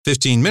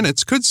15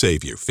 minutes could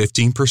save you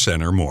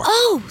 15% or more.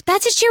 Oh,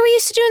 that's a cheer we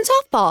used to do in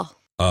softball.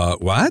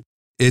 What?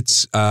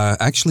 It's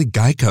actually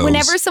Geico's.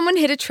 Whenever someone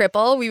hit a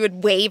triple, we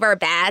would wave our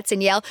bats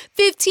and yell,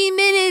 15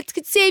 minutes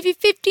could save you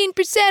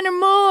 15% or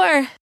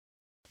more.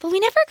 But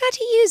we never got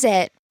to use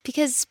it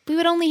because we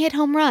would only hit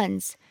home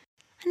runs.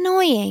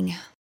 Annoying.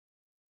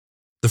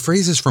 The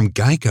phrase is from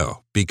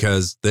Geico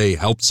because they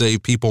help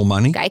save people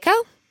money. Geico?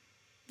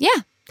 Yeah,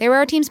 they were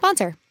our team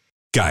sponsor.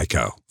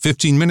 Geico.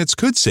 15 minutes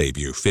could save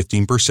you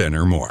 15%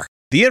 or more.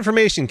 The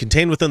information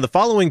contained within the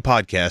following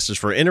podcast is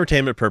for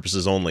entertainment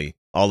purposes only.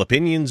 All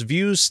opinions,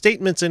 views,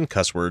 statements, and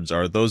cuss words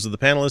are those of the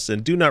panelists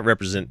and do not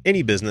represent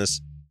any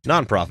business,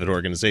 nonprofit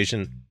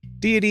organization,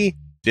 deity,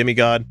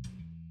 demigod,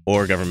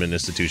 or government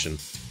institution.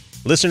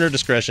 Listener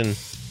discretion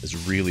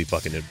is really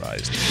fucking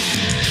advised.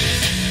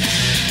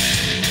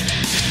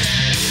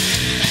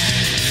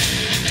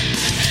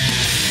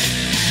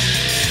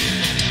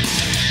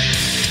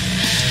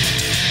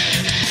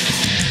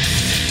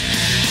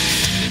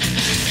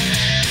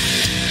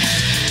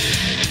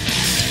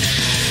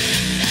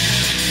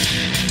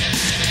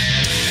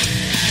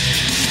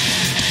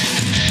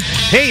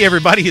 Hey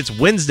everybody, it's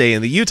Wednesday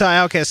and the Utah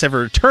Outcasts have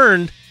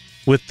returned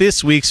with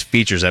this week's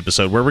features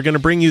episode where we're going to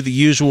bring you the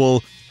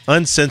usual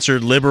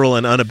uncensored, liberal,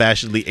 and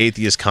unabashedly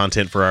atheist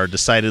content for our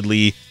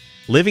decidedly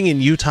living in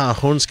Utah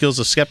honed skills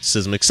of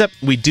skepticism, except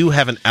we do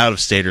have an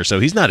out-of-stater, so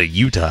he's not a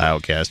Utah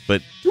outcast,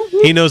 but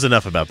he knows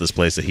enough about this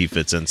place that he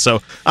fits in.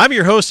 So I'm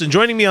your host, and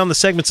joining me on the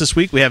segments this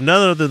week, we have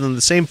none other than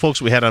the same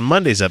folks we had on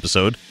Monday's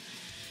episode.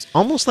 It's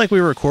almost like we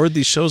record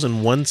these shows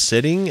in one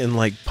sitting and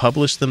like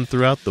publish them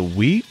throughout the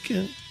week.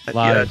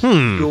 Live.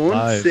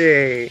 Don't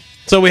say.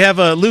 So we have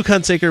Luke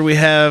Hunsaker, we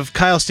have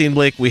Kyle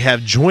Steenblake, we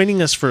have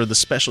joining us for the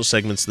special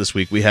segments this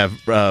week, we have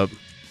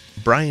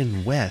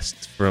Brian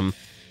West from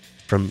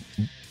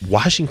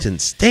Washington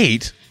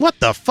State. What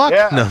the fuck?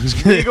 Yeah, no, I'm just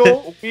kidding.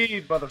 legal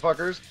weed,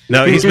 motherfuckers.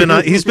 No,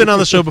 he's been on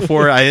the show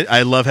before.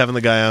 I love having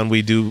the guy on.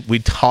 We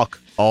talk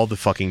all the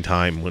fucking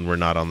time when we're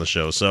not on the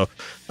show. So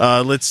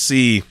let's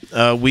see.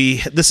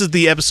 This is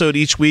the episode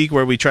each week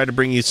where we try to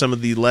bring you some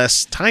of the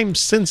less time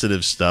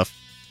sensitive stuff.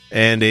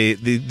 And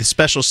the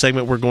special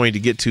segment we're going to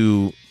get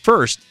to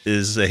first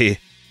is a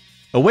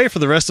way for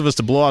the rest of us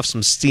to blow off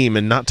some steam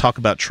and not talk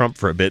about Trump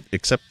for a bit,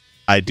 except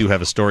I do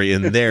have a story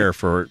in there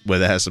where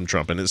that has some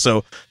Trump in it.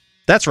 So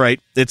that's right,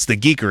 it's the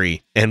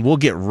geekery, and we'll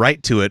get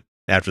right to it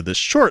after this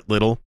short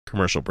little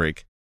commercial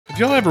break. Have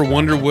y'all ever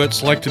wondered what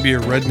it's like to be a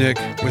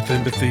redneck with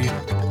empathy?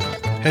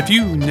 Have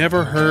you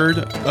never heard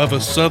of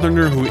a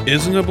Southerner who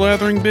isn't a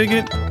blathering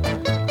bigot?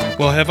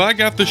 Well, have I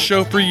got the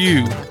show for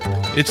you.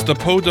 It's the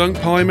Podunk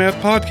Polymath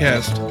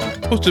Podcast,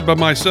 hosted by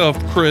myself,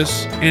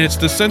 Chris, and it's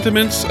the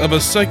sentiments of a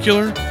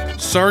secular,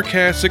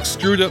 sarcastic,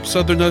 screwed-up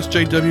Southern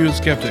SJW and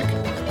skeptic.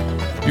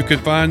 You can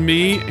find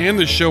me and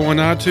the show on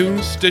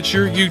iTunes,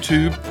 Stitcher,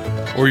 YouTube,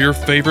 or your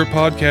favorite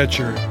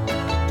podcatcher.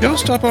 Y'all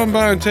stop on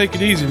by and take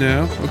it easy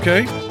now,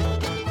 okay?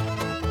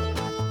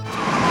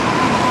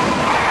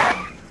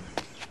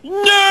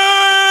 Nerd!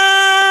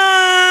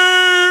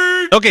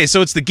 Okay,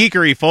 so it's the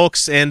geekery,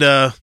 folks,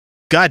 and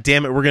God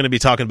damn it, we're going to be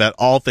talking about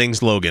all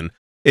things Logan.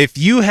 If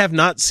you have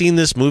not seen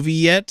this movie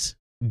yet,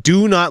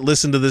 do not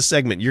listen to this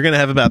segment. You're going to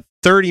have about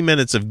 30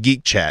 minutes of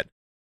geek chat.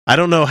 I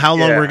don't know how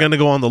long we're going to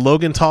go on the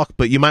Logan talk,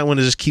 but you might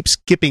want to just keep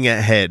skipping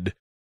ahead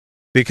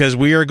because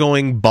we are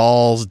going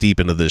balls deep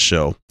into this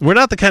show. We're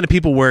not the kind of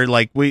people where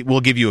like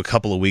we'll give you a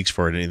couple of weeks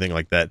for it or anything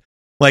like that.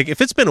 Like if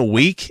it's been a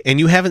week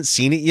and you haven't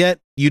seen it yet,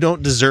 you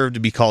don't deserve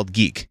to be called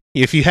geek.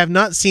 If you have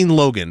not seen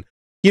Logan,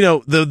 you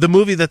know, the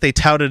movie that they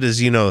touted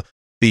as, you know,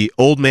 the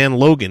old man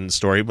Logan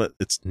story, but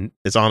it's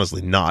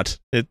honestly not.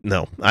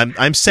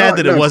 I'm sad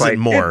that it wasn't quite.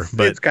 more,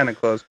 but it's kind of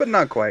close, but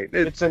not quite.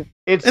 It's not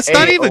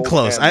even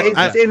close.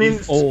 It's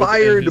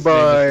inspired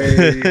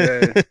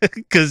by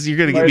because you're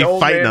gonna get me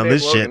fighting on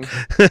this shit.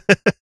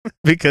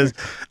 Because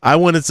I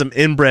wanted some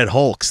inbred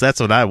Hulks.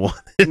 That's what I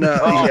wanted. No,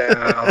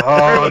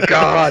 oh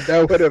god,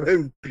 that would have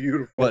been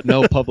beautiful. But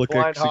no public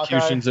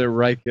executions at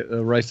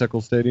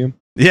Rice-Eccles Stadium.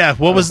 Yeah,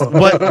 who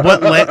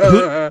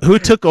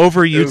took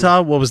over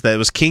Utah? What was that? It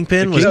was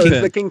Kingpin?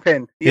 The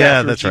Kingpin.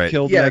 Yeah, that's right.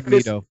 Killed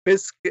Magneto.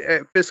 Fisk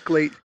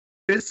Lake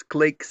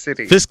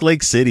City. Fisk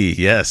Lake City,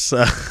 yes.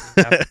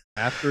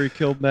 After he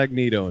killed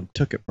Magneto and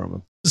took it from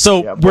him.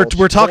 So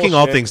we're talking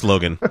all things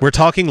Logan. We're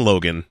talking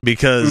Logan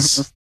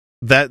because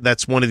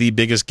that's one of the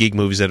biggest geek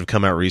movies that have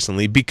come out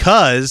recently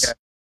because,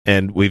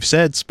 and we've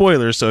said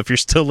spoilers, so if you're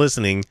still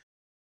listening,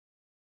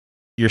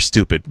 you're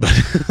stupid. But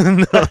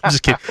no, I'm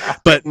just kidding.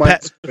 But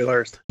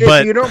spoilers.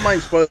 If you don't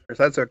mind spoilers,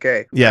 that's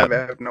okay. Yeah, I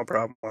have no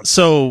problem.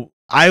 So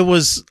I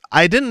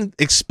didn't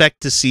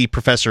expect to see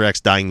Professor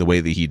X dying the way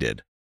that he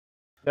did.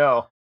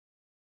 No.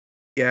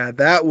 Yeah,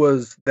 that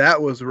was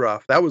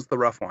rough. That was the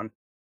rough one.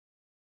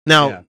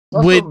 Now,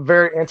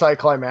 very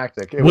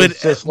anticlimactic. It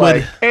was just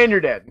and you're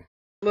dead.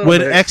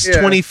 Would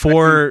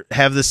X-24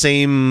 have the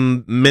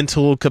same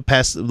mental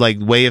capacity, like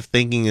way of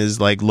thinking as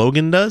like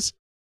Logan does?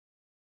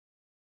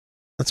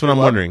 That's what I'm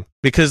wondering.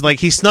 Because like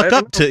he snuck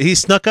up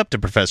to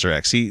Professor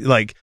X. He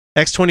like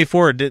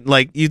X-24 did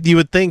like you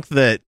would think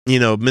that, you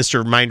know,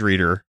 Mr.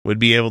 Mindreader would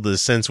be able to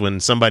sense when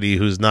somebody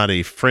who's not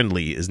a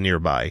friendly is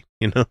nearby,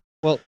 you know?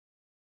 Well,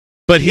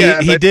 but he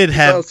but did he's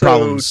have also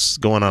problems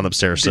going on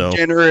upstairs, so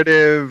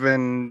degenerative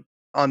and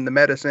on the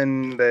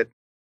medicine that.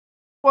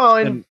 Well,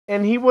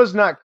 and he was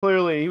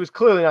clearly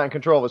not in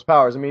control of his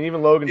powers. I mean,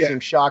 even Logan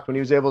seemed shocked when he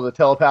was able to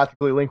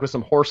telepathically link with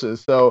some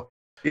horses. So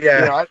yeah,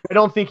 you know, I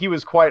don't think he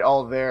was quite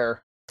all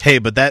there. Hey,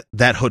 but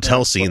that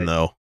hotel scene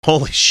though,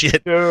 holy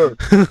shit, dude.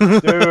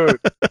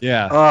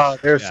 Yeah.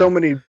 There's so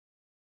many.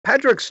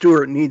 Patrick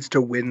Stewart needs to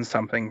win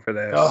something for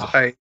this.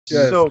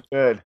 So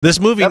good. This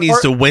movie needs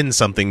to win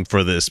something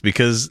for this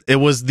because it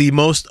was the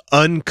most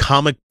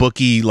uncomic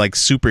booky like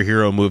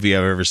superhero movie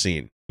I've ever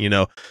seen. You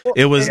know,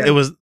 it was.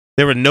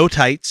 There were no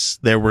tights.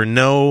 There were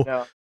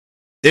no.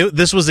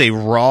 This was a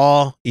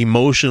raw,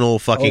 emotional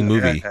fucking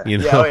movie. You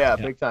know?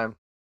 Big time.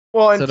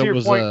 Well, and to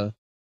your point.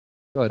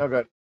 Go ahead. Oh,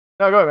 good.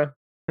 No, go ahead,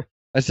 man.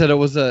 I said it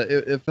was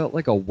it felt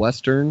like a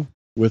Western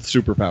with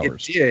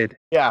superpowers. It did.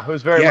 Yeah, it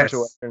was very much a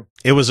Western.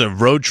 It was a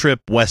road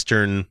trip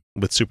Western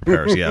with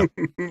superpowers. Yeah.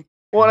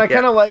 Well, and I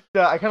kind of liked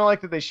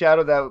that they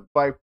shadowed that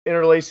by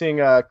interlacing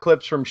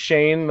clips from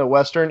Shane, the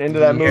Western, into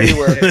that movie.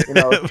 Where you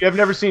know, if you have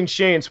never seen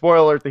Shane, spoiler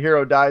alert, the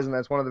hero dies, and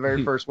that's one of the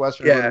very first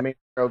Westerns where the main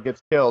hero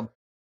gets killed.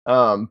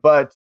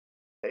 But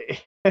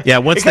yeah,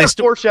 once they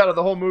foreshadowed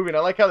the whole movie, and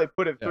I like how they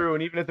put it through.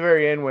 And even at the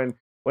very end, when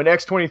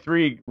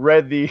X-23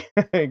 read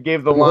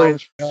gave the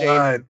lines,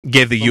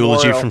 gave the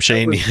eulogy from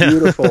Shane.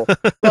 Beautiful.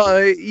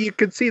 Well, you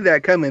could see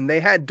that coming. They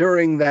had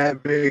during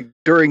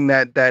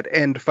that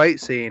end fight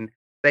scene,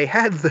 they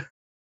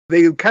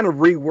kind of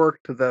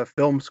reworked the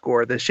film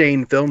score, the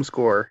Shane film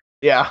score.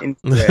 Yeah.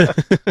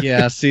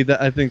 Yeah. See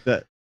that? I think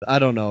that I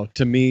don't know.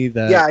 To me,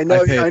 that I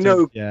know. I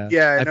know you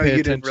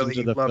you didn't really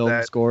to the love film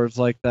that. scores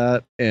like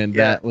that, and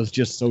that was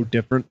just so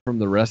different from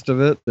the rest of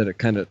it that it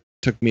kind of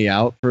took me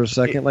out for a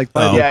second. Like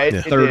by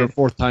the third or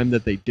fourth time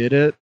that they did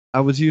it,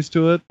 I was used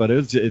to it, but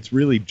it's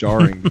really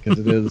jarring because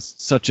it is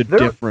such a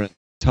different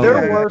tone.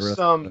 There were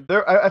some.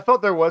 I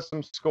felt there was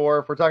some score.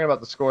 If we're talking about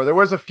the score, there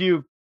was a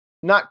few.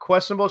 Not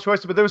questionable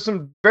choices, but there was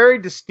some very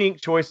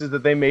distinct choices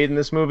that they made in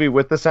this movie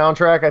with the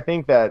soundtrack. I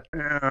think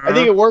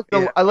it worked.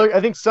 I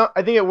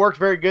think it worked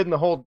very good in the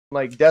whole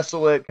like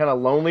desolate, kind of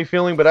lonely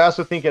feeling. But I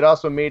also think it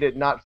also made it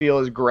not feel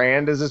as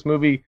grand as this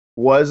movie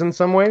was in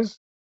some ways.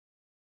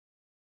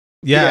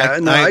 Yeah,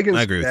 I agree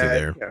with you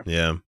there.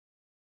 Yeah.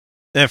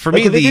 Yeah, for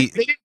me, they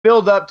didn't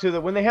build up to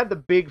when they had the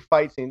big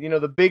fight scenes. You know,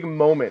 the big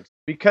moments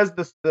because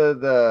the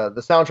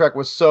soundtrack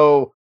was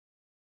so.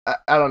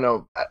 I don't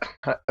know.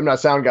 I'm not a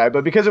sound guy,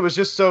 but because it was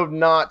just so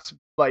not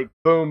like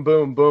boom,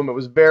 boom, boom, it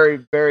was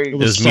very, very. It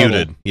was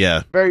muted.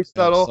 Yeah, very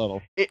subtle.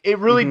 It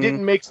really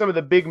didn't make some of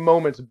the big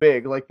moments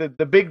big. Like the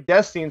big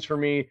death scenes for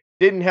me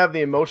didn't have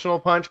the emotional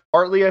punch.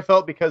 Partly, I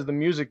felt because the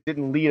music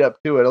didn't lead up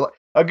to it.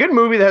 A good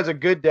movie that has a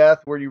good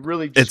death where you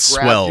really just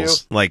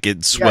swells like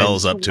it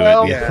swells up to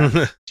it.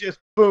 Yeah, just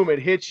boom, it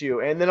hits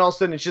you, and then all of a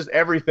sudden it's just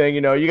everything.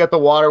 You know, you got the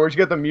water, where you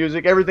got the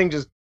music, everything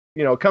just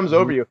comes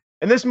over you.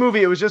 And this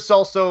movie, it was just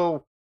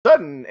also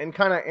sudden and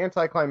kind of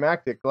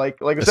anticlimactic, like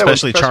I said,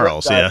 especially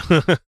Charles.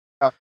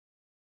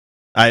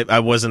 I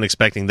wasn't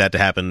expecting that to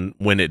happen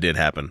when it did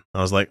happen.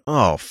 I was like,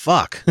 oh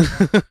fuck.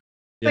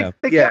 Yeah.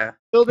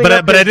 But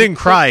I didn't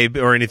cry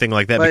or anything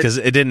like that because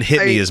it didn't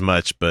hit me as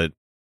much. But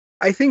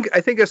I think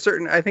a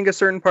certain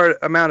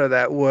amount of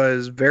that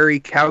was very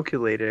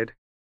calculated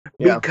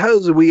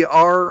because we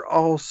are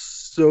all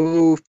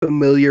so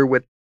familiar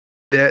with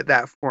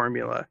that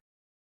formula.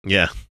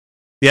 Yeah.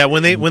 Yeah,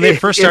 when they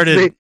first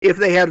started, if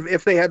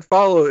they had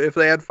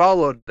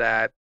followed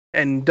that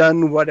and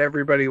done what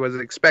everybody was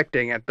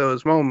expecting at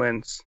those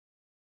moments,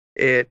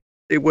 it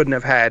wouldn't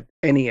have had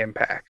any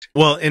impact.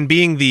 Well, and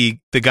being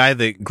the guy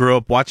that grew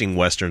up watching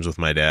Westerns with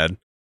my dad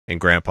and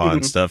grandpa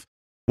and stuff,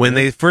 when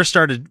they first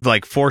started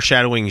like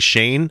foreshadowing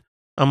Shane,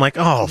 I'm like,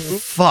 oh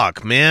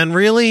fuck, man,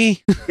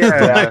 really?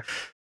 Yeah.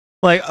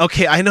 Like,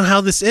 okay, I know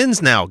how this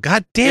ends now.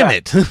 God damn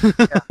it! I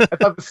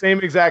thought the same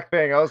exact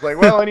thing. I was like,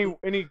 well,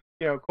 any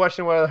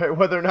question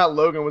whether or not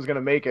Logan was going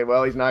to make it.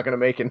 Well, he's not going to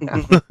make it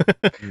now.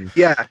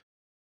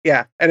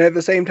 Yeah. And at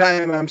the same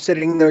time, I'm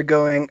sitting there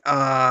going,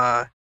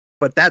 but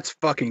that's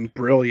fucking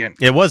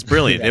brilliant. It was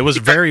brilliant. It was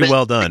very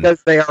well done.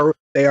 Because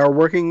they are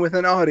working with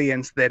an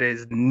audience that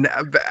is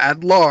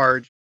at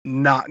large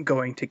not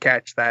going to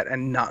catch that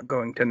and not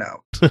going to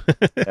know.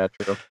 Yeah,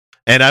 true.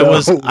 And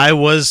I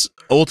was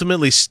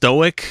ultimately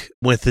stoic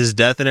with his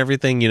death and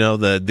everything. You know,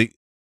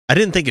 I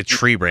didn't think a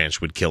tree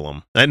branch would kill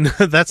him, and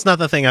that's not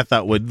the thing I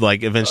thought would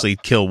like eventually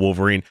kill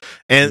Wolverine.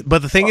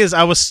 But the thing is,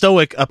 I was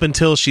stoic up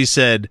until she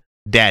said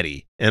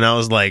 "Daddy," and I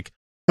was like,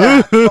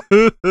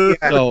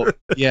 So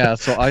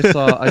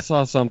I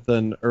saw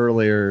something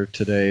earlier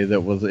today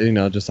that was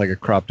just like a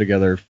cropped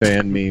together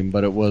fan meme,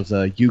 but it was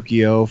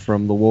Yukio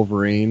from the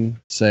Wolverine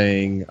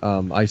saying,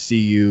 "I see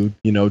you,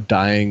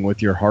 dying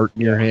with your heart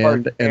in your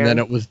hand," and then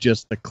it was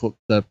just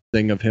the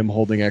thing of him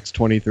holding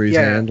X-23's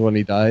hand when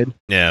he died.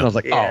 Yeah, and I was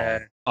like,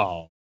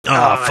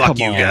 fuck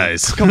you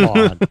guys, come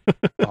on.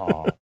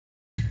 Oh.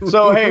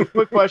 So hey,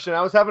 quick question.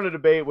 I was having a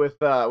debate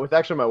with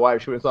actually my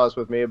wife. She went and saw this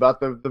with me about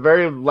the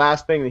very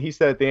last thing that he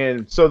said at the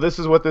end. So this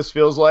is what this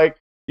feels like.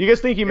 Do you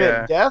guys think he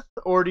meant death,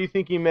 or do you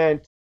think he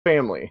meant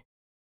family?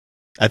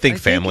 I think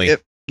family.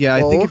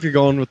 I think if you're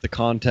going with the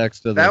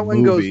context of that the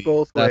one movie, goes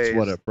both that's ways.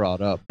 what it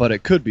brought up. But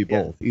it could be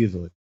both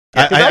easily.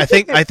 I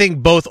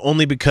think both,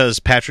 only because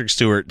Patrick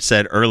Stewart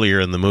said earlier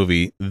in the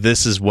movie,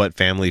 this is what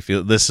family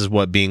feels, this is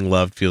what being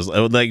loved feels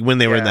like when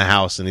they were in the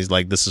house, and he's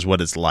like, this is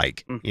what it's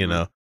like, you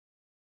know?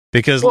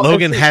 Because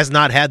Logan has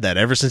not had that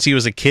ever since he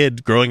was a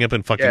kid growing up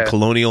in fucking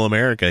colonial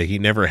America. He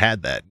never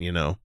had that, you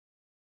know?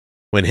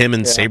 When him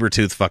and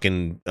Sabretooth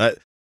fucking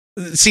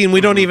see, and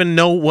we don't even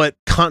know what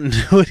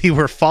continuity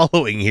we're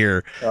following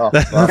here.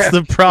 That's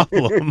the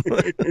problem.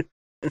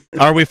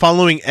 Are we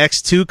following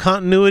X2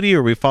 continuity?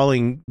 Or are we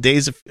following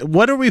Days of...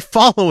 What are we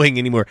following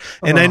anymore?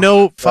 And I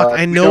know,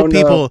 I know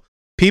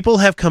people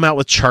have come out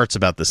with charts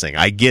about this thing.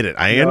 I get it.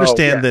 I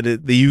understand that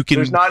you can...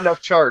 There's not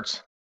enough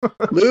charts.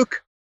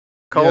 Luke,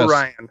 call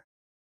Ryan.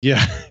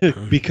 Yeah,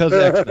 because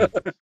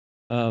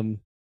X-Men.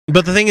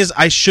 But the thing is,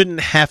 I shouldn't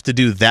have to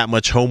do that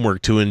much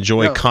homework to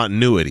enjoy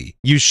continuity.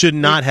 You should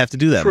not have to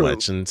do that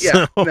much. And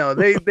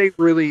they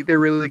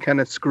really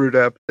kind of screwed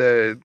up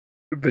the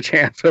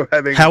chance of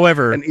having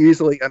an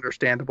easily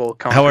understandable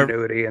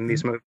continuity in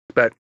these movies.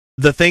 But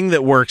the thing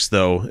that works,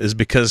 though, is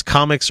because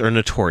comics are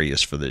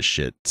notorious for this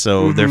shit.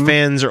 So their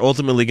fans are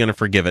ultimately going to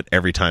forgive it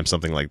every time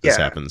something like this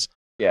happens.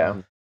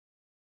 Yeah.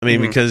 I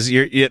mean, because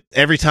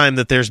every time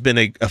that there's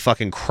been a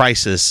fucking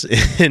crisis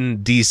in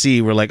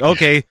DC, we're like,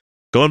 okay,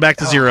 going back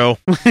to zero.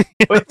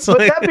 But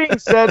that being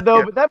said,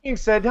 though,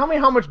 tell me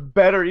how much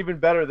even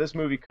better this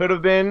movie could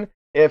have been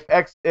if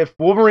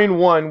Wolverine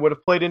 1 would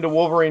have played into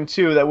Wolverine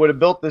 2, that would have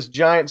built this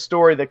giant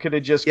story that could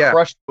have just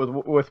crushed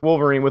with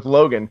Wolverine, with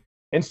Logan.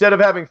 Instead of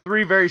having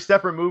 3 very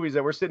separate movies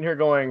that we're sitting here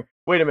going,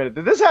 wait a minute,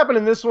 did this happen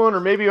in this one, or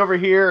maybe over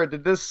here? Or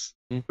did this?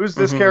 Who's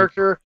this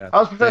character?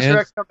 How's Professor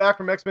X come back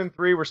from X-Men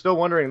 3? We're still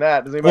wondering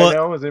that. Does anybody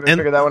know? Has anybody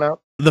figured that one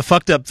out? The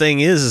fucked up thing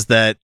is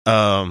that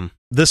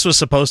this was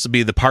supposed to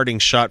be the parting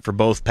shot for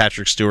both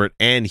Patrick Stewart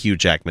and Hugh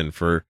Jackman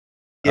for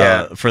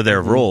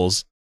their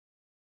roles.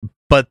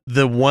 But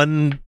the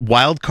one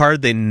wild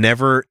card they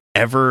never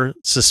ever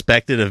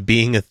suspected of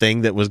being a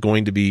thing that was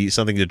going to be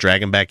something to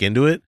drag him back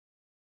into it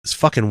is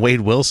fucking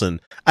Wade Wilson.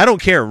 I don't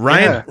care.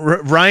 Ryan,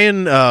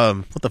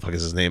 what the fuck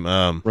is his name?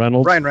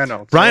 Reynolds. Ryan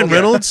Reynolds. Ryan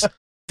Reynolds.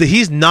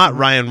 He's not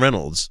Ryan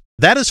Reynolds.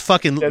 That is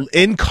fucking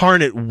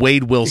incarnate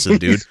Wade Wilson,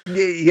 dude.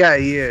 Yeah,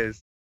 he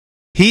is.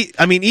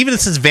 Even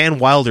since Van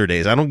Wilder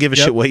days, I don't give a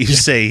shit what you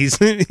say. He's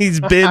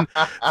been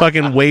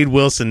fucking Wade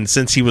Wilson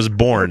since he was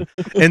born,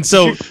 and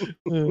so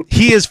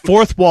he is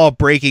fourth wall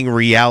breaking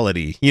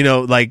reality. You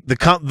know, like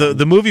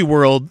the movie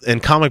world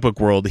and comic book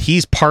world.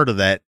 He's part of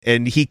that,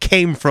 and he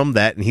came from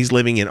that, and he's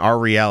living in our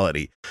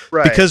reality.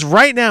 Right. Because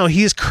right now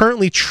he is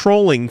currently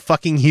trolling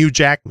fucking Hugh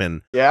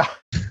Jackman. Yeah.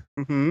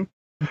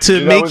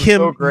 To make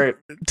him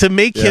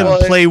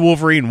play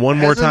Wolverine one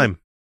more time.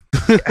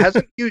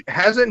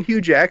 hasn't Hugh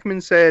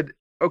Jackman said,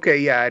 okay,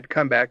 yeah, I'd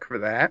come back for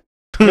that?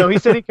 No, he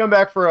said he'd come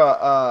back for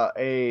a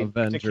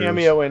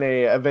cameo in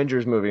a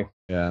Avengers movie.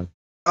 Yeah.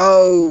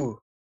 Oh.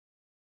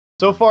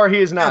 So far, he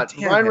is not.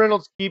 Ryan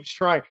Reynolds keeps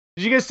trying.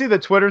 Did you guys see the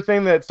Twitter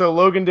thing so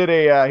Logan did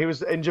he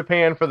was in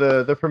Japan for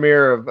the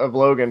premiere of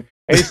Logan,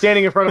 and he's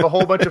standing in front of a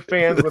whole bunch of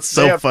fans with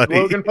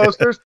Logan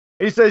posters.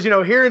 He says,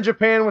 here in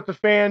Japan with the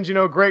fans,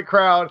 great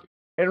crowd.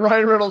 And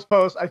Ryan Reynolds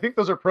posts, I think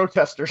those are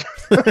protesters.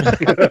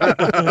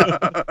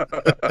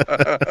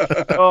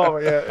 Oh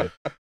yeah,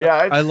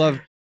 yeah. I love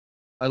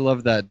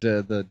that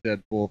the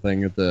Deadpool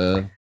thing at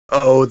the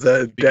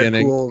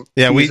beginning. Deadpool.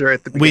 Yeah, teaser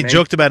at the beginning. We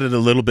joked about it a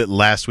little bit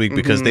last week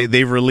because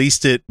they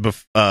released it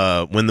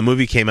when the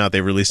movie came out.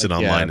 They released it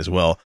online as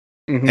well.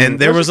 And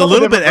there was a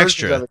little bit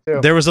extra.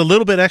 There was a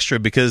little bit extra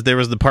because there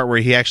was the part where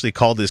he actually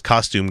called his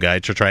costume guy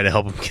to try to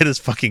help him get his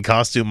fucking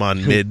costume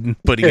on mid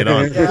putting it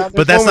on.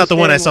 But that's not the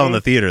one I saw in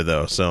the theater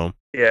though. So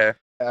yeah.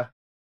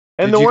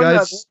 And the one that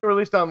was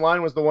released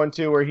online was the one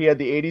too where he had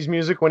the 80s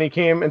music when he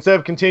came, instead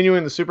of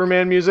continuing the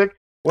Superman music.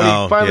 When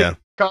he finally put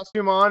the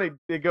costume on,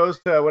 it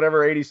goes to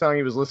whatever 80s song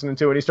he was listening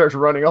to, and he starts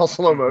running all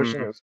slow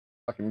motion. It was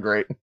fucking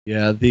great.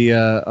 Yeah,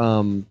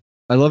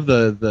 I love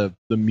the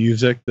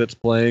music that's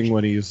playing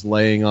when he's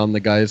laying on the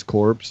guy's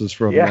corpse is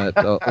from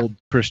that old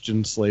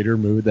Christian Slater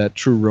movie, that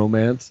True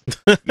Romance.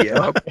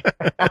 Yep.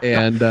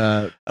 And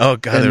there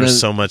was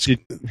so much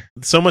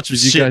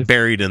shit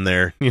buried in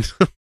there. I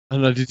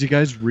don't know. Did you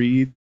guys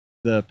read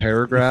the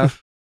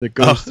paragraph that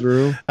goes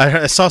through?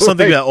 I saw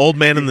something about Old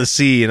Man in the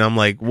Sea, and I'm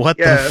like, what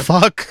the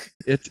fuck?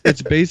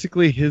 It's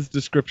basically his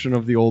description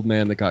of the old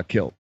man that got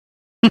killed.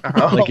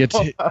 Like it's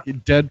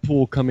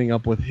Deadpool coming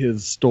up with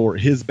his story,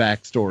 his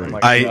backstory.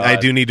 I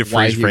do need to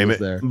freeze frame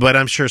it, but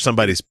I'm sure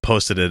somebody's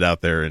posted it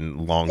out there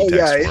in long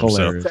text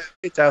form.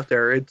 It's out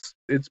there. It's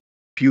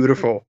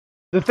beautiful.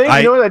 The thing,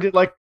 what I did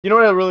like, what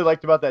I really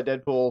liked about that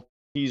Deadpool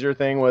teaser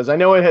thing was, I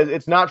know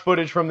it's not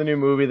footage from the new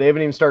movie. They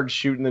haven't even started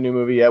shooting the new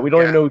movie yet. We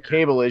don't even know who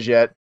Cable is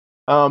yet.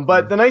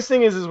 But the nice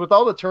thing is with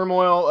all the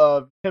turmoil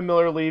of Tim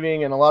Miller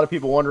leaving and a lot of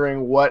people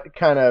wondering what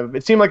kind of,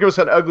 it seemed like it was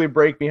an ugly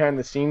break behind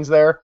the scenes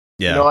there.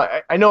 Yeah. You know,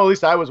 I know at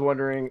least I was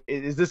wondering,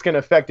 is this going to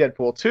affect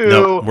Deadpool 2?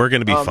 No, we're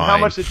going to be fine. How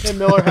much did Tim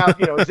Miller have,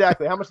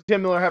 exactly, how much did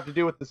Tim Miller have to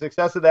do with the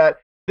success of that?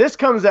 This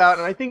comes out,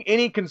 and I think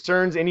any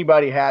concerns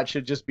anybody had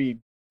should just be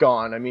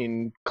gone. I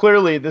mean,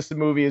 clearly this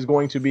movie is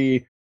going to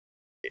be,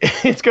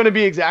 it's going to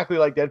be exactly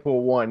like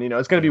Deadpool 1.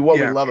 It's going to be what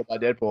we love about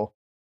Deadpool.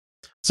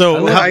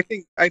 So I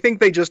think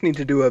they just need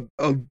to do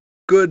a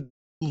good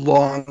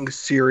long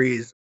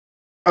series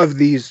of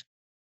these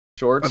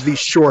shorts.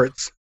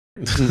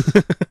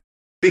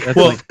 That's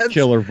like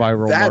killer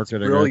viral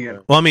marketing. Brilliant.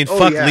 Right. Well,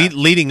 I mean,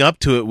 leading up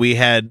to it, we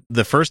had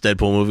the first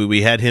Deadpool movie.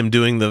 We had him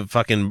doing the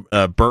fucking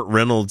Burt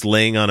Reynolds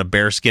laying on a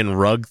bearskin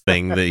rug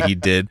thing that he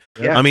did.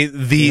 Yeah. I mean,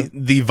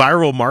 the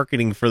viral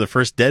marketing for the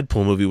first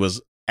Deadpool movie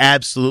was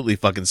absolutely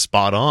fucking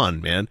spot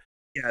on, man.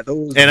 Yeah,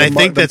 I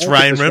think that's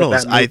Ryan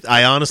Reynolds.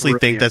 I honestly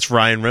think that's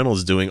Ryan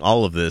Reynolds doing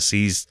all of this.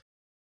 He is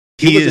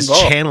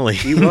involved. channeling.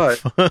 He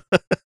was.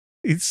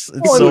 It's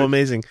so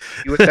amazing.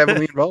 He was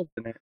heavily involved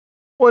in it.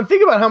 Well, and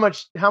think about how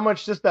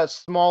much just that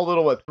small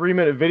little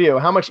 3-minute video,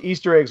 how much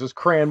Easter eggs was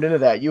crammed into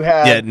that. You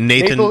had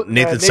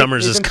Nathan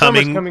Summers is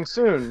coming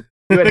soon.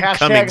 You had hashtag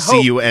coming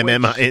Hope,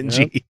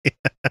 CUMMING.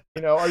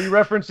 Are you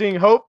referencing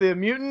Hope the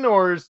mutant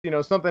or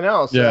something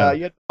else? Yeah.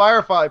 You had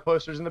Firefly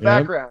posters in the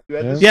background. You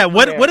had Yeah,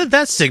 what did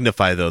that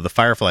signify though? The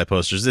Firefly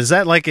posters, is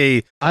that like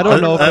a? I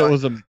don't know if it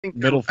was a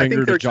middle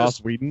finger to they're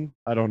Joss Whedon.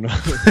 I don't know.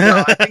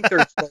 No, I think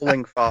they're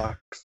trolling Fox.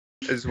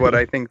 Is what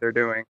I think they're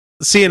doing.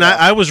 See, and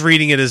I was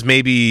reading it as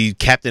maybe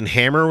Captain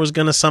Hammer was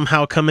going to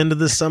somehow come into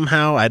this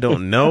somehow. I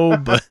don't know,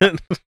 but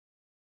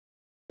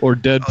or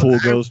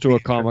Deadpool goes to a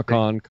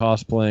Comic-Con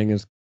cosplaying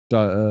as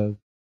Hammer.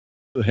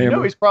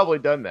 He's probably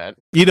done that.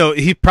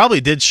 He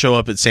probably did show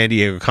up at San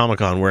Diego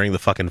Comic-Con wearing the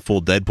fucking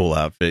full Deadpool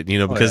outfit,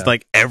 because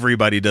like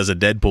everybody does a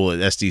Deadpool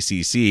at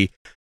SDCC,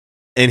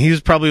 and he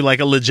was probably like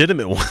a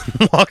legitimate one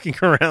walking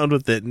around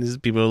with it,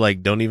 and people are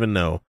like, don't even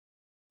know.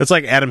 It's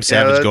like Adam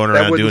Savage going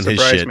around doing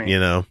his shit,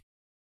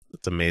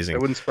 It's amazing. It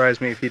wouldn't surprise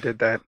me if he did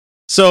that.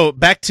 So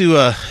back to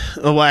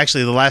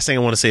actually the last thing I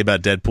want to say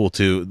about Deadpool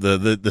 2,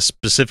 the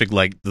specific,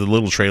 like the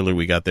little trailer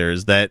we got there,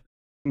 is that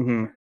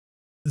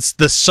it's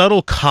the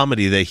subtle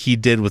comedy that he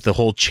did with the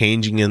whole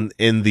changing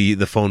in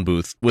the phone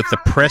booth with the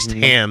pressed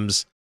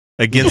hams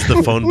against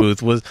the phone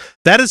booth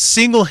that is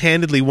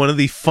single-handedly one of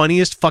the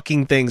funniest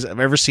fucking things I've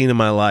ever seen in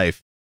my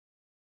life.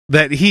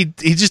 That he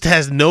just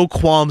has no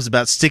qualms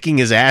about sticking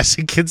his ass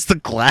against the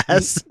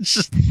glass,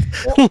 just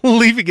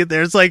leaving it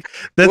there. It's like,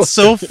 that's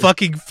so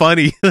fucking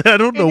funny. I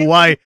don't know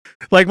why.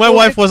 Like, my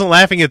wife wasn't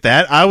laughing at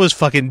that. I was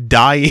fucking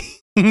dying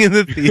in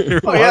the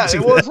theater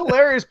watching it's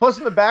hilarious. Plus,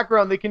 in the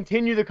background, they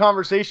continue the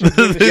conversation.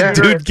 The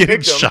dude getting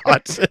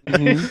shot.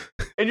 And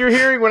you're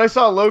hearing, when I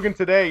saw Logan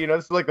today,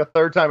 this is like the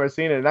third time I've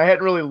seen it, and I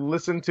hadn't really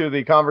listened to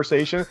the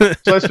conversation.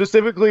 So I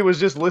specifically was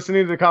just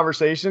listening to the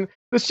conversation.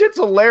 This shit's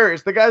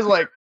hilarious. The guy's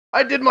like,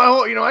 I did my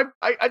whole,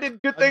 I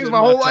did good things my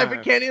whole life.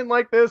 It can't end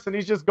like this. And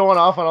he's just going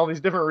off on all these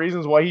different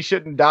reasons why he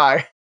shouldn't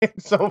die.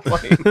 It's so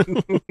funny.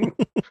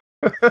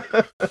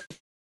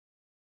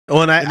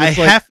 Oh, and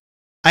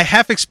I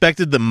half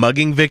expected the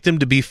mugging victim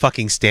to be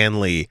fucking Stan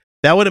Lee.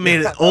 That would have made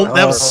it.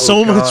 That was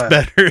so much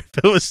better if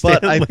it was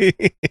Stan Lee.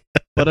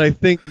 But I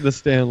think the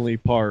Stan Lee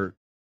part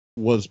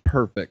was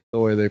perfect. The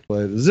way they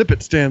played it. Zip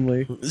it, Stan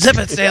Lee. Zip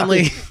it, Stan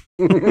Lee.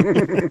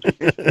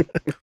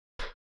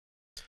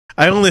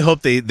 I only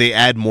hope they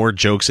add more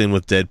jokes in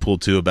with Deadpool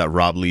 2 about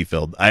Rob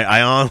Liefeld. I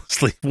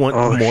honestly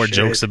want more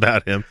jokes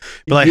about him.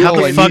 But like, how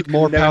the fuck?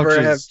 More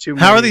pouches.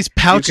 How are these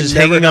pouches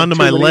hanging onto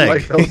my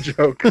leg?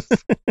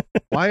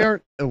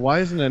 Why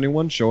isn't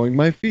anyone showing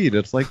my feet?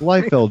 It's like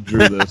Liefeld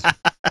drew this.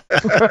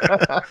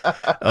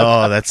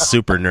 Oh, that's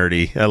super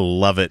nerdy. I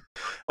love it.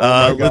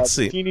 Let's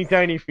see. Teeny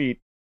tiny feet.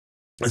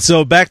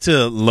 So back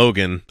to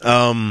Logan.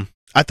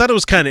 I thought it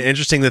was kind of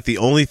interesting that the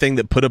only thing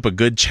that put up a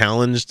good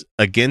challenge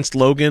against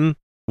Logan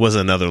was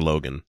another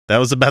Logan. That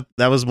was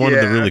one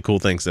of the really cool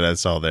things that I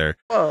saw there.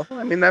 Well,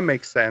 I mean, that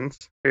makes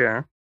sense.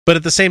 Yeah. But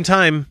at the same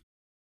time,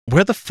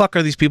 where the fuck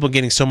are these people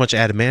getting so much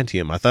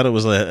adamantium? I thought it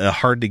was a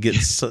hard to get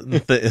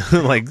substance, I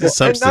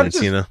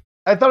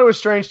thought it was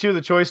strange too,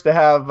 the choice to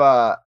have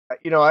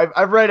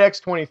I've read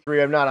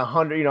X-23. I'm not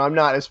 100, I'm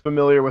not as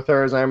familiar with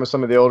her as I am with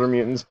some of the older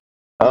mutants.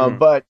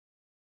 But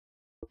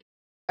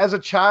as a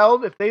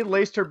child, if they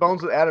laced her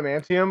bones with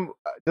adamantium,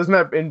 doesn't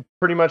that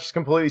pretty much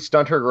completely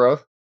stunt her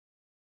growth?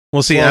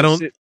 Well, see, I don't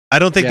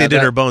think they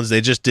did her bones. They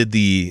just did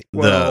the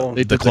claws.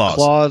 The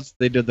claws.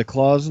 They did the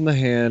claws in the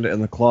hand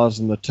and the claws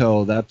in the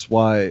toe. That's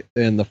why,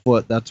 in the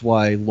foot. That's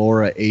why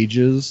Laura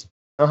ages.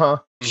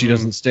 She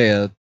doesn't stay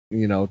a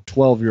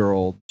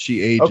 12-year-old.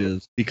 She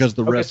ages because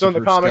the rest. So in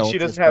the comics, she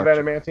doesn't have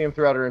adamantium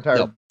throughout her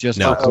entire. Just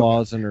the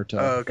claws in her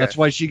toe. That's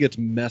why she gets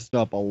messed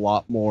up a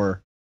lot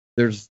more.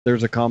 There's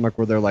a comic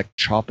where they're like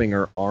chopping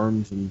her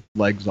arms and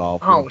legs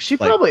off. Oh,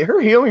 probably her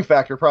healing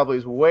factor probably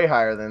is way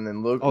higher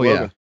than Logan. Oh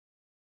yeah.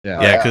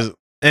 Yeah, because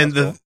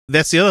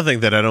that's the other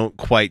thing that I don't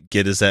quite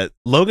get is that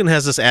Logan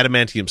has this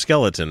adamantium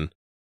skeleton,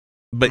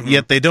 but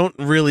yet they don't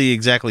really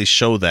exactly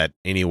show that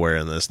anywhere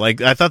in this.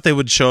 Like, I thought they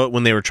would show it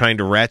when they were trying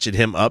to ratchet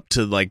him up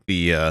to like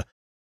the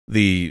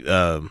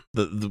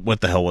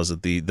what the hell was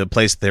it? The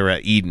place they were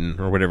at, Eden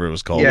or whatever it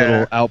was called. Yeah.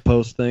 Little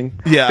outpost thing.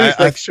 Yeah,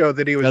 I showed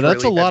that he was. Yeah,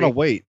 that's really a lot heavy. of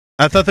weight.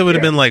 I thought they would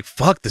have been like,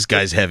 "Fuck, this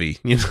guy's heavy,"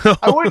 you know.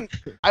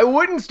 I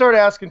wouldn't start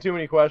asking too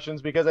many questions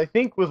because I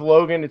think with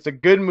Logan, it's a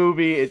good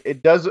movie.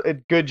 It does a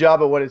good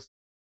job at what it's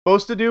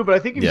supposed to do, but I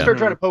think if you start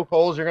trying to poke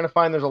holes, you're going to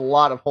find there's a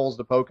lot of holes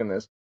to poke in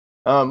this.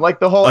 Like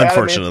the whole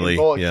Unfortunately, adamantium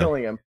bullet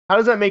killing him. How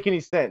does that make any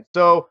sense?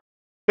 So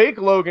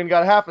fake Logan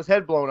got half his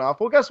head blown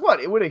off. Well, guess what?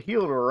 It would have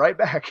healed right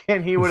back,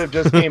 and he would have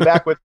just came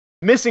back with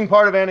missing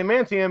part of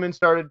adamantium and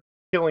started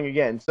killing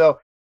again. So.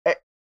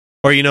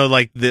 Or, you know,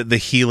 like the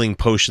healing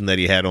potion that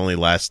he had only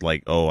lasts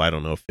like, I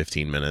don't know,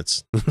 15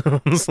 minutes.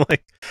 It's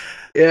like,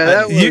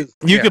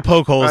 you could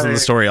poke holes in the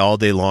story all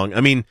day long.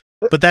 I mean,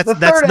 but that's the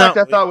third not.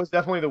 act I thought was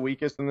definitely the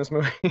weakest in this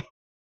movie.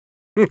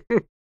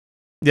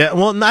 Yeah,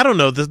 well, I don't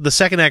know. The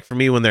second act for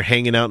me, when they're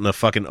hanging out in a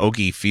fucking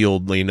oaky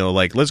field, you know,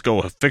 like, let's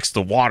go fix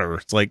the water.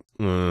 It's like,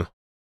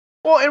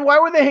 Well, and why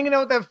were they hanging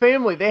out with that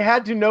family? They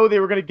had to know they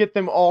were going to get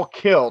them all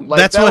killed. Like,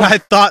 that's what I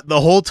thought the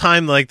whole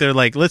time. Like, they're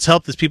like, let's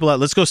help these people out.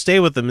 Let's go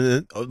stay with them.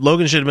 And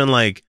Logan should have been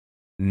like,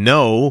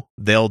 no,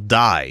 they'll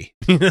die.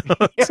 You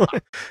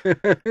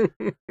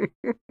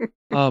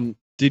know?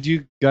 Did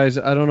you guys?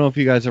 I don't know if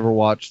you guys ever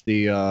watched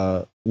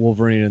the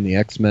Wolverine and the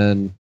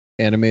X-Men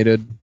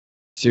animated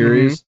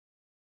series,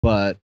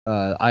 but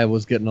I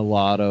was getting a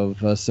lot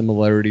of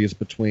similarities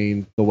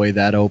between the way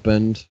that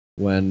opened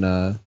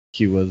when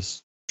he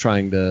was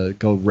trying to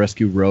go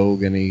rescue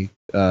Rogue and he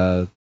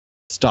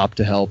stopped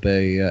to help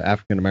a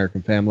African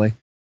American family,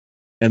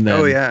 and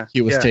then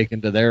he was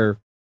taken to their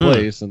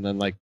place, and then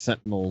like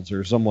Sentinels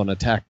or someone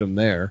attacked him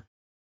there.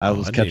 I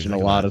was catching a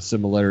lot of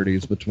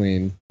similarities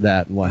between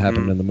that and what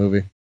happened in the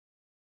movie.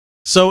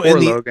 So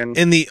Logan.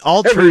 in the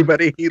alternate,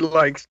 everybody he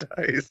likes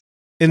dies.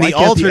 Why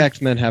can't the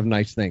X-Men have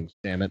nice things?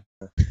 Damn it!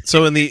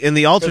 So in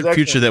the alternate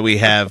future that we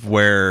have,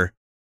 where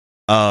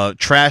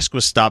Trask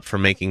was stopped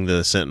from making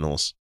the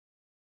Sentinels.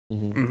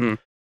 You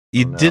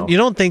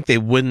don't think they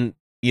wouldn't,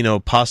 you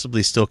know,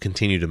 possibly still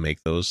continue to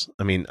make those?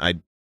 I mean, I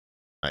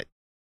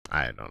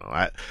don't know.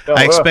 I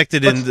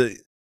expected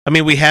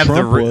we have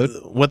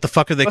what the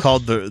fuck are they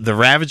called? The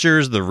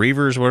Ravagers, the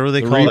Reavers, whatever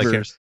they call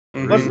it.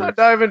 Let's not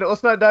dive into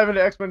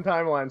X-Men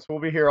timelines. We'll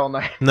be here all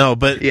night. No,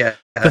 but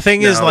the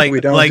thing is,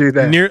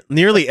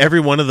 nearly every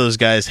one of those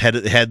guys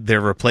had their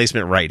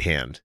replacement right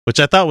hand, which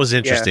I thought was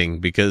interesting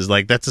because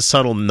like that's a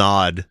subtle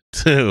nod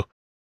to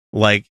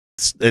like.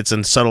 It's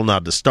a subtle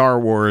nod to Star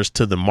Wars,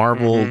 to the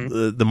Marvel,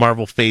 the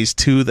Marvel Phase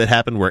 2 that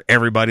happened where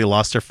everybody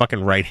lost their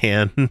fucking right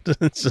hand.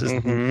 It's just,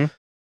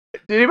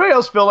 Did anybody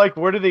else feel like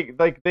where did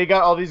they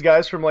got all these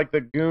guys from like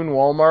the Goon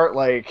Walmart?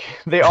 Like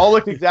they all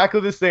looked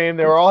exactly the same.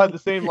 They were all had the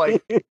same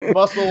like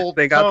muscle.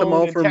 They got them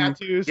all from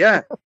tattoos.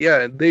 Yeah.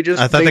 They just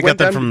I thought they got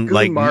them from Goon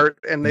like Mart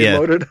and they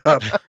loaded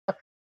up.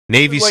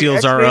 Navy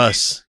SEALs are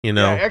us, you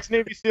know. Yeah,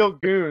 ex-Navy SEAL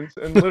goons,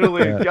 and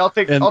literally, I'll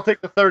take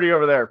the 30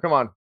 over there. Come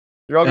on,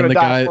 you're all gonna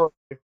die.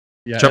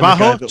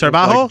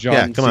 Trabajo?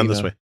 Yeah, come on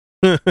this way.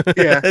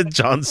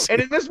 John Cena.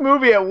 And in this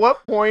movie, at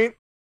what point?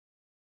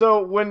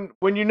 So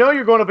when you know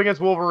you're going up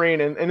against Wolverine,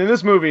 and in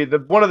this movie,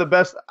 one of the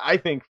best I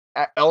think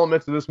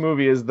elements of this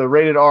movie is the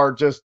rated R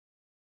just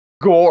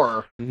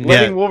gore,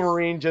 letting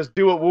Wolverine just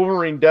do what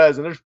Wolverine does,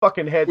 and there's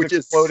fucking heads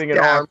exploding in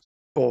arms.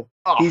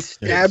 He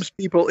stabs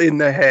people in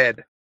the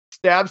head.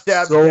 Stab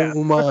so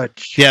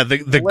much. Yeah,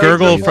 the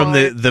gurgle from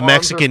the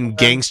Mexican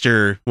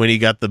gangster when he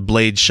got the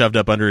blade shoved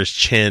up under his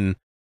chin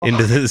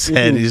into his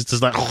head. He's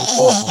just like,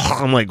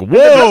 I'm like,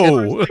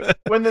 whoa.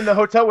 When they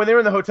were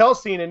in the hotel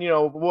scene, and you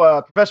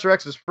know, Professor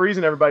X is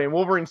freezing everybody, and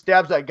Wolverine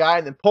stabs that guy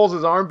and then pulls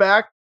his arm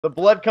back. The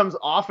blood comes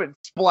off and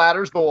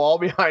splatters the wall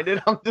behind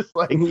it. I'm just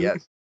like,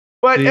 yes.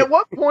 But at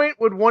what point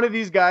would one of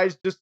these guys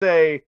just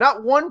say?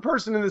 Not one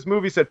person in this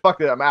movie said,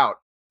 "Fuck it, I'm out."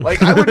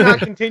 Like I would not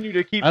continue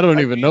to keep. I don't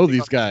even know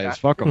these guys.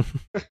 Fuck them.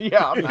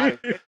 Yeah, I'm not.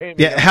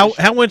 Yeah, how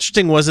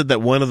interesting was it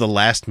that one of the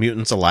last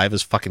mutants alive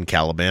is fucking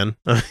Caliban?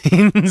 I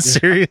mean,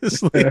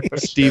 seriously,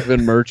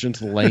 Stephen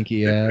Merchant's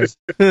lanky ass.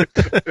 Leave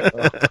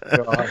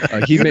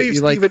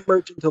Stephen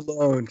Merchant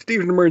alone.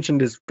 Stephen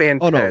Merchant is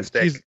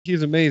fantastic. Oh no,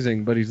 he's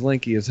amazing, but he's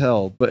lanky as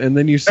hell. And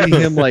then you see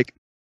him like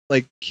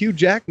Hugh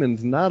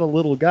Jackman's not a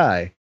little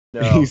guy.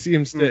 No. You see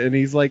him and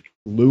he's like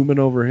looming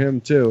over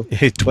him too.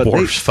 He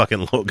dwarfs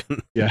fucking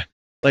Logan. Yeah.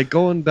 Like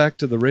going back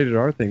to the rated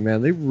R thing,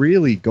 man, they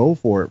really go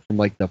for it from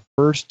like the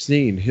first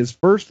scene. His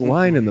first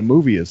line in the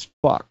movie is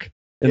fuck.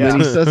 And then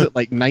he says it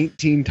like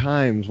 19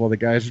 times while the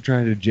guys are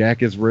trying to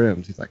jack his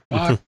rims. He's like,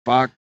 fuck,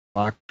 fuck,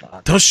 fuck,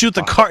 fuck. Don't shoot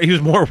the car. He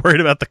was more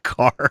worried about the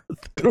car.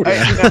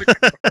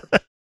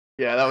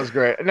 Yeah, that was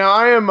great. Now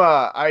I am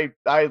I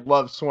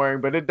love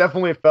swearing, but it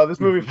definitely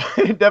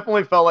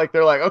felt like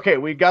they're like, okay,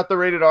 we got the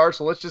rated R,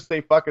 so let's just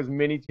say fuck as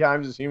many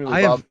times as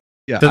humanly possible.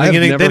 Yeah, Then I've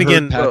again- never then heard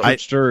again, Patrick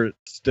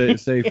Stewart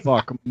say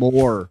 "fuck"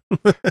 more.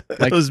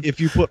 Like, was- if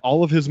you put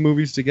all of his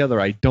movies together,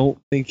 I don't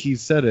think he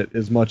said it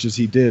as much as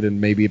he did in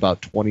maybe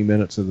about 20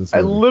 minutes of this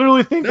I movie.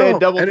 literally think they No,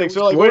 had double and it takes.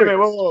 They're was like, wait a minute,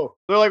 glorious. whoa.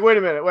 They're like, wait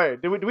a minute,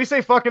 wait. Did we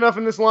say fuck enough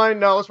in this line?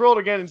 No, let's roll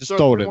it again and Just throw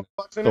throw it 3 in. more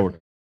fucks in Throw it.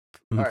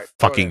 it All right,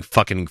 fucking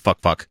fuck. This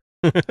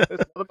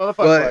motherfucker.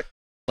 But-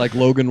 Like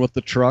Logan with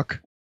the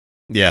truck.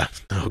 Yeah.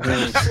 Oh,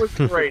 God. That was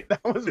great.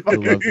 That was I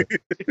fucking. love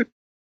it.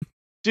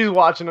 She's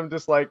watching him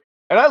just like,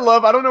 and I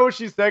don't know what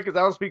she said because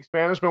I don't speak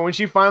Spanish, but when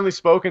she finally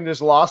spoke and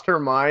just lost her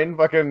mind,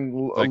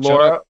 fucking Like,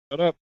 Laura.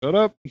 Shut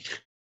up.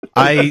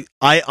 I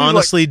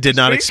honestly did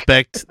not "Speak."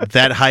 expect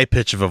that high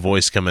pitch of a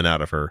voice coming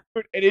out of her.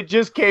 And it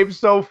just came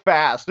so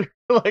fast.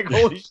 Like,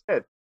 holy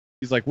shit.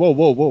 He's like,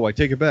 whoa, I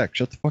take it back.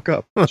 Shut the fuck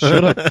up.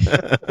 Shut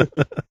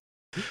up.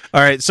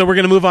 All right, so we're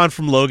going to move on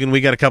from Logan. We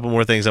got a couple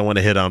more things I want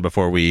to hit on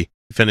before we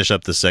finish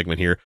up this segment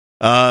here.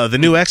 The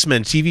new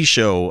X-Men TV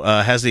show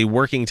has a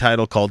working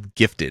title called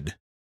Gifted,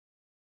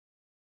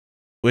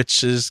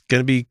 which is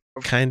going to be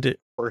kind of Of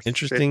course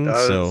interesting. it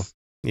does. So,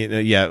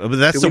 yeah, but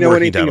that's Do the we know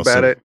working anything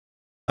title. about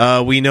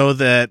So, it? we know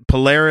that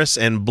Polaris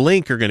and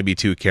Blink are going to be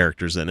 2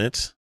 characters in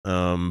it,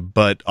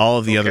 but all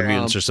of the other Okay.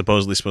 mutants are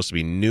supposedly supposed to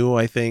be new,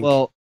 I think.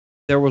 Well,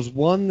 there was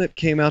one that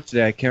came out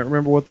today. I can't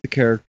remember what the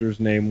character's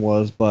name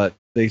was, but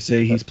they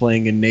say he's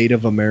playing a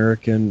Native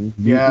American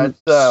Yeah, mutant.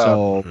 it's,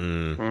 so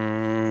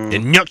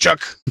In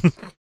Nyukchuk.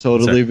 it'll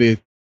sorry. either be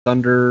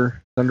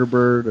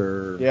Thunderbird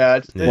or Yeah,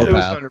 it was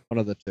Warpath, Thunder. one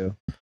of the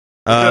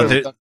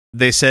two.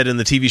 They said in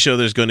the TV show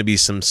there's going to be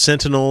some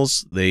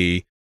Sentinels.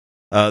 They'll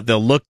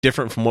look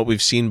different from what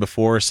we've seen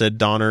before, said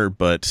Donner,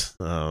 but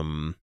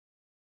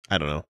I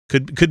don't know.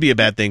 Could be a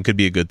bad thing, could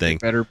be a good thing.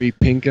 Better be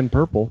pink and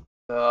purple.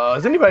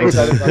 Is anybody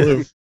excited about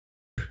this?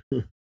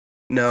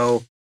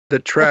 No, the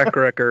track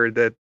record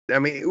that I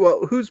mean,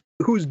 well, who's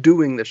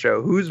doing the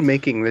show? Who's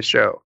making the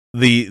show?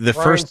 The Bryan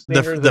first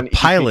Singer the and E.T.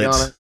 pilot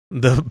Ghana.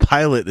 the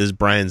pilot is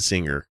Bryan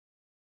Singer.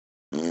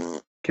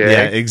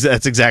 Okay. Yeah,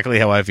 that's exactly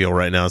how I feel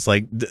right now. It's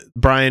like,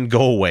 Brian,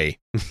 go away.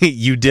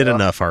 You did Oh,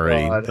 enough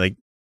already. God. Like,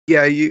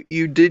 Yeah, you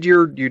did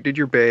your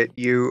bit.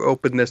 You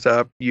opened this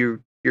up. You're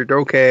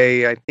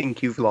okay. I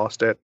think you've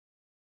lost it.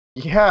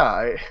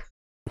 Yeah.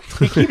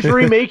 He keeps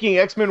remaking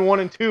X-Men 1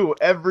 and 2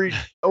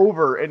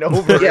 over and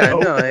over. Yeah, and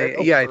no, over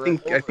and I over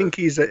think and I over. think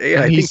he's I And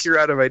think he's- you're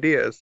out of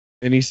ideas.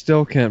 And he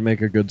still can't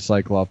make a good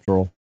Cyclops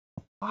role.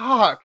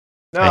 Fuck.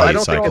 No, I hate I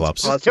don't think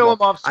Cyclops. Just kill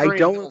him off screen. I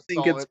don't It'll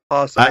think solve it's it.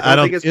 possible. I I don't-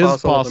 don't think it's It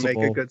is possible to make a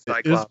possible. good It is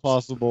Cyclops.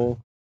 possible.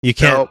 you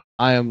can't. No,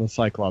 I am a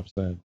Cyclops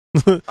fan.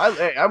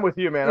 Hey, I'm with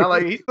you, man.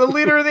 He's the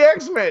leader of the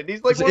X-Men.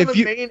 He's like So one of if the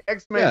you- main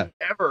X-Men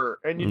Yeah. ever,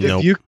 and you Nope. just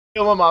If you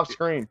kill him off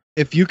screen.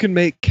 if you can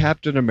make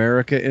Captain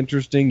America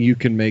interesting, you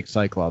can make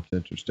Cyclops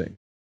interesting.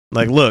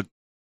 Like, look,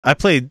 I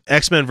played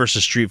X-Men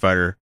versus Street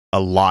Fighter a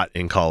lot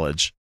in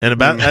college,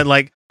 and and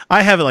like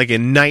I have like a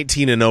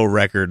 19-0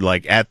 record,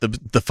 like at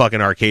the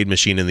fucking arcade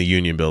machine in the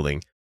Union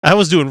Building. I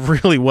was doing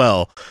really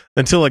well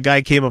until a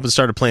guy came up and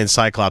started playing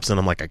Cyclops, and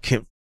I'm like, I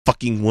can't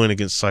fucking win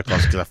against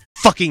Cyclops because I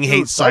fucking hate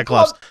Dude,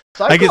 Cyclops.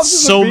 I get is a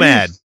so beast.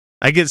 mad.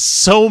 I get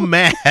so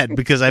mad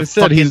because I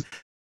said fucking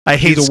I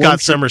hate he's a Scott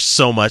one-trick- Summers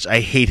so much. I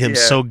hate him Yeah.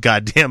 so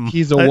goddamn.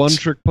 He's a much.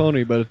 one-trick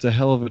pony, but it's a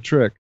hell of a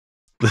trick.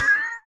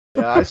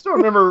 Yeah, I still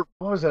remember.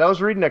 What was it? I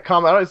was reading a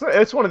comment.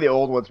 It's one of the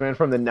old ones, man,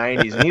 from the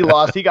 '90s, and he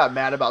lost. He got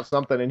mad about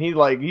something, and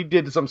he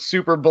did some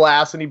super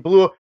blast, and he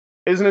blew.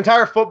 It was an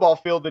entire football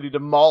field that he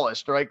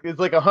demolished. Right, it's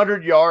like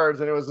 100 yards,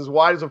 and it was as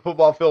wide as a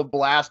football field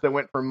blast that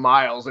went for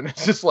miles, and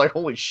it's just like,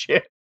 holy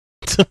shit.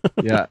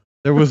 Yeah.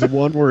 There was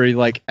one where he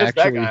like Piss that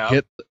actually guy off.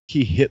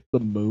 hit the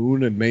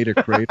moon and made a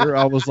crater.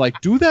 I was like,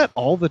 do that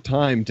all the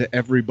time to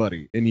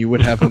everybody, and you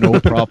would have no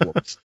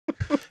problems.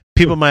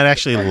 People might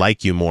actually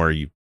like you more,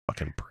 you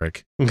fucking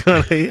prick.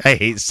 I hate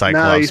no, you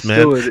Cyclops, man.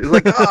 still is. It's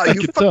like, oh,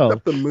 you could fucked tell.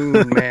 up the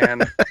moon, man.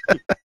 You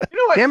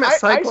know what? Damn it, I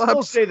still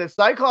Cyclops. say that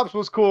Cyclops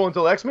was cool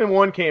until X-Men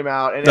 1 came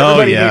out, and Oh,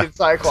 everybody yeah. hated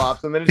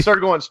Cyclops, and then it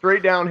started going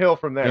straight downhill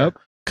from there. Yep.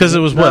 Because it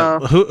was No,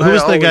 what? Who I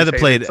was the guy always that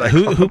played? hated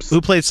Who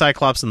Cyclops. played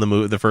Cyclops in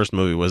the first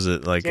movie? Was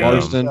it like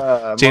Marsden.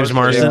 James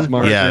Marsden? James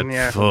Marsden,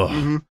 Yeah. yeah. Ugh.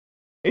 Mhm.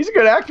 He's a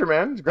good actor,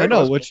 man. He's a great I know,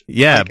 husband. which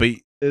Yeah, like, but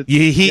it's-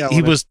 he yeah,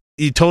 when was.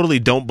 You totally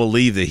don't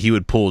believe that he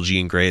would pull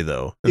Jean Grey,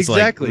 though. It's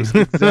exactly, Like,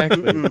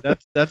 exactly.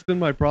 That's been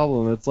my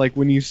problem. It's like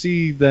when you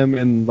see them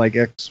in like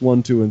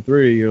X1, 2, and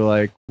 3, you're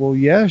like, well,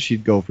 yeah,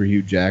 she'd go for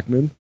Hugh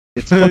Jackman.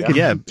 It's fucking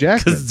yeah, Hugh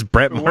Jackman. because it's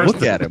Brett Marsden.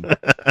 Look at him.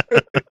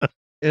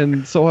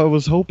 And so I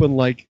was hoping,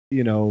 like,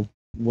 you know,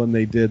 when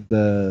they did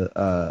the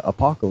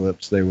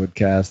Apocalypse, they would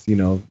cast, you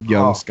know,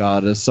 young Oh.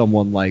 Scott as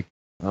someone like,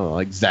 I don't know,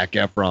 like Zac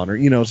Efron or,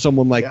 you know,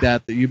 someone like Yeah.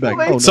 that you'd be like,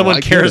 Well, oh, no, Someone I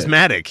get it.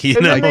 charismatic, you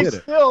And know. then I they get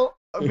it. still,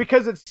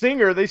 because it's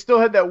Singer, they still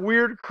had that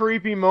weird,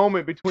 creepy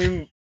moment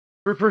between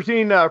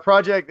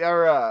Project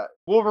or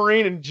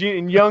Wolverine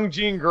and young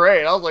Jean Grey.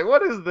 And I was like,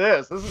 what is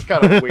this? This is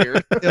kind of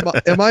weird.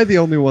 Am I the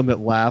only one that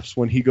laughs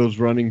when he goes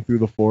running through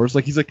the forest?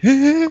 Like, he's like,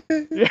 Yeah,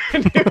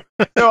 dude.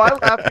 No, I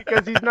laugh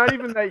because he's not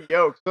even that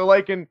yoked. So,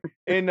 like in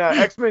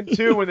X-Men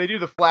 2, when they do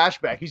the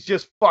flashback, he's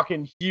just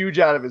fucking huge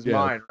out of his Yeah.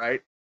 mind,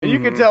 right? And you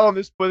can tell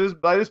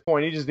by this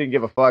point, he just didn't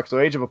give a fuck. So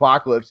Age of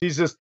Apocalypse,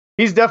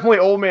 he's definitely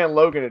old man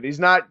Logan it. He's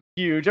not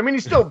huge. I mean,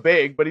 he's still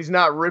big, but he's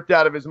not ripped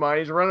out of his mind.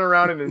 He's running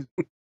around in his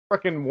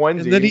fucking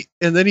onesie.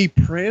 And then he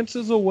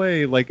prances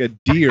away like a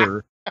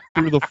deer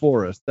through the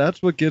forest.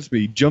 That's what gets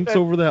me. He jumps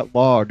over that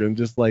log and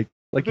just like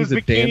he's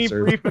a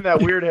dancer. Brief in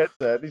that weird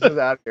headset. He's just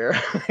out of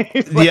here.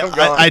 Like, Yeah,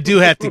 I do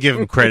have to give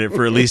him credit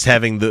for at least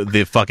having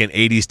the fucking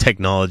 80s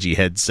technology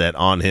headset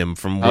on him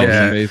from when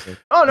Amazing.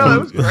 Oh no, that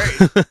was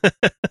great.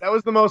 That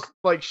was the most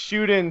like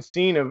shoot-in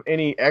scene of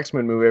any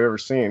X-Men movie I've ever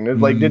seen.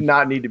 It did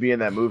not need to be in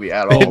that movie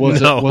at all.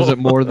 Was it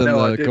more than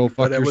No, the it didn't, go fuck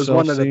but it was yourself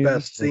one of the scene?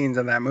 best scenes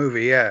in that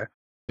movie. Yeah.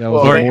 Yeah,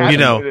 Well, was Or, it they more had you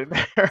to know- put it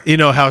in there. you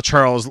know how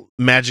Charles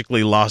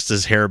magically lost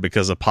his hair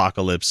because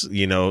Apocalypse,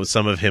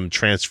 some of him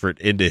transferred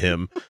into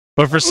him.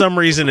 But for some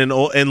reason in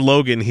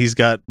Logan, he's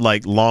got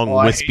like long Oh,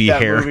 I hate wispy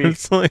that hair. movie.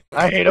 It's like,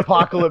 I hate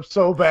Apocalypse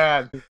so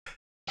bad.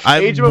 I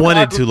Age of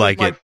wanted Apocalypse to is like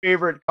my it,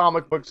 favorite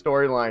comic book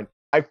storyline.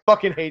 I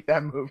fucking hate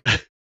that movie.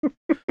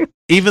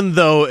 even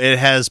though it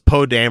has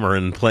Poe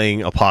Dameron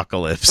playing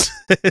Apocalypse.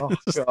 Oh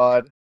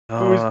god.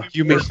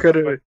 You mean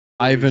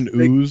Ivan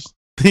Ooze?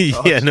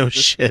 Yeah, no this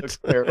shit. looks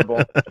terrible.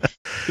 All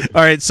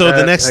right, so the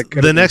That next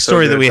could've been so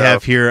story that good, we though.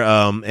 have here,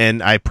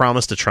 and I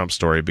promised a Trump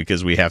story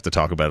because we have to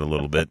talk about it a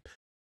little bit.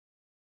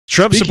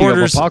 Trump Speaking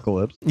supporters, of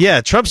Apocalypse,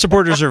 Trump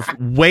supporters are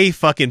way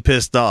fucking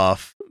pissed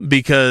off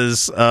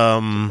because,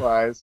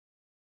 Surprise.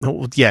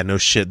 no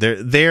shit,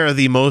 they are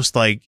the most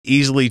like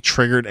easily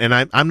triggered, and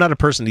I'm not a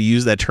person to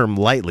use that term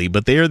lightly,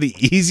 but they are the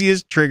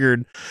easiest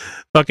triggered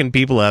fucking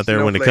people out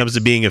there when it comes to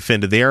Snowflakes. being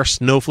offended. They are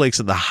snowflakes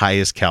of the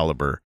highest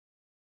caliber.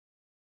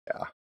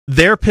 Yeah.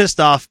 They're pissed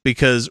off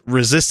because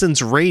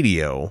Resistance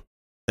Radio,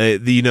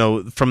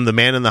 from the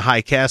Man in the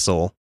High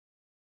Castle,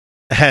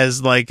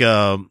 has like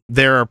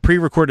there are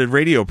pre-recorded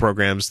radio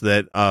programs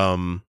that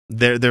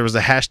there was a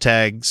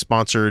hashtag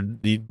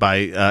sponsored by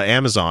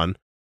Amazon,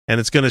 and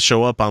it's going to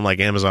show up on like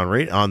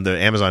on the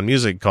Amazon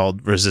Music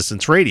called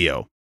Resistance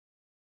Radio.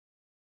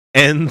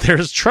 And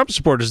there's Trump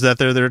supporters out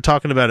there that are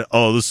talking about it.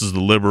 Oh, this is the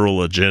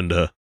liberal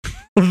agenda.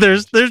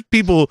 There's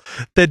people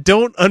that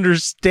don't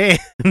understand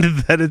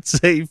that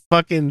it's a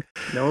fucking.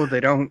 No, they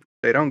don't.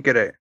 They don't get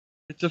it.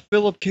 it's a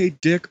Philip K.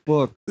 Dick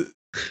book.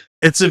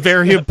 It's a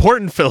very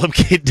important Philip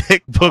K.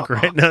 Dick book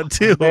right now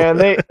too. Man,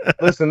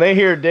 they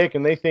hear Dick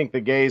and they think the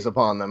gaze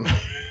upon them.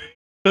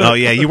 Oh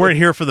yeah, you weren't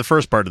here for the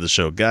first part of the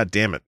show. God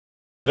damn it.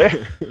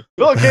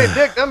 Philip K.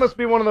 Dick, that must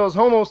be one of those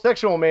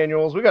homosexual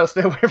manuals. We gotta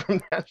stay away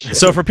from that shit.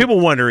 So for people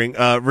wondering,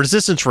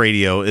 Resistance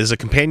Radio is a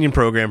companion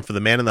program for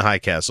The Man in the High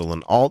Castle,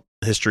 an alt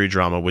history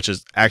drama, which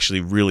is actually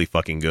really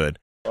fucking good,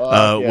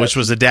 Yes. which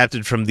was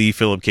adapted from the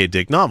Philip K.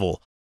 Dick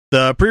novel.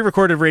 The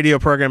pre-recorded radio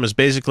program is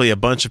basically a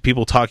bunch of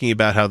people talking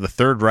about how the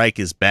Third Reich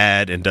is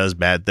bad and does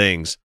bad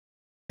things.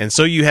 And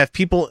so you have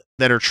people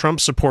that are Trump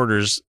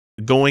supporters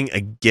going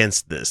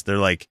against this. They're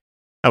like,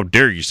 how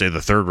dare you say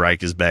the Third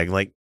Reich is bad?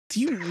 Like, do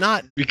you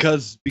not?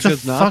 Because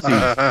fuck?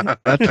 Nazis.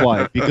 That's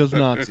why. Because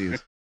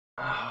Nazis.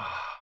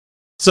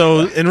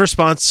 So, in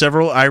response,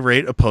 several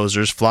irate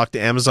opposers flocked to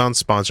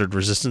Amazon-sponsored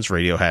Resistance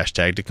Radio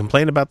hashtag to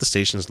complain about the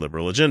station's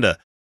liberal agenda.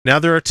 Now,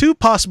 there are two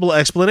possible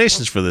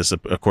explanations for this,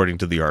 according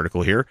to the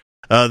article here.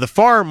 The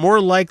far more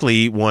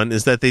likely one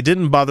is that they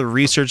didn't bother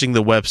researching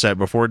the website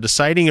before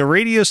deciding a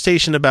radio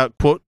station about,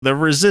 quote, the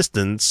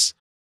resistance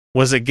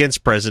was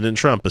against President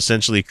Trump,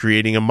 essentially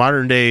creating a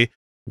modern-day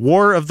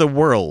War of the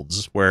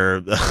Worlds,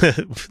 where,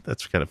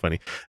 that's kind of funny,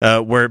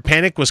 where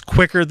panic was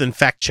quicker than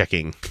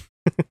fact-checking.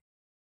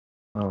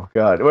 Oh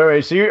God!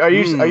 Wait. So are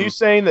you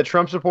saying that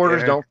Trump supporters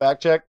Yeah. don't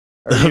fact check?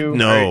 Are you?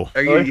 No.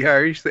 Are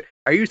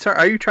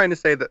you trying to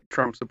say that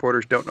Trump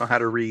supporters don't know how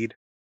to read?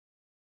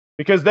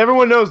 Because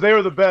everyone knows they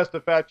were the best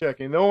at fact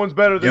checking. No one's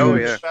better than Oh, them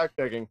yeah. at fact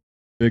checking.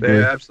 Big They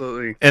way.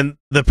 absolutely. And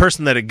the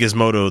person that at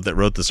Gizmodo that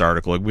wrote this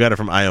article, we got it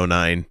from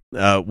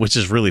IO9, which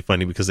is really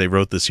funny because they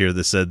wrote this here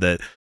that said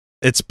that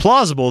it's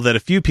plausible that a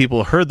few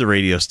people heard the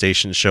radio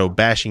station show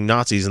bashing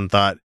Nazis and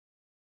thought,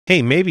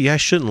 hey, maybe I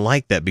shouldn't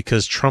like that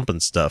because Trump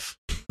and stuff.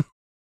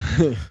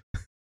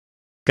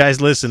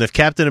 Guys, listen, if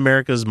Captain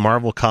America's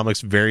Marvel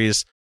Comics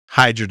various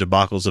Hydra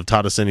debacles have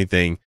taught us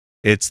anything,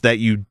 it's that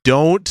you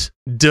don't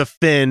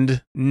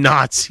defend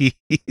Nazis.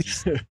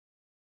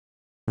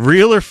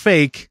 Real or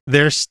fake,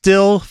 they're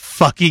still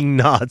fucking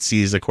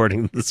Nazis,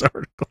 according to this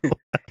article.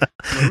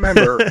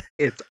 Remember,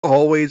 it's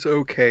always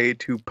okay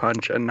to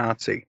punch a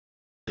Nazi.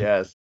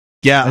 Yes.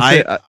 Yeah,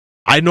 I'd say,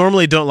 I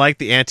normally don't like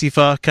the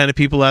Antifa kind of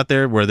people out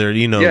there where they're,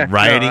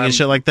 rioting and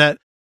shit like that.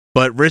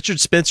 But Richard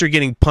Spencer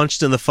getting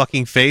punched in the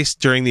fucking face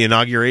during the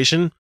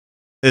inauguration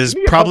is Did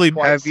he get probably,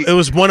 punched twice? it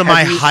was one of Have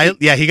my you high, seen-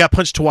 yeah, he got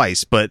punched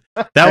twice, but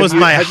that was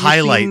my Have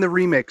highlight. you seen the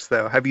remix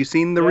though? Have you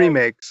seen the Yeah.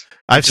 remix?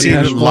 I've The seen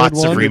Depeche Mode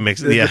lots of one? remixes.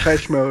 The Yeah.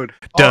 Depeche Mode.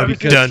 Dun,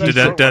 because dun, Spencer-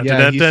 dun, dun, yeah,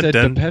 dun, he dun, said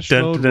dun, Depeche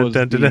dun, Mode dun, was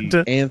dun, dun, dun, the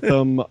dun.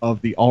 anthem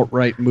of the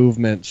alt-right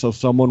movement, so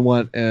someone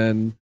went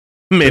and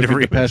Made a took a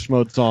remix. Depeche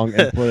Mode song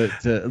and put it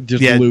to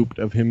just Yeah. looped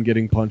of him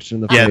getting punched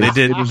in the Yeah, face.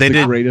 they did- It is they the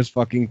did- greatest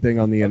fucking thing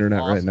on the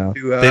internet right now.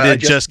 To, They did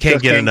just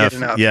can't get enough.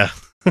 Yeah.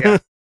 Sorry.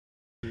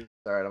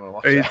 All right, I'm gonna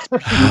watch It's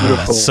that.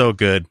 beautiful. So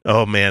good.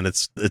 Oh man,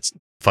 it's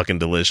fucking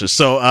delicious.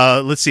 So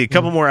let's see, a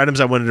couple more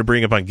items I wanted to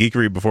bring up on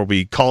Geekery before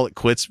we call it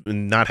quits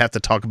and not have to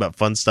talk about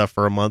fun stuff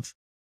for a month,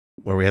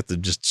 where we have to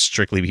just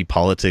strictly be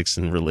politics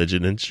and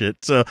religion and shit.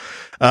 So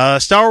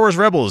Star Wars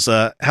Rebels,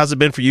 how's it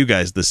been for you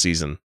guys this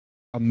season?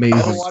 I Amazing.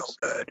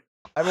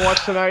 haven't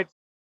watched tonight.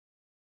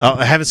 Oh,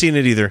 I haven't seen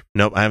it either.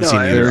 Nope, I haven't seen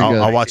it very either.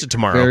 good. I'll watch it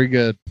tomorrow. Very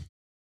good.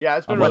 Yeah,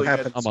 it's been What really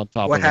happens? good. I'm on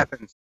top What of it.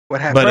 happens? What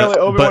But, happens? Apparently,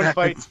 Obi-Wan but-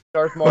 fights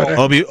Darth Maul.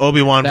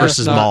 Obi-Wan That's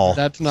versus not, Maul.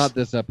 That's not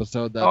this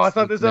episode. That's Oh, it's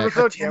not the this next-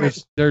 episode. Damn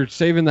it. They're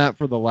saving that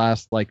for the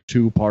last like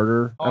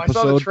 2-parter Oh, I episode.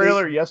 saw the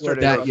trailer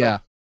yesterday.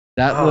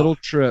 That Oh. little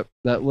trip,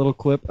 that little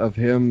clip of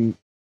him,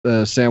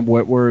 Sam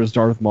Witwer as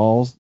Darth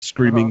Maul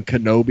screaming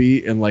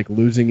Kenobi and like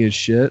losing his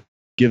shit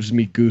gives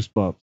me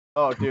goosebumps.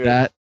 Oh, dude.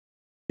 That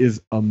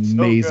is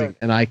amazing, good.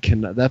 and I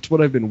can. That's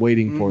what I've been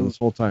waiting for this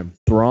whole time.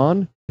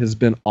 Thrawn has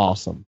been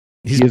awesome.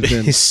 He's, he has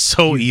been- he's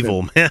so he's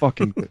evil, been man.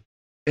 Fucking good.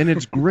 And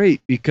it's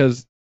great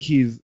because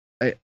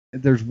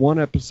there's one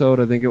episode,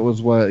 I think it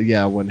was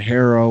when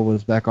Hera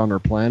was back on her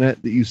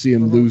planet, that you see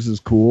him lose his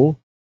cool.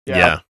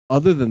 Yeah.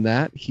 Other than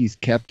that, he's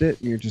kept it,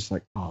 and you're just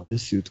like, oh,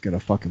 this suit's gonna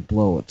fucking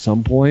blow at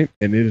some point,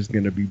 and it is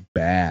gonna be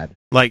bad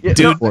Like, Yeah,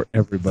 dude, for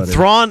everybody.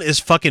 Thrawn is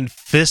fucking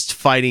fist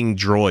fighting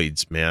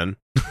droids, man.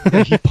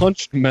 Yeah, he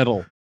punched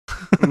metal.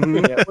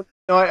 Mhm. Yeah.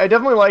 No, I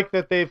definitely like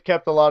that they've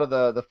kept a lot of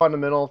the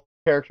fundamental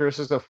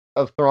characteristics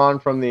of Thrawn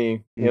from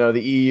the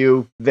the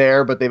EU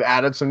there, but they've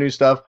added some new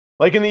stuff.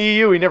 Like in the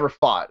EU, he never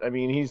fought. I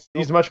mean, he's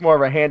much more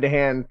of a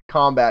hand-to-hand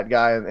combat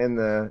guy in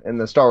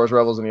the Star Wars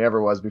Rebels than he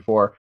ever was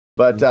before.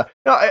 But no,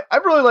 I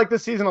really like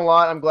this season a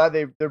lot. I'm glad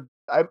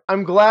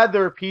I'm glad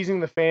they're appeasing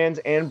the fans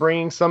and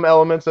bringing some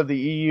elements of the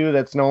EU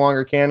that's no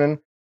longer canon,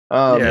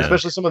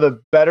 especially some of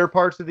the better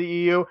parts of the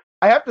EU.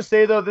 I have to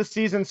say though, this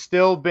season's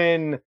still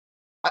been.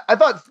 I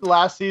thought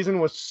last season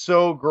was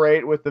so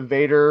great with the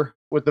Vader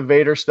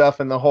stuff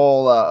and the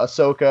whole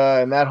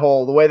Ahsoka and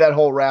the way that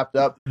whole wrapped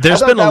up.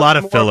 There's I thought been a that lot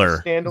was of more filler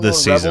a standalone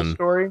this Rebel season.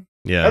 Story.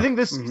 Yeah. I think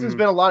this season's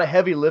been a lot of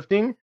heavy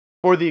lifting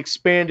for the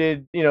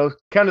expanded,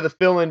 kind of the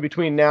fill in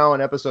between now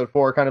and episode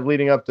 4, kind of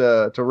leading up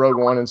to Rogue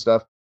One and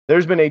stuff.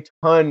 There's been a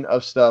ton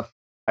of stuff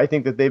I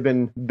think that they've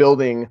been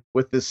building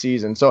with this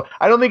season. So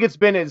I don't think it's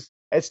been as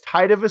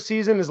tight of a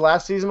season as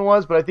last season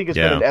was, but I think it's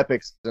been an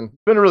epic season.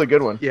 It's been a really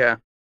good one. Yeah.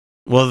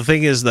 Well, the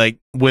thing is, like,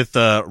 with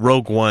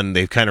Rogue One,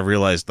 they've kind of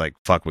realized, like,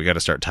 fuck, we got to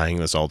start tying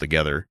this all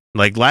together.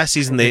 Like, last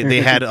season,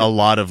 they had a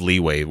lot of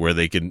leeway where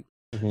they could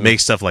make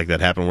stuff like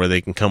that happen, where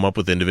they can come up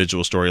with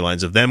individual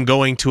storylines of them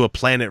going to a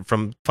planet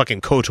from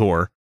fucking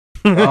KOTOR.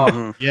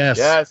 Mhm.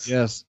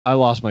 Yes. I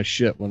lost my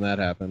shit when that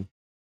happened.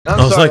 I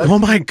was like, oh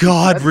my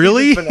god, That's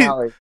really? season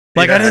finale.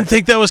 Like, I Yeah. didn't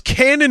think that was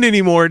canon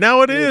anymore.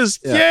 Now it is.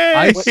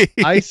 Yeah. Yay!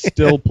 I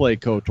still play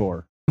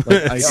KOTOR.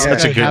 Like, I, It's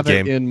such a I good have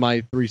game. it in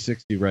my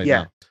 360 right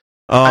Yeah. now.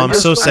 Oh, I'm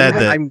just- so sad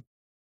that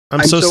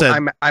I'm so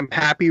sad. I'm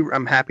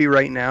happy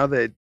right now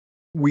that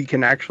we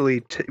can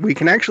actually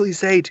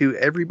say to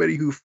everybody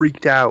who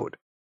freaked out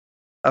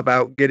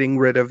about getting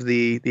rid of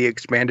the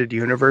expanded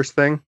universe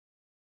thing,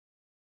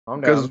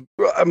 Calm because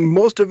down.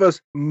 most of us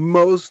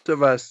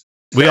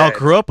We all said-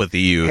 grew up with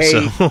EU,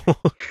 Hey. so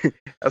I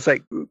was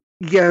like,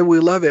 yeah, we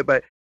love it,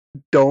 but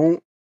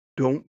don't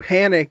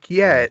panic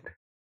yet,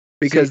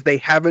 because they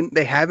haven't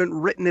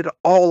written it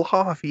all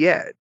off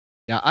yet.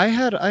 Yeah, I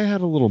had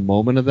a little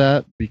moment of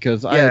that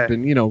because I Yeah. had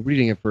been,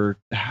 reading it for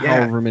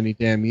however many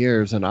damn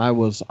years, and I'm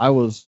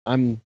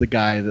the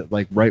guy that,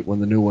 like, right when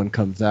the new one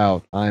comes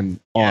out, I'm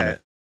on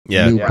it.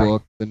 yeah. The new Yeah.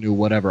 book, the new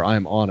whatever,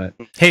 I'm on it.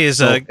 Hey,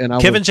 is and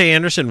I Kevin was- J.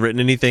 Anderson written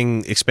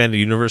anything expanded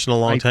universe in a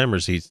long time, or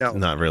is he No.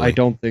 not really? I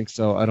don't think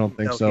so. I don't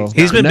think No, so. he's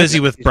He's been Next- busy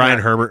with he's Brian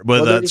not. Herbert.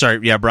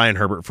 Brian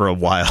Herbert for a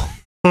while.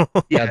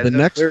 Yeah, the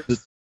next one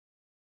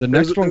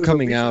there's a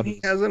coming reason out. he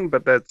hasn't,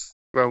 but I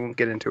won't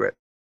get into it.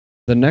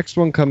 The next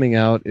one coming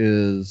out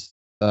is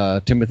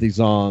Timothy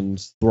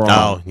Zahn's Thrawn.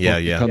 Oh, yeah, book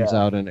that yeah. comes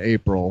out in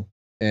April,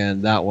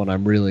 and that one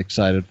I'm really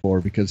excited for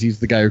because he's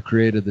the guy who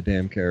created the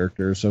damn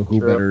character. So who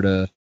Sure. better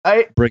to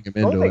I bring him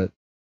into think- it?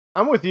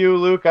 I'm with you,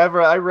 Luke. I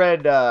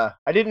read. I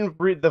didn't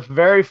read the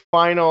very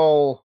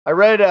final. I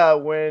read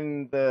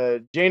when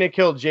the Jaina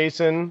killed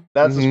Jason.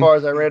 That's as Mhm. far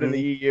as I read in the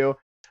EU.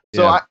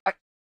 So Yeah.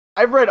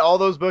 I've read all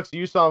those books,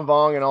 Yusong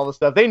Vong and all the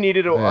stuff. They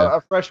needed Yeah.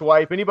 a fresh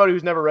wipe. Anybody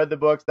who's never read the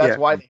books, that's Yeah.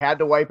 why they had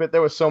to wipe it.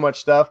 There was so much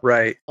stuff.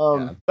 Right.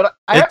 Yeah. But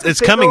I have to It's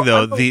say, coming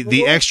though. I'm a The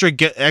little- extra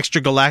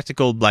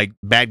galactical like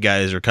bad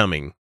guys are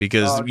coming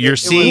because Oh, you're it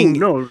was- seeing.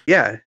 No,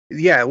 yeah.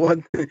 Well,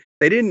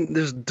 they didn't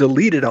just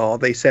delete it all.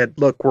 They said,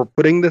 "Look, we're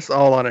putting this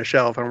all on a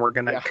shelf, and we're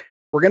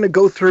gonna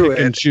go through Pick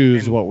it and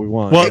choose and what we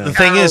want. Well, yeah. the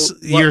thing is, out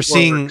what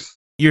works."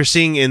 you're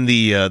seeing in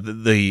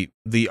the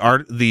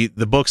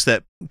books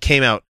that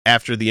came out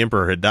after the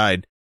Emperor had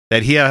died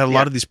that he had a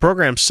lot of these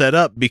programs set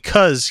up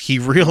because he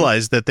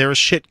realized that there was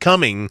shit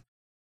coming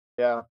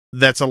Yeah.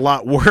 that's a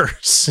lot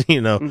worse.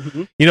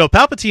 Mhm.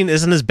 Palpatine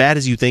isn't as bad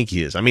as you think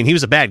he is. I mean, he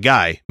was a bad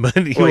guy, but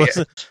he Well, yeah.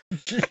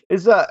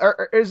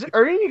 wasn't.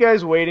 Are any of you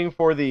guys waiting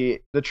for the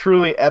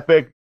truly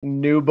epic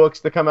new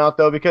books to come out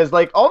though, because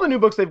like all the new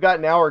books they've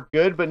got now are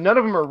good, but none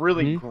of them are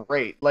really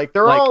great. Like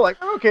they're all like,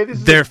 oh, okay, this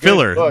is they're a good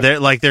filler. book.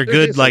 They're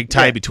good like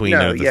tie between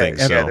other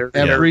things.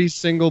 Every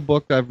single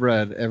book I've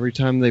read, every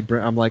time they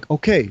bring, I'm like,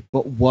 okay,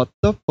 but what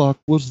the fuck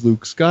was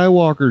Luke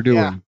Skywalker doing?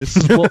 Yeah. This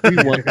is what we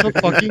want to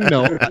fucking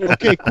know.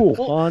 Okay, cool.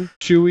 Han,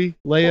 Chewie,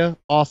 Leia,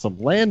 awesome.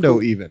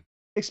 Lando even.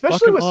 Especially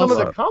Fucking with some of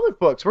the awesome. comic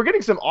books. We're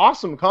getting some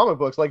awesome comic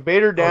books like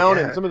Vader Down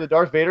and some of the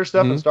Darth Vader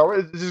stuff in Star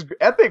Wars. This is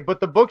epic, but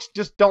the books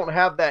just don't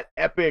have that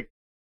epic.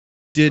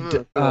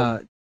 Did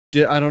I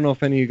don't know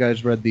if any of you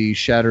guys read the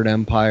Shattered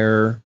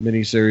Empire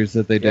miniseries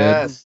that they did,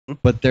 Yes.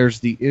 but there's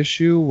the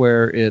issue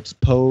where it's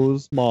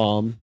Poe's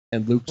mom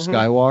and Luke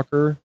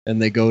Skywalker,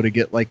 and they go to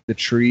get like the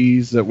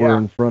trees that were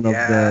in front of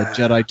the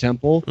Jedi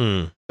Temple.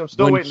 Mm. I'm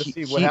still When waiting to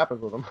see what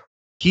happens with them.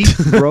 He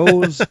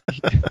throws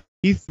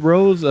he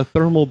throws a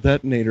thermal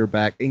detonator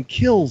back and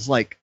kills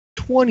like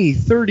 20,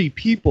 30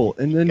 people,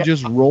 and then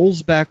just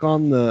rolls back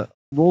on the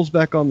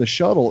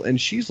shuttle, and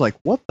she's like,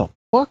 "What the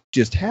fuck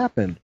just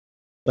happened?"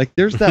 Like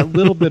there's that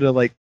little bit of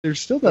like there's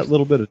still that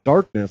little bit of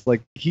darkness.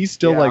 Like he's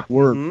still like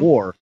we're at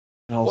war.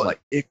 And I was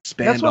like,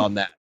 expand on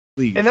that,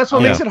 please. And that's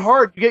what makes it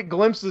hard. You get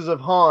glimpses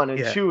of Han and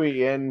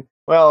Chewie, and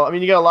well, I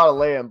mean, you got a lot of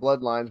Leia and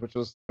Bloodlines, which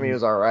was, I mean, it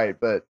was all right,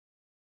 but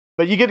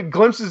you get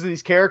glimpses of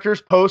these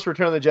characters post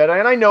Return of the Jedi,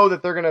 and I know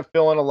that they're gonna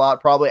fill in a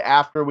lot probably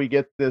after we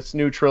get this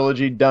new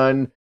trilogy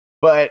done,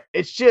 but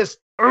it's just,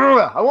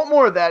 I want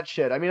more of that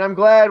shit. I mean, I'm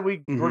glad we're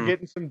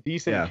getting some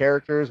decent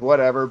characters,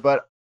 whatever,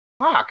 but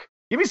fuck,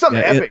 give me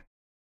something epic.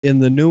 In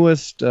the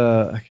newest,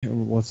 I can't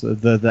remember what's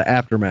the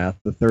Aftermath,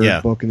 the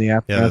third book in the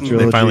Aftermath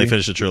trilogy. They finally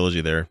finished the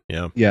trilogy there.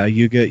 Yeah. Yeah,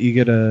 you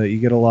get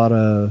a lot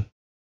of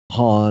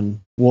Han.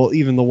 Well,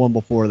 even the one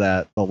before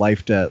that, the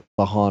Life Debt,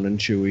 the Han and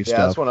Chewie stuff.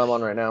 Yeah, that's what I'm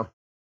on right now.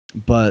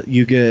 But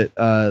you get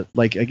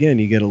like again,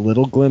 you get a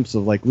little glimpse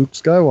of like Luke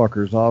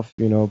Skywalker's off,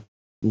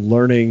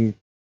 learning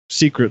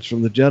secrets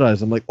from the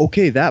Jedi's. I'm like,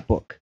 okay, that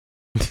book.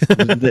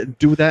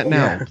 Do that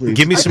now, please.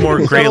 Give me some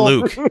more Grey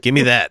Luke. Give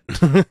me that.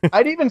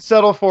 I'd even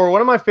settle for one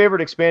of my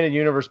favorite expanded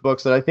universe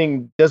books that I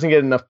think doesn't get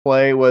enough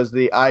play was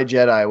the I,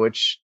 Jedi,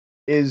 which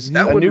is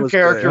a new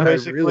character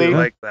basically. I really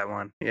like that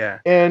one. Yeah,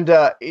 and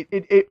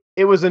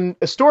it was a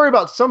story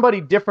about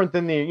somebody different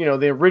than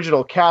the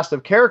original cast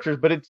of characters,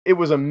 but it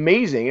was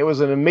amazing. It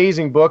was an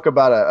amazing book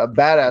about a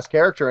badass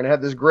character and it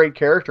had this great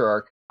character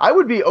arc. I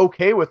would be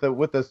okay with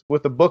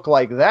a book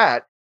like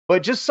that.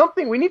 But just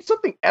we need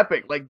something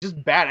epic, like just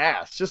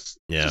badass. Just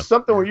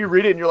something where you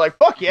read it and you're like,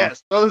 fuck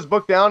yes, throw this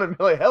book down and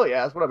be like, hell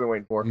yeah, that's what I've been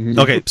waiting for.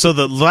 Okay, so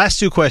the last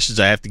two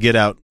questions I have to get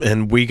out,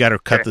 and we got to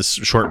cut this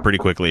short pretty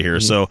quickly here.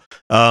 So,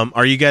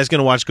 are you guys going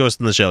to watch Ghost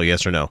in the Shell,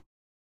 yes or no?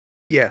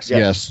 Yes.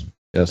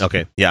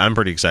 Okay, yeah, I'm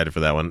pretty excited for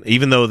that one.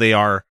 Even though they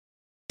are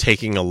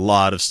taking a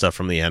lot of stuff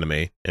from the anime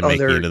and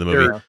making it into the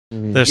movie.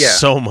 There's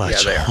so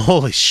much.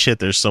 Holy shit,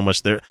 there's so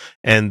much there.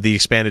 And the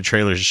expanded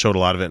trailers showed a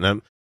lot of it,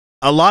 and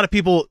a lot of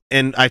people,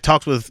 and I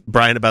talked with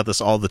Brian about this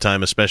all the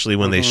time, especially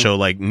when they show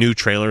like new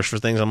trailers for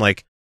things. I'm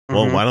like,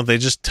 well, why don't they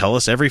just tell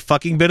us every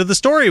fucking bit of the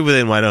story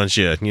within? Why don't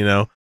you?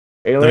 Alien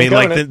Covenant.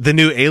 Covenant. The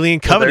new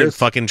Alien Covenant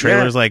fucking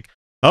trailer is like,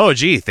 oh,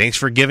 gee, thanks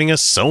for giving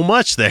us so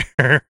much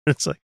there.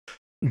 It's like,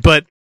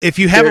 but if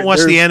you haven't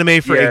watched the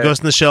anime for Ghost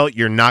in the Shell,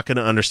 you're not going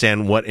to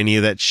understand what any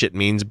of that shit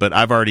means, but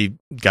I've already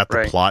got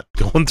the plot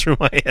going through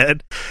my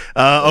head.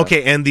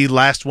 Okay, and the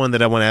last one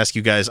that I want to ask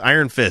you guys,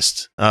 Iron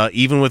Fist.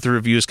 Even with the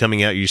reviews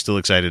coming out, you're still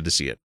excited to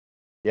see it?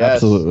 Yes.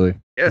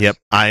 Absolutely. Yes. Yep,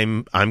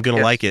 I'm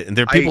gonna like it. And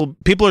there people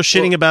are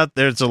shitting about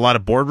there's a lot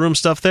of boardroom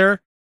stuff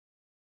there.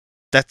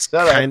 That's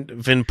kind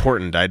of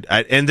important.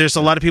 And there's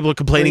a lot of people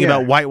complaining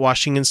about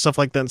whitewashing and stuff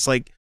like that. It's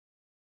like,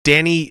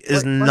 Danny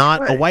is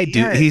not a white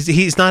dude.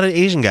 He's not an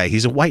Asian guy.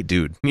 He's a white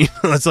dude.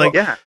 It's like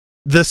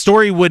the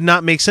story would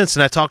not make sense.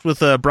 And I talked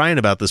with Brian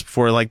about this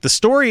before. Like the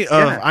story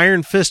of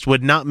Iron Fist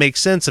would not make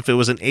sense if it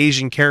was an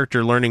Asian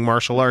character learning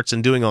martial arts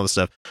and doing all this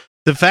stuff.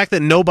 The fact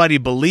that nobody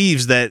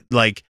believes that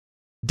like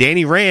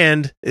Danny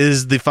Rand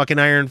is the fucking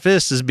Iron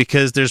Fist is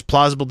because there's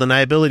plausible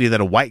deniability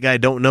that a white guy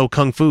don't know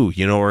kung fu,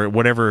 or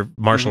whatever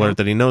martial art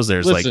that he knows.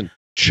 There's Listen,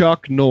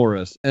 Chuck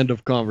Norris. End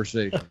of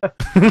conversation.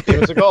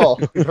 Give us a call.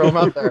 Throw him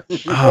out there.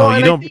 Oh,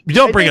 you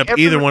don't bring up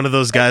either one of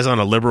those guys on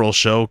a liberal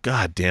show.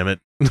 God damn it.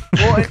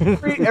 Well,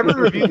 every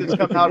review that's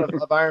come out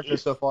of Iron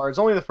Fist so far, it's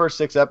only the first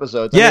 6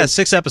 episodes. Yeah,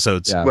 6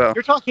 episodes. Yeah. Well,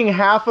 You're talking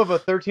half of a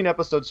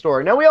 13-episode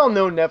story. Now, we all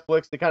know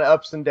Netflix, the kind of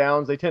ups and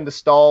downs. They tend to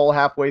stall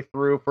halfway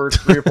through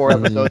first 3 or 4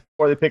 episodes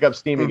before they pick up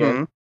steam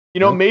again.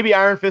 Maybe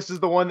Iron Fist is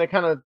the one that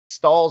kind of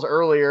stalls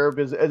earlier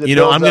because as it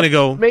I'm going to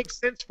go makes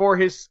sense for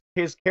his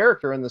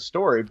character in the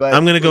story, but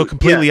I'm going to go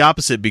completely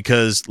opposite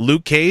because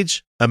Luke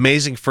Cage,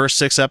 amazing first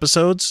 6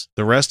 episodes.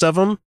 The rest of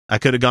them I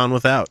could have gone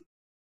without.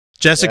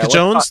 Jessica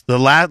Jones, the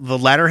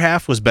latter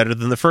half was better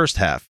than the first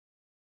half.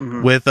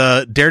 With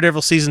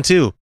Daredevil season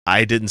 2,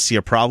 I didn't see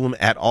a problem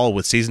at all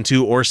with season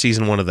 2 or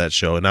season 1 of that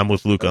show, and I'm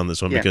with Luke on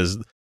this one because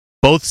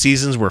both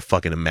seasons were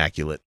fucking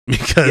immaculate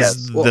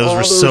because those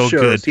were so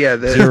shows, good. Yeah,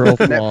 Zero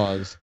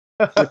flaws.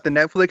 With the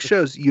Netflix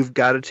shows, you've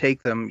got to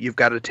take them. You've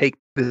got to take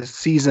the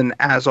season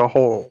as a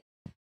whole.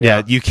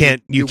 Yeah, you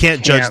can't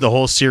judge the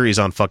whole series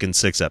on fucking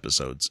 6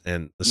 episodes,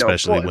 and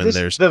especially when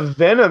there's the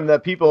venom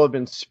that people have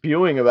been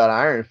spewing about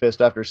Iron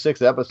Fist after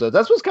 6 episodes.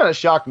 That's what's kind of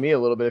shocked me a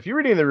little bit. If you're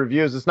reading the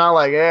reviews, it's not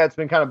like, it's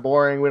been kind of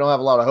boring. We don't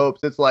have a lot of hopes.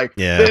 It's like,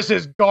 this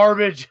is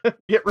garbage.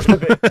 Get rid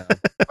of it.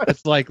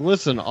 It's like,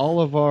 listen, all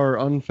of our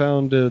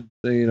unfounded,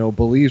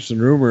 beliefs and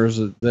rumors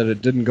that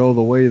it didn't go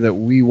the way that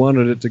we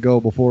wanted it to go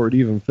before it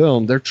even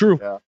filmed, they're true.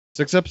 Yeah.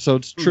 6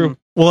 episodes, true.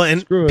 Mm-hmm. Well,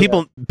 and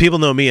people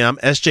know me. I'm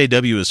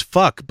SJW as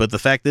fuck. But the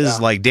fact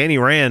is, like, Danny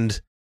Rand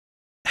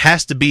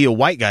has to be a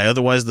white guy,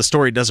 otherwise the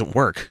story doesn't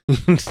work.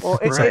 Well,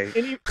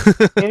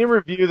 any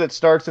review that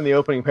starts in the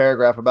opening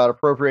paragraph about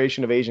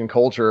appropriation of Asian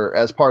culture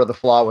as part of the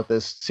flaw with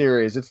this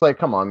series, it's like,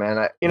 come on, man.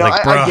 I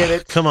get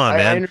it. Come on,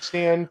 man. I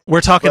understand. We're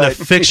talking a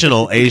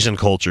fictional Asian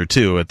culture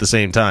too. At the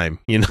same time,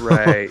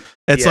 right?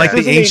 It's like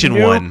the ancient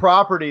one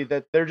property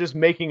that they're just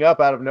making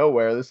up out of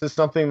nowhere. This is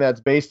something that's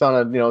based on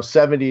a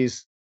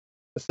 70s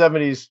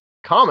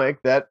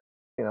comic that.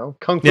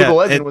 Kung Fu the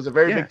Legend was a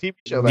very big TV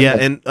show. Yeah,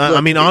 and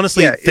I mean,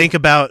 honestly, think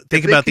about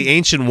the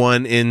ancient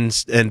one in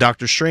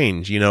Doctor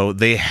Strange.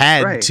 They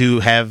had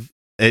to have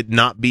it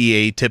not be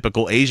a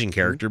typical Asian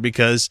character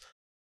because,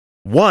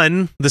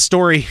 one, the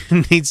story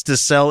needs to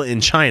sell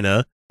in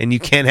China, and you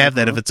can't have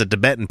that if it's a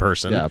Tibetan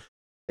person.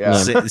 Yeah.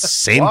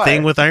 Same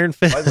thing with Iron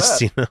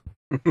Fist.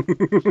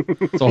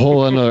 It's a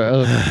whole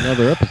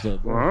another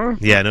episode.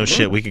 Yeah, no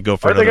shit. We could go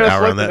for another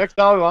hour on that. Next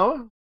Dalai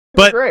Lama?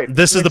 But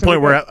this is the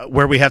point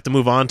where we have to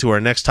move on to our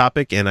next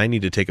topic, and I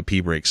need to take a pee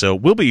break. So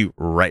we'll be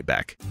right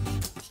back.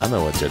 I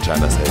know what you're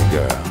trying to say,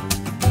 girl.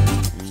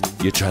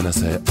 You're trying to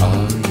say,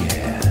 oh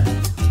yeah,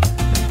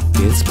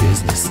 it's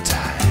business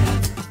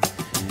time.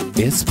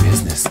 It's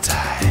business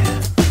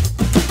time.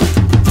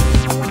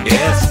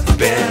 It's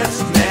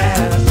business.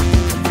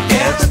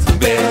 It's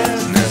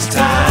business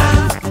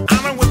time.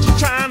 I know what you're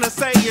trying to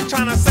say. You're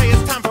trying to say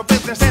it's time for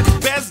business. It's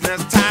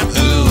business time.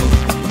 Ooh,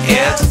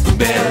 it's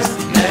business.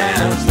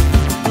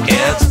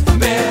 It's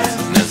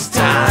business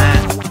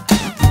time.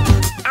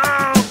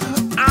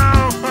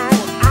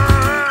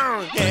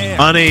 Yeah.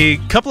 On a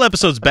couple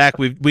episodes back,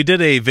 we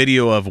did a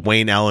video of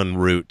Wayne Allen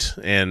Root,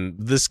 and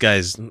this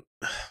guy's.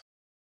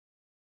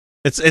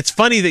 It's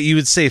funny that you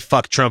would say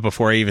 "fuck Trump"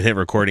 before I even hit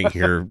recording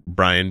here,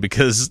 Brian,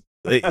 because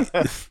I'm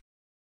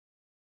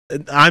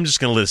just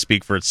gonna let it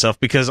speak for itself.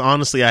 Because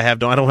honestly, I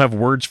don't have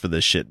words for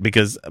this shit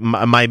because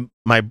my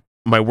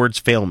words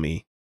fail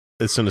me.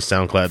 As soon as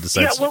SoundCloud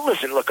decides. Yeah, well,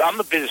 listen, look, I'm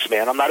a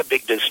businessman. I'm not a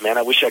big businessman.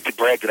 I wish I could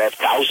brag that I have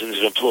thousands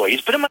of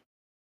employees, but in my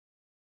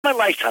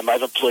lifetime,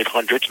 I've employed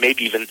hundreds,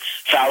 maybe even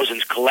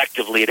thousands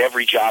collectively at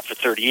every job for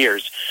 30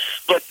 years.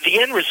 But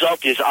the end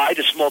result is I,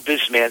 the small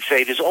businessman,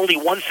 say there's only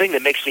one thing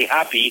that makes me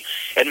happy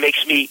and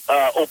makes me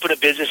open a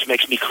business,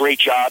 makes me create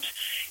jobs,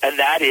 and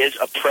that is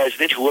a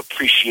president who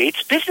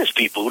appreciates business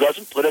people, who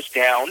doesn't put us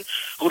down,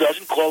 who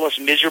doesn't call us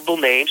miserable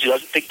names, who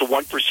doesn't think the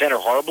 1% are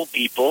horrible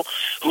people,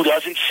 who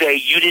doesn't say,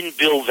 you didn't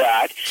build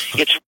that.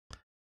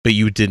 But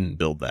you didn't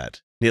build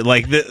that.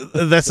 Like,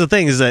 that's the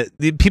thing, is that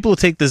people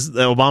take the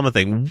Obama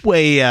thing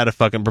way out of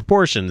fucking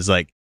proportion. It's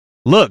like,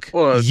 look,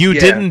 you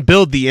didn't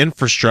build the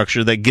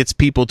infrastructure that gets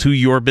people to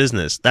your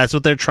business. That's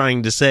what they're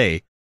trying to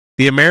say.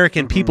 The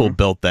American people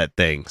built that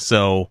thing.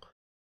 So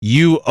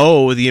you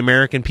owe the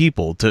American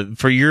people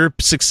for your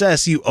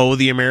success. You owe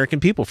the American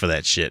people for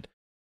that shit.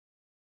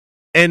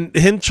 And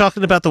him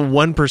talking about the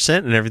 1%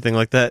 and everything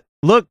like that.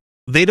 Look,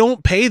 they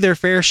don't pay their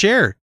fair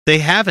share. They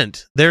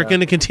haven't. They're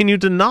going to continue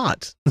to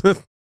not.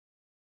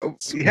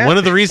 One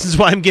of the reasons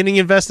why I'm getting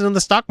invested in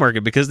the stock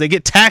market, because they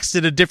get taxed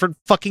at a different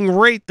fucking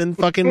rate than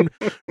fucking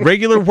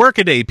regular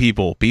workaday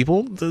people.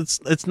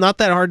 It's not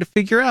that hard to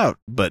figure out.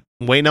 But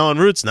Wayne Allen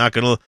Root's not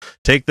going to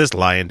take this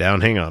lying down.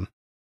 Hang on.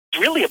 It's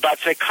really about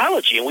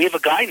psychology, and we have a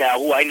guy now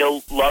who I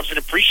know loves and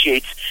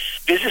appreciates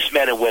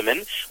businessmen and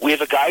women. We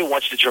have a guy who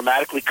wants to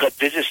dramatically cut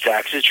business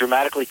taxes,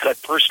 dramatically cut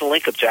personal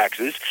income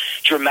taxes,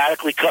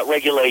 dramatically cut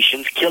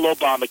regulations, kill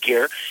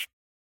Obamacare,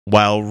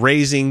 while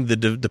raising the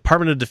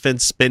Department of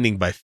Defense spending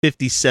by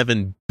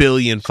 $57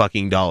 billion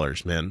fucking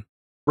dollars, man.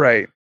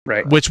 Right.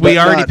 Which we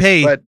already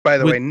paid. But by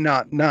the way,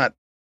 not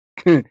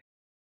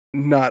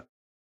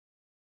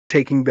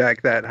taking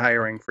back that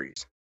hiring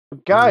freeze.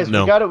 Guys,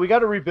 we got to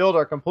rebuild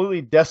our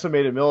completely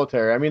decimated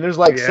military. I mean, there's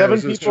like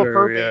 7 people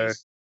per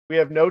base. We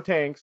have no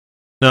tanks.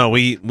 No,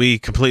 we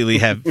completely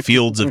have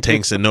fields of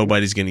tanks that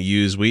nobody's going to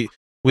use. We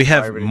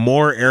have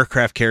more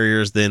aircraft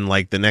carriers than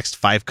like the next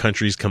 5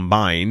 countries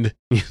combined.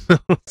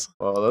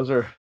 Well, those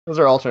are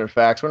alternate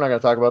facts. We're not going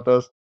to talk about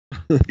those.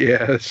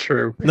 Yeah, that's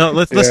true. No,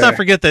 let's not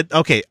forget that.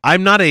 Okay,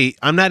 I'm not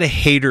a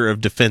hater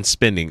of defense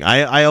spending.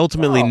 I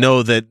ultimately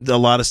know that a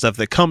lot of stuff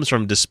that comes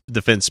from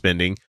defense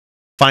spending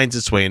finds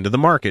its way into the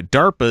market.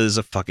 DARPA is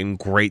a fucking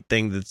great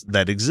thing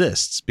that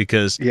exists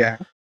because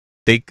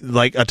they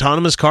like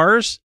autonomous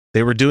cars.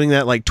 They were doing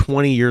that like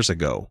 20 years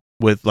ago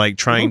with like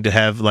trying to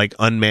have like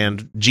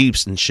unmanned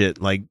jeeps and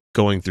shit like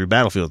going through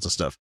battlefields and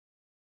stuff.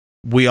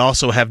 We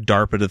also have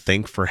DARPA to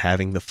thank for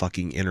having the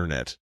fucking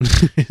internet.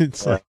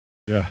 It's like,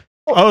 Well,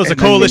 Oh, it's a And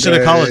then coalition of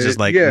the- colleges.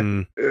 Like, yeah,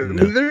 no.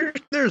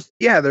 there's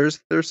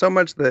so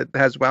much that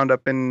has wound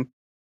up in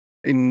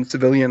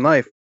civilian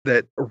life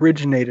that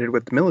originated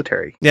with the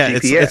military. Yeah,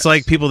 GPS, it's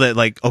like people that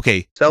like,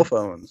 okay, cell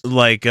phones.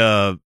 like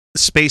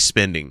space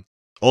spending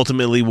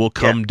ultimately will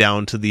come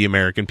down to the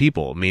American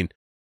people. I mean,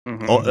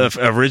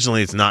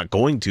 originally it's not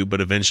going to, but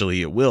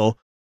eventually it will.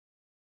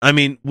 I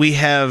mean,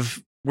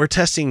 we're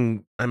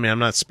testing. I mean, I'm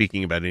not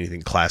speaking about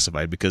anything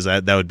classified because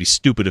that would be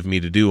stupid of me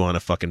to do on a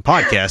fucking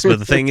podcast. But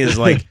the thing is,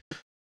 like,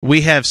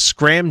 we have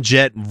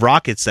scramjet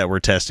rockets that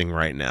we're testing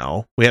right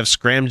now. We have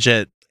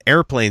scramjet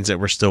airplanes that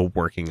we're still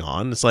working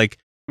on. It's like,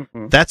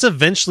 that's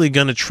eventually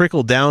going to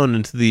trickle down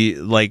into the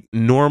like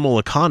normal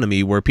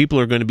economy where people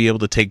are going to be able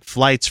to take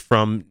flights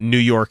from New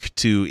York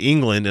to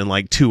England in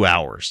like 2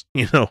 hours,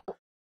 you know?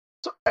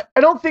 So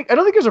I don't think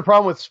there's a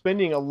problem with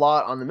spending a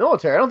lot on the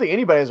military. I don't think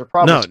anybody has a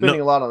problem with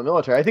spending a lot on the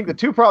military. I think the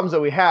two problems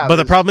that we have. But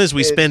the problem is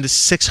we spend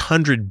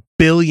 $600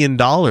 billion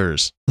of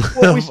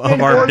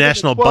our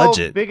national the 12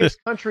 budget.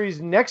 Biggest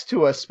countries next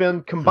to us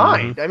spend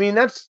combined. I mean,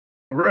 that's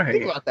right.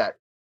 Think about that.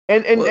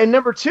 And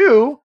number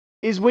two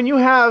is when you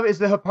have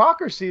the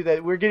hypocrisy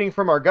that we're getting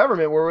from our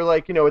government, where we're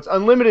like, you know, it's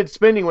unlimited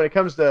spending when it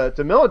comes to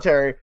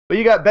military, but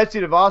you got Betsy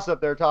DeVos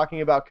up there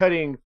talking about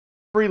cutting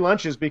free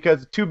lunches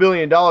because $2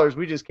 billion,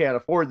 we just can't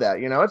afford that.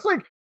 You know, it's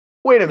like,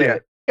 wait a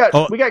minute.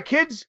 We got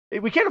kids.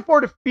 We can't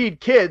afford to feed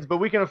kids, but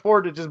we can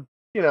afford to just,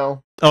 you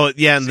know. Oh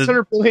yeah, and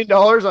 $600 billion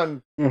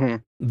on.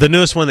 The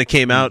newest one that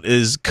came out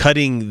is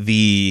cutting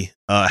the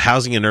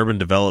housing and urban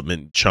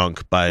development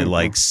chunk by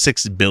like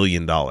 $6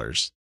 billion.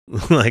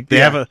 Like they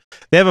have a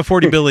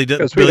 $40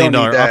 billion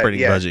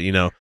operating budget, you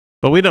know.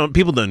 But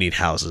people don't need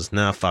houses.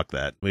 Nah, fuck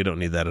that. We don't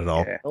need that at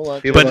all. Yeah.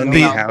 People don't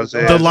need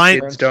houses. The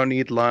line, kids don't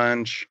need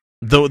lunch.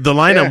 The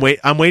line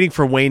I'm waiting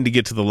for Wayne to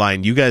get to the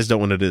line. You guys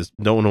don't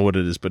know what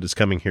it is, but it's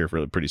coming here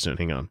pretty soon.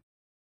 Hang on.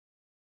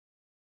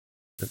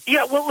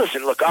 Yeah, well,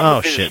 listen, look, I'm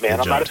a businessman.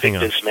 I'm not a big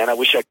businessman. I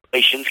wish I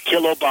could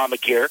kill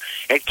Obamacare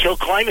and kill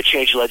climate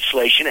change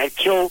legislation and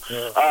kill,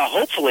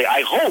 hopefully,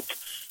 I hope,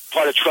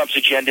 part of Trump's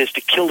agenda is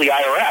to kill the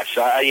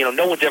IRS. You know,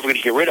 no one's ever going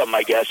to get rid of them,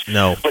 I guess.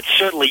 No. But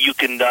certainly you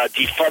can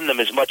defund them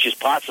as much as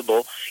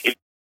possible.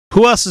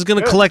 Who else is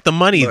going to collect the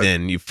money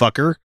then, you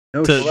fucker?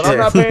 Well, I'm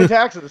not paying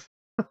taxes.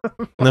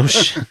 No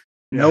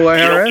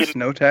IRS,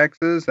 no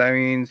taxes. That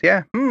means,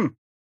 Yeah,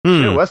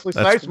 Wesley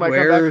Snipes might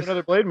come back to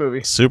another Blade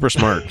movie. Super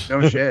smart.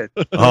 No shit.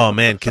 Oh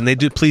man, can they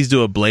please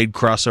do a Blade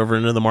crossover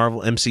into the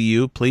Marvel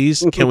MCU,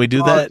 please? Can we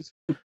do that?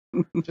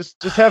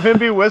 Just have him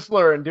be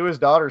Whistler and do his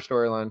daughter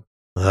storyline.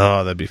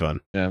 Oh, that'd be fun.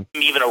 Yeah.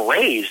 Even a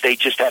raise, they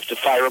just have to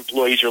fire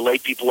employees or lay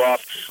people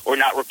off or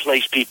not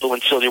replace people,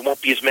 and so there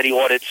won't be as many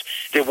audits,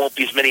 there won't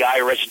be as many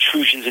IRS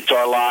intrusions into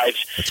our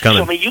lives. It's coming.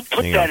 So I mean, you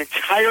put that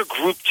entire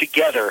group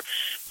together,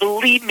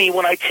 believe me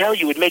when I tell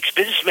you, it makes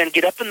businessmen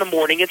get up in the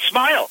morning and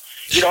smile.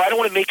 You know, I don't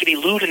want to make any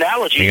lewd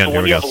analogy, but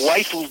when you have a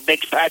wife who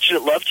makes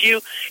passionate love to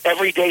you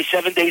every day,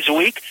 7 days a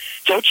week,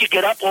 don't you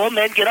get up, all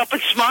men get up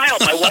and smile.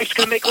 My wife's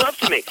going to make love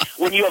to me.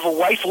 When you have a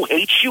wife who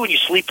hates you and you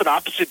sleep in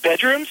opposite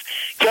bedrooms,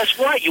 guess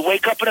what? You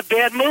wake up in a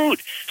bad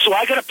mood. So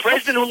I got a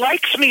president who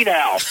likes me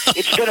now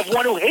instead of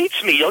one who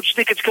hates me. Don't you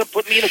think it's going to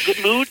put me in a good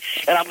mood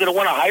and I'm going to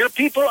want to hire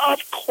people?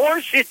 Of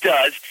course it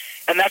does.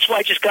 And that's why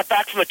I just got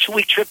back from a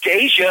 2-week trip to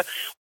Asia.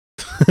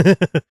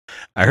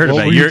 I heard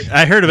about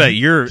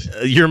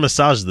your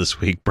massage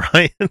this week,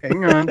 Brian.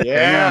 Hang on.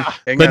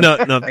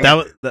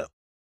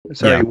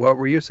 Sorry, what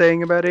were you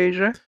saying about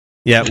Asia?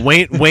 Yeah,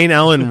 Wayne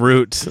Allen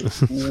Root.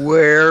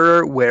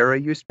 Where are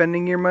you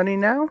spending your money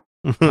now?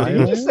 Did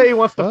he just say he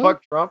wants to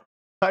fuck Trump?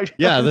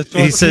 Yeah, that's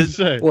what he says.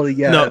 Well,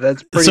 yeah,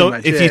 that's pretty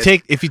much if it.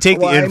 If you take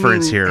the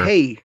inference here,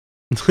 hey,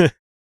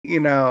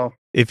 you know,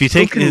 if you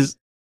take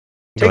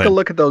take a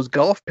look at those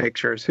golf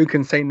pictures. Who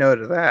can say no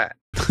to that?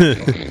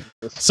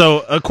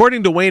 So,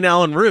 according to Wayne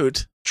Allen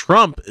Root,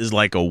 Trump is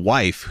like a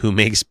wife who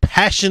makes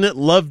passionate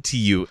love to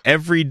you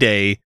every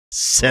day,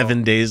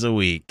 7 days a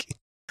week.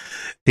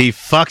 He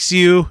fucks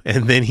you,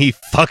 and then he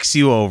fucks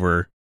you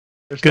over.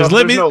 Because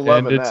that's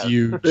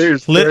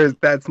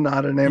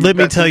not an image. Let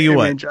me tell you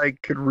what I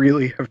could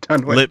really have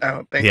done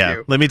without. Thank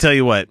you. Let me tell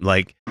you what.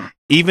 Like,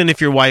 even if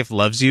your wife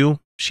loves you,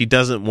 she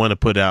doesn't want to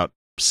put out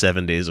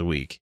 7 days a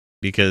week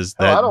because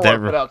I don't want to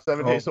put out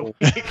 7 days a week.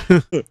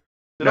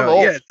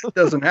 It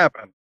doesn't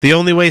happen. The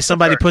only way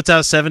somebody puts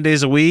out 7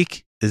 days a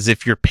week is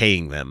if you're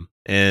paying them.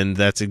 And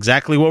that's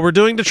exactly what we're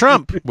doing to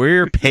Trump.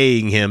 We're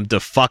paying him to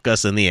fuck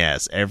us in the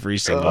ass every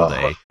single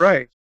day.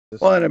 Right.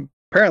 Well, and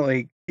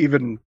apparently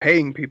even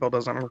paying people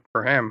doesn't work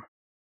for him.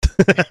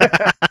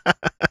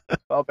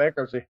 File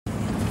bankruptcy.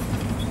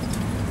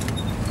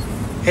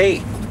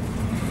 Hey,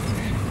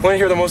 want to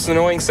hear the most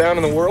annoying sound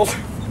in the world?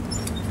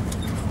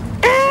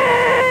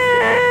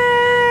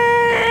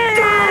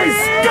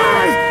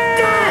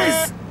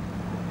 Guys!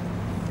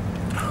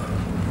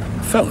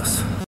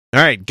 Fellas. All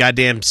right,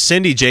 goddamn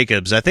Cindy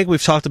Jacobs. I think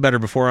we've talked about her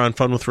before on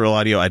Fun with Real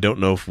Audio. I don't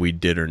know if we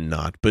did or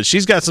not, but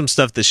she's got some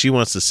stuff that she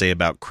wants to say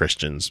about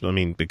Christians. I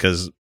mean,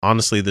 because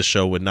honestly, the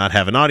show would not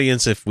have an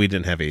audience if we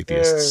didn't have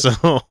atheists.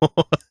 So,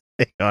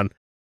 hang on.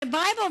 A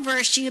Bible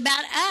verse to you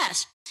about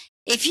us.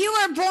 If you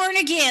are born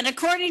again,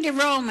 according to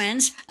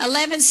Romans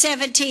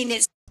 11:17,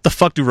 it's What the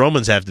fuck do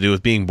Romans have to do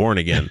with being born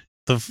again?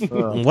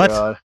 What?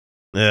 God.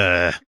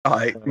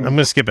 I'm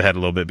gonna skip ahead a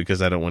little bit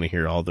because I don't want to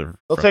hear all the.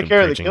 They'll take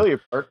care of the kill you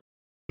part.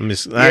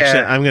 Actually,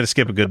 I'm gonna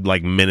skip a good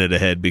minute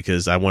ahead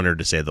because I want her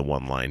to say the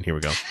one line. Here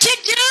we go. to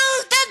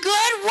do the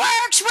good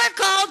works we're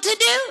called to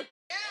do.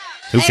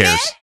 Who Amen?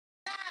 cares?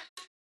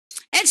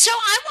 And so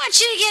I want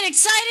you to get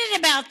excited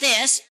about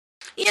this,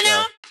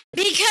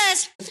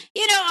 because,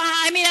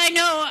 I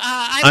know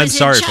I I'm was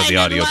sorry in for China the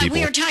audio a lot. people.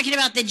 We were talking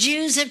about the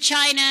Jews of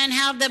China and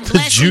how the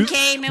blessing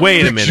came. And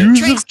Wait we a were minute.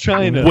 Jews of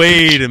China.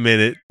 Wait a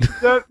minute.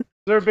 Is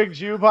there a big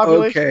Jew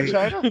population in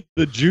China?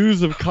 The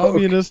Jews of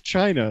communist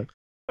China.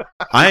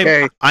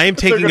 I am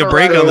taking gonna a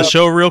break write on the it up.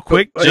 show real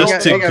quick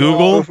just to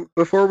Google.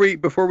 Before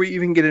we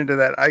even get into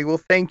that, I will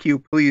thank you,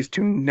 please,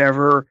 to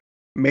never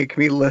make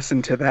me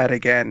listen to that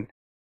again.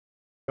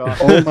 God.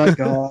 Oh my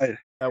god,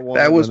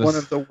 That was one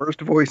of the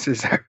worst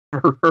voices I've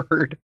ever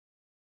heard.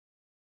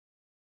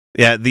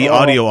 Yeah, the Oh,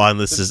 audio on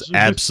this the is Jews-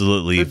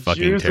 absolutely the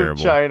fucking Jews of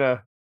terrible.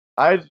 China.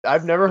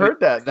 I've never heard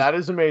that. That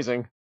is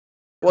amazing.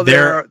 Well,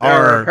 There there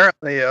are are-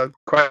 apparently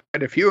quite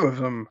a few of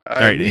them. All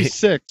right, He's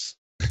 6.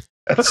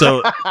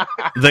 So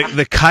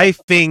the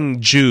Kaifeng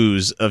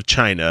Jews of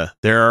China,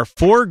 there are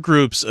 4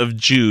 groups of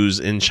Jews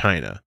in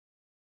China,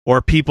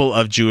 or people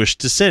of Jewish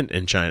descent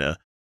in China.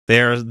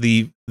 They are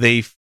the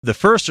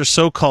first are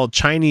so-called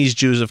Chinese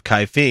Jews of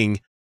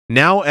Kaifeng,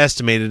 now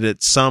estimated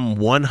at some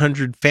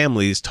 100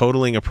 families,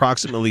 totaling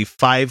approximately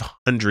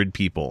 500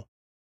 people.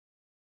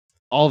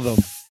 All of them.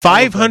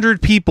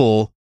 500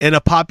 people in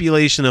a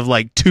population of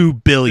like 2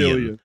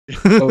 billion.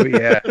 Oh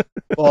yeah.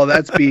 Well,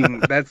 that's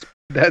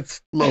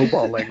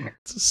lowballing.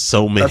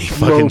 So many That's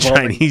fucking lowballing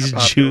Chinese the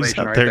Jews population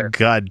out right there. there.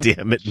 God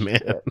damn it,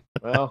 man.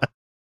 Well,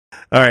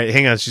 All right,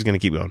 hang on. She's going to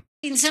keep going.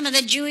 some of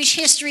the Jewish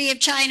history of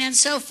China and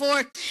so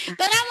forth. But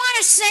I want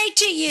to say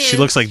to you, She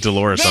looks like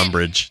Dolores that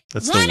Umbridge.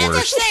 That's the one of the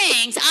worst.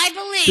 things I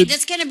believe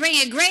that's going to bring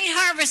a great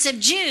harvest of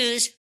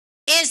Jews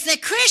is the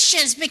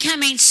Christians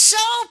becoming so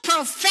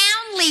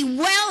profoundly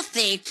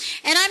wealthy.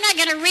 And I'm not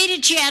going to read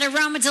it to you out of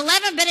Romans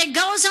 11, but it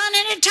goes on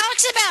and it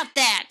talks about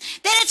that.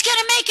 That it's going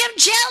to make them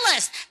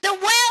jealous. The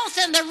wealth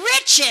and the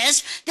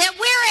riches that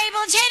we're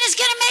able to attain is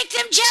going to make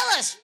them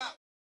jealous.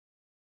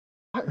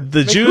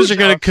 The Jews are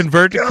going to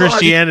convert to God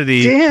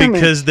Christianity damn it.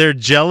 because they're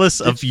jealous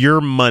of your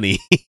money.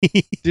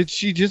 Did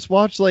she just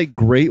watch like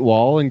Great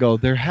Wall and go,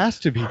 there has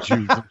to be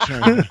Jews in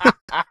China?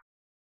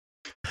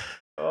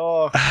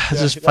 oh, I yeah,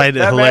 just find it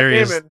Matt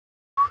hilarious. Damon,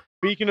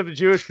 speaking of the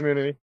Jewish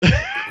community,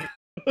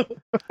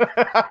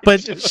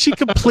 But she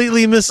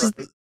completely misses.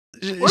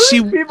 where do She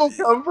these people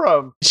come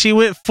from? she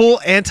went full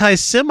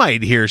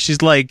anti-Semite here.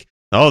 She's like,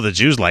 "Oh, the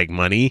Jews like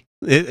money.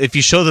 If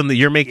you show them that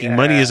you're making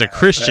money as a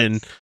Christian,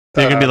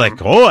 they're gonna be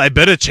like, oh, I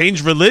better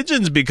change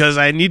religions because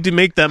I need to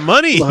make that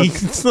money." Look,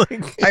 It's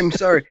like, I'm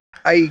sorry.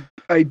 I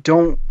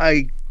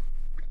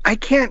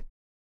can't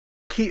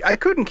keep. I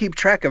couldn't keep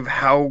track of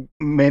how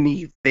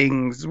many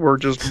things were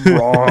just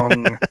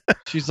wrong.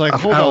 She's like,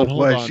 of hold how on, it hold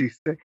was on. she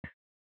said.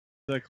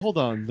 Like, hold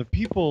on. The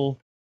people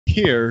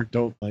here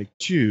don't like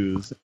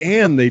Jews,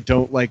 and they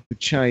don't like the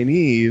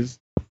Chinese.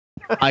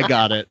 I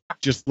got it.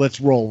 Just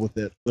let's roll with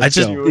it. Let's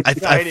go.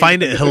 I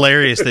find it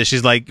hilarious that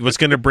she's like, what's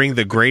going to bring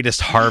the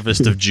greatest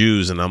harvest of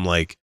Jews? And I'm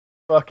like,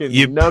 Fucking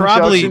You nunchucks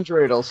probably- and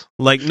dreidels.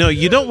 like, no,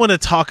 you don't want to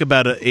talk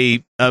about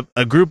a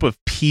group of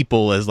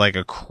people as like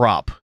a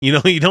crop. You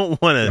know, you don't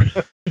want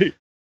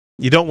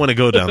to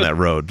go down that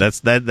road.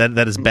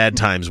 That is bad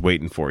times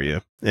waiting for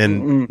you.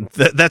 And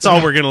that's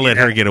all we're going to let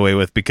her get away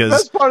with because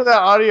Best part of that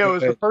audio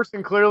is the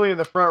person clearly in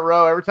the front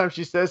row. Every time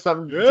she says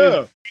something,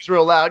 Yeah. she's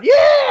real loud.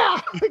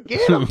 Yeah,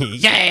 get him.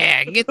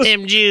 yeah, get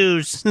them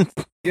Jews.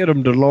 Get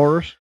them,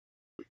 Dolores.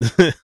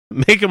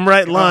 Make them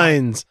write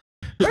lines.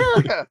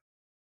 America.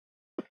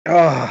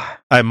 Ah,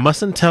 I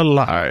mustn't tell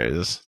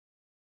lies.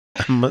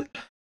 I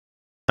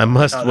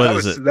must. no, What that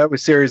is was, it? That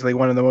was seriously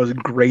one of the most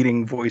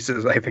grating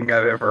voices I think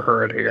I've ever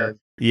heard here.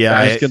 Yeah,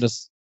 I'm I, just gonna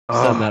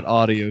Oh. send that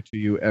audio to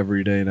you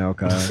every day now,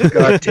 Kyle.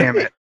 God damn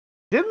it!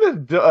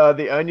 Didn't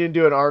the Onion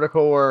do an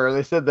article where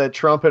they said that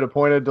Trump had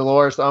appointed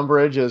Dolores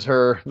Umbridge as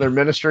their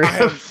ministry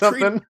of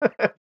something?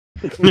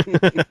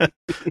 the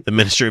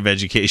Ministry of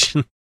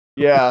Education.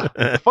 Yeah.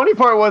 The funny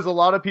part was a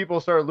lot of people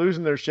started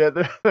losing their shit.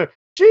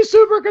 She's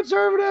super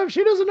conservative.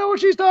 She doesn't know what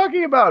she's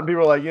talking about. And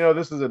people are like,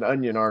 this is an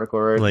Onion article,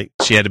 right? Like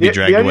she had to be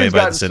dragged away Onion's by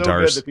the gotten so good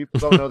centaurs. that people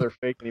don't know they're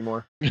fake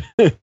anymore.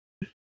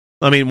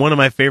 I mean, one of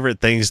my favorite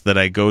things that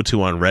I go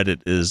to on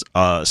Reddit is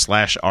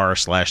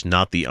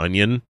 /r/not the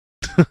onion,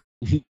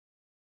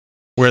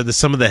 where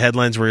some of the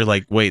headlines where you're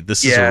like, wait,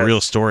 this is a Yes.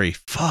 real story.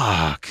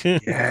 Fuck.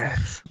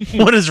 Yes.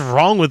 What is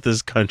wrong with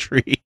this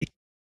country?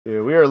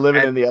 Dude, we are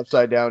living in the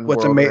upside down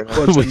What's, world right now.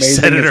 what's We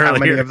said amazing it is how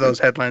many earlier. of those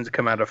headlines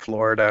come out of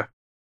Florida.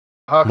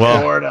 Well,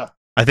 Florida.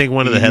 I think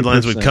one of the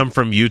headlines would 80%. come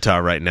from Utah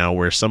right now,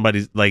 where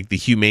somebody like the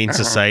Humane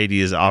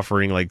Society is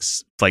offering like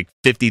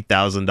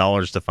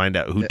 $50,000 to find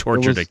out who It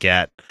tortured was- a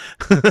cat.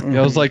 Yeah,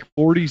 it was like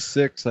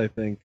 46, I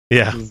think.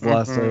 Yeah. This was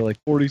last Mhm. like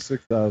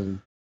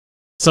 46,000.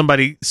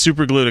 somebody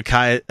super glued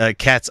a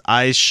cat's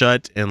eyes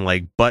shut and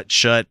like butt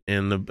shut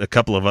and a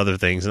couple of other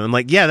things. And I'm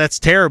like, yeah, that's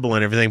terrible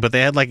and everything. But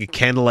they had like a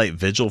candlelight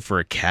vigil for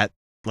a cat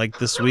like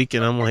this week.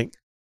 And I'm like,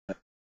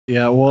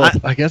 yeah, well,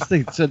 I guess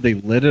they said they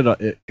lit it.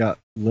 It got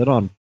lit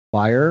on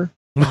fire.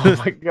 Oh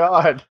my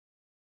God.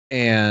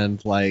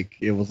 And like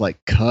it was like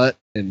cut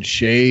and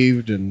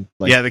shaved and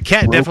like yeah, the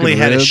cat definitely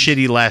ribs. had a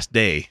shitty last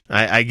day.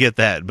 I get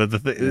that. But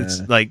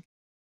it's like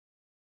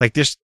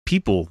there's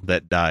people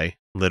that die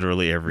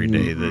literally every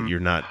day that you're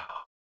not.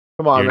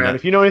 Come on, man.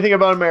 If you know anything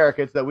about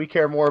America, it's that we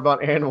care more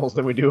about animals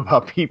than we do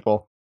about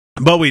people.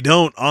 But we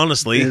don't,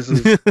 honestly.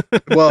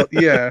 Well,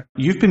 yeah.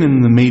 You've been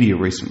in the media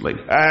recently.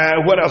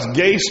 What else?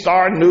 Gay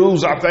Star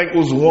News, I think,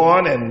 was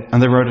one.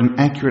 And they wrote an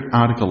accurate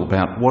article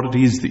about what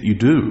it is that you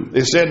do.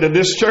 They said that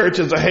this church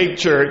is a hate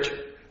church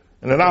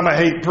and that I'm a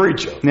hate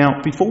preacher.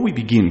 Now, before we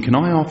begin, can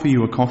I offer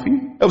you a coffee?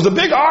 There was a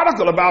big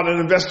article about an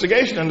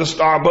investigation into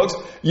Starbucks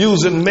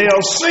using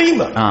male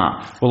semen.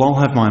 Well, I'll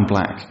have mine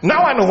black. Now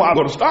I know why I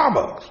go to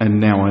Starbucks.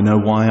 And now I know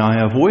why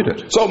I avoid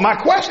it. So my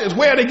question is,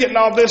 where are they getting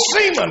all this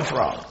semen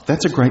from?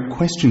 That's a great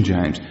question,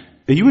 James.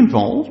 Are you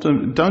involved?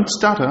 Don't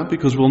stutter,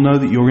 because we'll know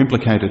that you're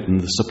implicated in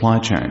the supply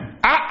chain.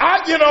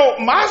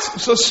 My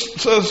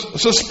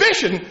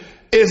suspicion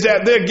is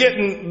that they're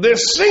getting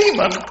this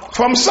semen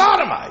from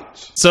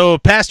sodomites. So,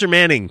 Pastor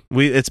Manning,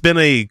 it's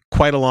been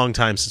quite a long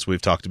time since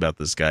we've talked about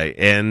this guy,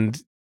 and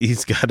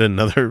he's got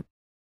another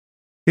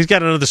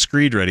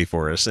screed ready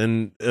for us.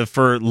 And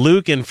for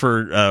Luke and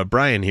for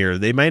Brian here,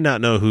 they might not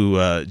know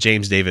who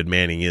James David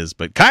Manning is,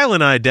 but Kyle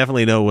and I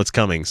definitely know what's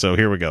coming. So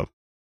here we go.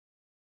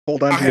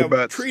 Hold on to your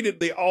butts.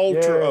 Treated the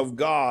altar of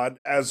God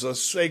as a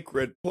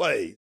sacred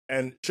place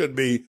and should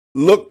be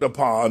looked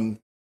upon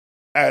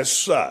as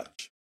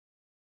such.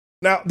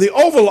 Now, the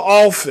Oval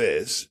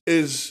Office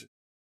is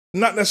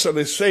not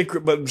necessarily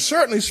sacred, but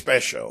certainly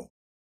special,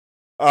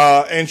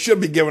 and should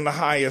be given the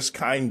highest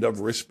kind of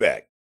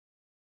respect.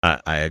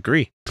 I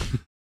agree.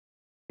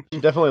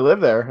 You definitely live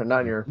there and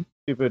not in your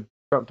stupid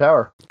Trump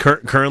Tower.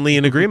 Currently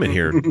in agreement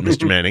here,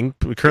 Mr. Manning.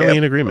 Currently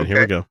in agreement. Okay.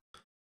 Here we go.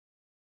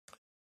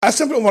 I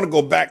simply want to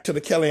go back to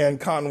the Kellyanne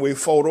Conway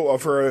photo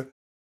of her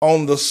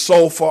on the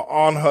sofa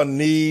on her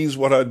knees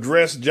with her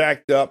dress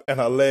jacked up and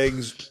her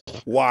legs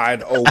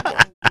wide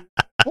open.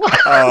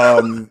 What?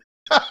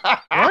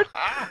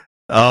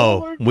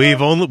 Oh,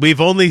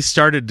 we've only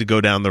started to go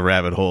down the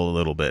rabbit hole a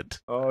little bit.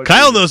 Oh,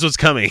 Kyle knows what's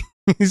coming.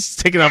 He's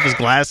taking off his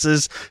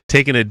glasses,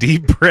 taking a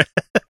deep breath.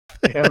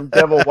 Damn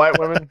devil white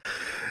women.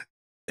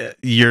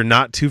 You're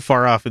not too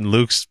far off, and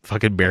Luke's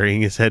fucking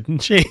burying his head in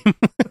shame.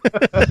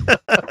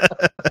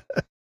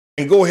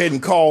 And go ahead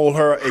and call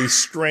her a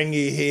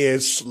stringy head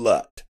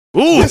slut.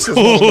 Ooh. This is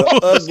one of the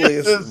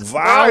ugliest,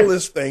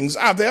 vilest things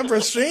I've ever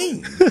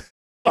seen.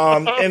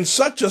 In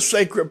such a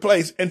sacred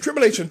place. And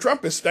Tribulation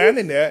Trump is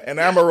standing there, and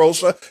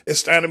Omarosa is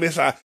standing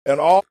beside, and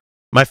all.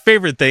 My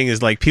favorite thing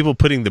is like people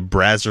putting the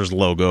Brazzers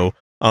logo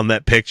on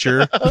that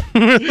picture.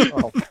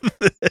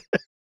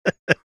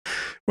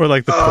 Or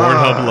like the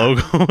Pornhub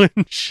logo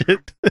and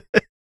shit.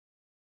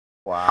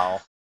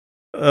 Wow.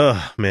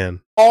 Oh, man.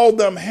 All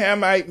them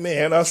Hamite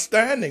men are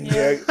standing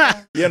there,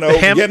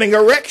 getting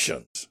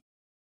erections.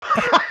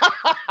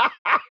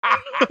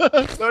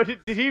 So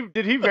did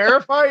he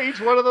verify each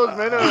one of those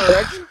men an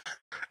erection?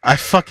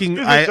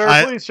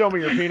 Please show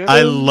me your penis.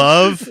 I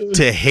love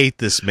to hate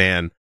this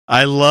man.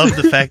 I love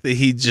the fact that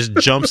he just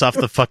jumps off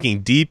the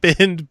fucking deep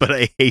end, but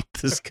I hate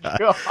this guy.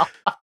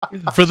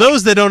 For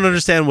those that don't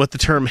understand what the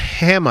term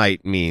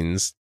Hamite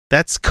means,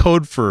 that's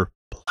code for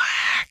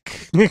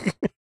black.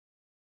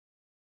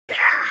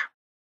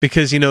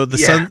 Because,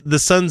 the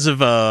sons of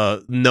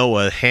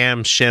Noah,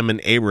 Ham, Shem, and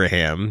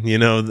Abraham,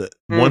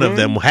 one of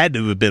them had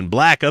to have been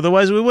black.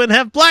 Otherwise, we wouldn't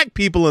have black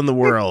people in the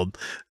world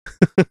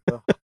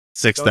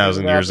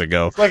 6,000 years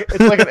ago. It's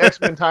like an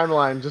X-Men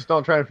timeline. Just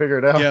don't try and figure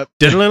it out. Yep.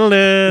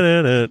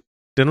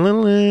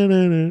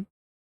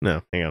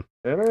 No, hang on.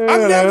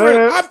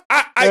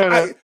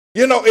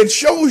 It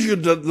shows you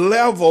the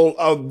level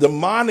of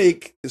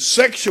demonic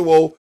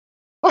sexual,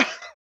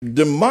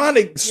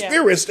 demonic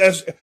spirits.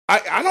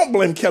 I don't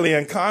blame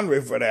Kellyanne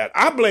Conway for that.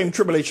 I blame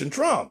Tribulation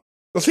Trump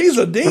because he's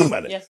a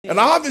demon. And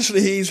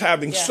obviously he's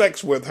having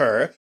sex with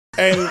her.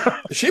 And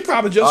she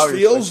probably just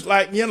feels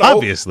like,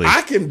 obviously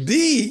I can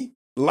be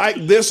like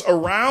this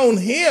around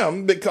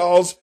him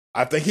because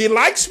I think he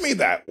likes me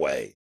that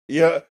way.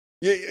 This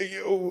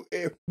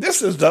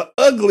is the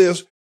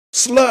ugliest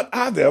slut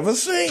I've ever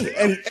seen.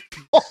 And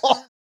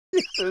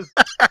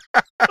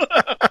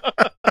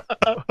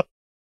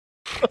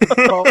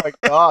oh my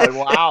God!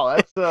 Wow,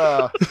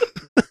 that's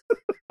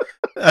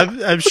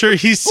I'm sure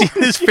he's seen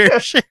his fair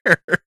share.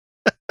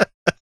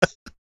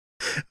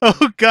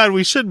 Oh God,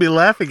 we should be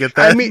laughing at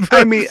that.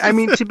 I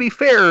mean, to be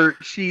fair,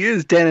 she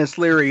is Dennis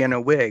Leary in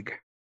a wig.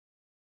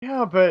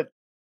 Yeah, but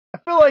I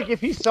feel like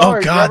if he saw her,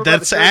 oh God,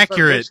 that's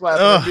accurate.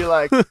 He'd be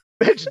like,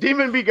 "Bitch,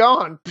 demon, be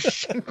gone."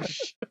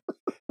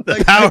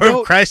 The power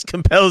of Christ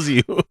compels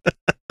you.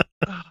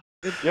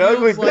 It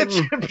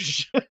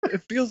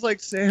feels like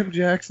Sam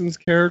Jackson's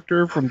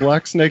character from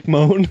Black Snake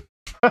Moan.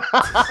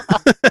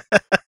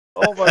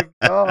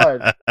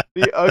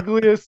 The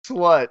ugliest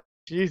slut.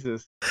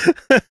 Jesus.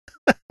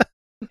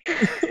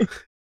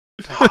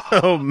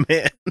 Oh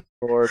man.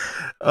 Lord.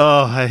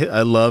 Oh,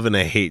 I love and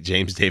I hate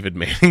James David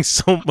Manning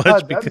so much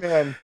God, because that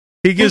man.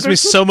 he gives me Dude,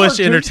 there's so much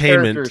cartoon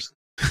entertainment. characters.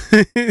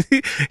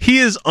 He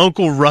is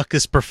Uncle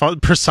Ruckus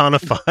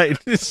personified.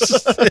 It's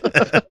just-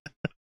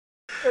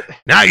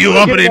 now you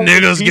uppity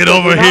niggas get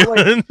over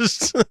here.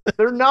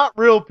 They're not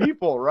real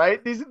people,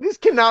 right? These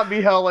cannot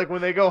be how like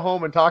when they go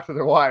home and talk to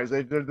their wives.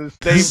 They're the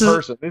same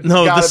person.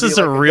 This is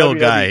a real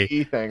guy.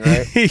 Thing,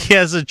 right? He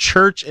has a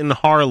church in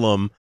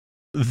Harlem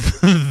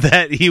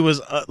that he was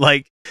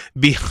like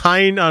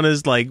behind on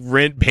his like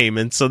rent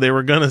payments, so they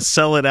were gonna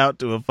sell it out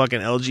to a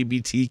fucking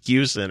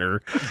LGBTQ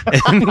center.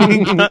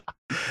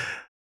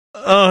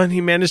 And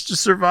he managed to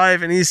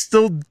survive, and he's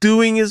still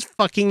doing his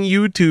fucking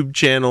YouTube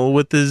channel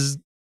with his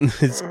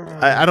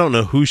I don't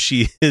know who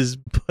she is,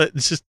 but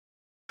just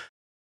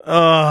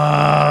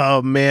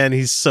oh man,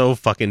 he's so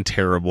fucking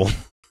terrible.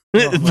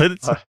 But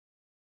it's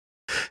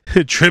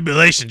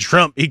Tribulation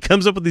Trump. He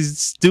comes up with these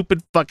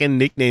stupid fucking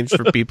nicknames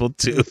for people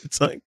too. It's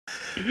like,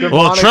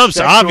 well, Trump's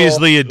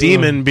obviously a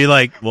demon. Be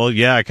like, well,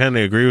 yeah, I kind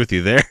of agree with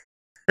you there.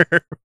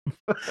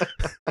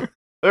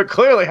 They're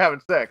clearly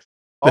having sex.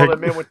 All the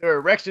men with their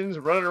erections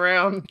running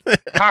around,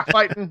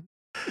 cockfighting.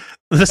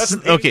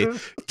 Okay,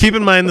 keep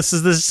in mind this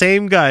is the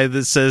same guy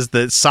that says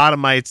that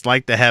sodomites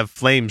like to have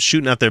flames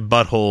shooting out their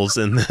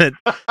buttholes, and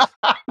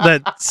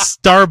that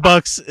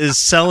Starbucks is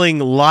selling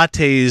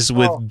lattes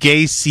with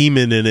gay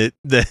semen in it.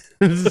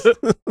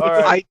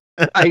 Right.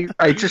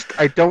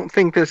 I don't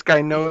think this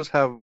guy knows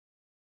how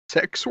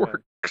sex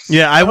works.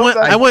 Yeah, I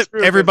want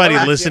everybody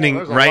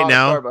listening right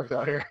now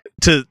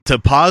to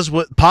pause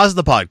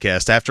the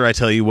podcast after I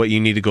tell you what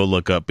you need to go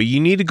look up. But you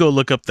need to go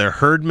look up the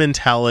herd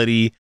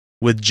mentality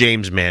with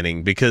James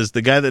Manning, because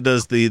the guy that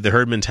does the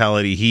herd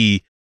mentality,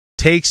 he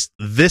takes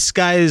this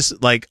guy's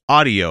like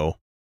audio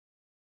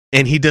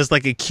and he does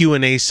like a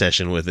Q&A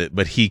session with it,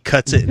 but he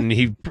cuts it and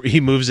he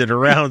moves it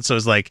around. So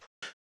it's like,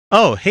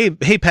 oh, hey,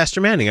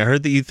 Pastor Manning, I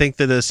heard that you think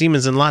that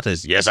Siemens and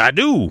lattes. Yes, I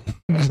do.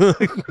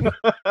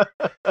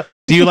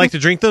 Do you like to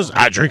drink those?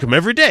 I drink them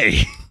every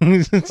day.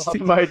 I'm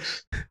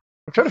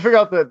trying to figure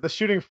out the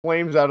shooting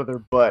flames out of their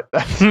butt.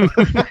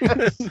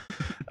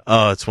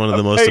 Oh, it's one of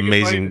the most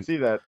amazing. To see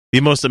that. The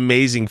most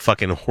amazing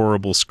fucking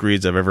horrible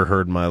screeds I've ever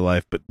heard in my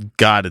life, but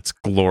God, it's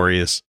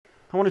glorious.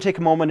 I want to take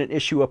a moment and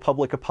issue a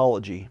public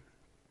apology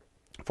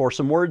for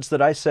some words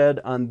that I said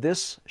on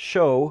this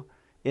show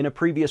in a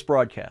previous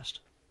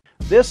broadcast.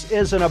 This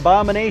is an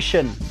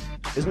abomination.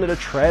 Isn't it a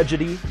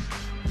tragedy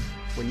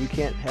when you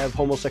can't have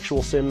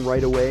homosexual sin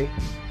right away?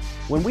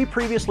 When we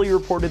previously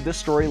reported this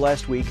story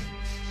last week,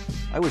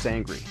 I was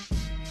angry.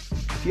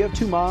 If you have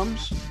two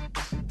moms,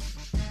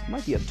 there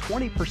might be a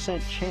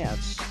 20%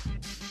 chance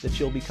that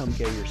you'll become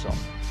gay yourself.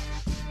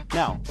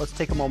 Now, let's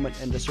take a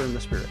moment and discern the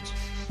spirits.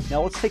 I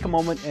want to take a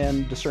moment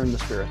and discern the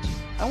spirit.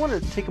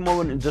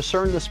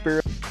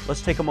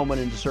 Let's take a moment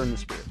and discern the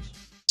spirits.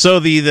 So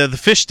the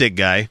fish stick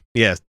guy,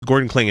 yeah,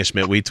 Gordon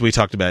Klingenschmidt, we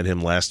talked about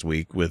him last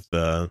week with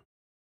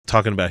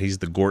talking about he's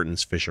the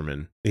Gorton's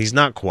fisherman. He's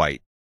not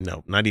quite.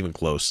 No, not even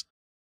close.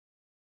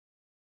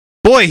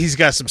 Boy, he's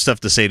got some stuff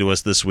to say to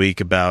us this week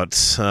about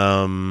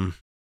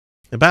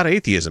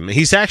atheism.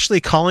 He's actually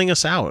calling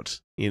us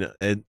out. You know,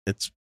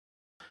 it's.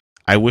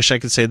 I wish I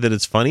could say that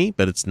it's funny,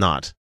 but it's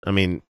not. I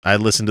mean, I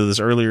listened to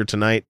this earlier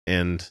tonight,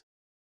 and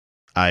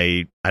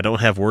I don't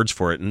have words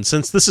for it. And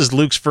since this is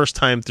Luke's first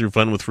time through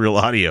Fun with Real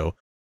Audio,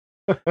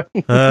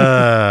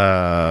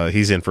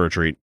 he's in for a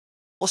treat.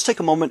 Let's take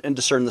a moment and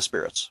discern the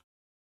spirits.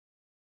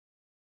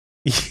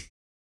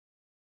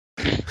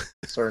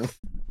 Discern.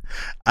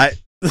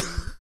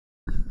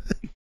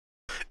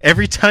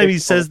 Every time he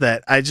says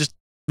that,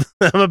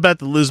 I'm about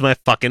to lose my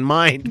fucking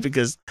mind,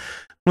 because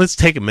let's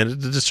take a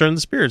minute to discern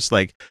the spirits.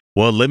 Like,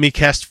 well, let me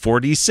cast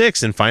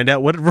 4d6 and find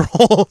out what it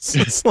rolls.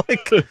 It's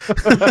like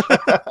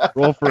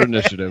roll for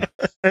initiative.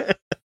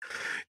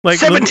 Like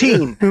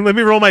 17. Let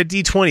me roll my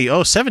d20.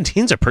 Oh,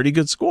 17's a pretty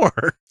good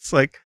score. It's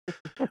like,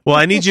 well,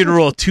 I need you to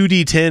roll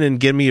 2d10 and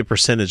give me a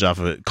percentage off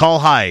of it. Call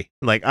high.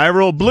 Like, I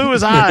roll blue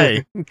as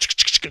high.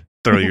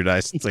 Throw your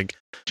dice. It's like,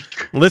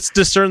 let's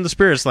discern the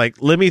spirits. Like,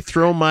 let me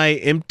throw my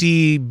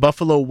empty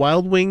Buffalo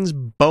Wild Wings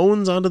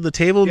bones onto the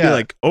table and be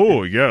like,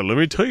 oh, yeah, let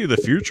me tell you the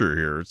future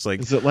here. It's like,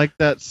 is it like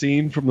that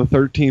scene from the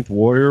 13th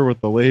Warrior with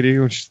the lady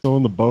when she's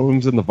throwing the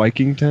bones in the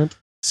Viking tent?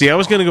 See, I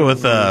was going to go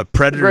with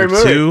Predator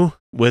 2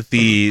 with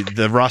the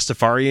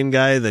Rastafarian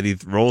guy that he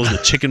rolls the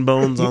chicken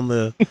bones on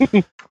the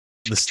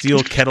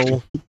steel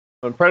kettle.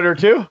 On Predator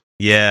 2?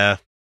 Yeah.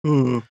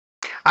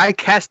 I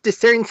cast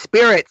discern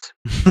spirits.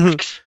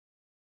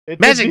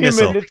 Magic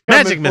missile.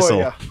 Magic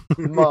missile.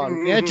 Come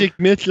on. Magic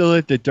missile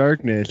at the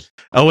darkness.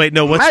 Oh wait,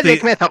 no, what's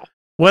Magic missile.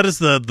 What is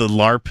the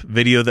LARP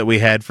video that we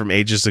had from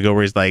ages ago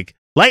where he's like,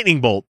 lightning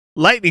bolt.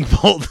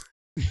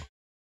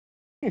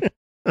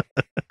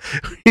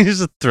 He's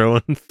just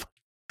throwing.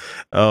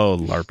 Oh,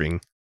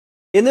 LARPing.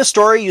 In this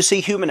story, you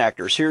see human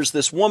actors. Here's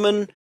this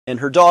woman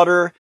and her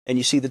daughter, and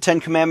you see the Ten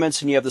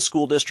Commandments, and you have the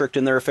school district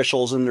and their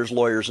officials, and there's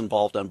lawyers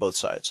involved on both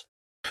sides.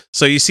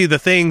 So you see the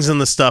things and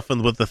the stuff,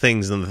 and with the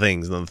things and the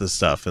things and the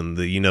stuff, and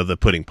the the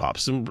pudding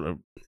pops.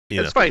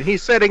 It's fine.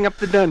 He's setting up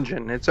the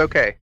dungeon. It's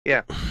okay.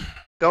 Yeah.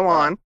 Go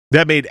on.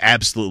 That made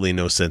absolutely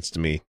no sense to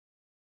me.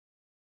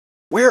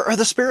 Where are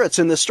the spirits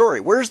in this story?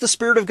 Where's the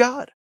Spirit of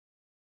God?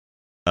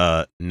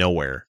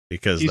 Nowhere,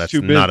 because He's that's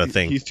too not a busy-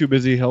 thing. He's too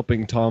busy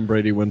helping Tom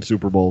Brady win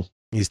Super Bowls.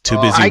 He's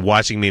too busy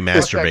watching me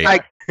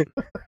masturbate.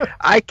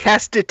 I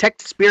cast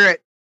detect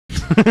spirit.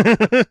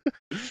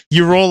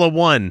 You roll a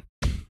 1.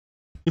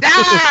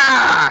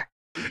 Ah!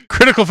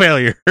 Critical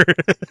failure.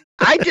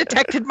 I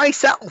detected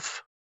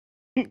myself.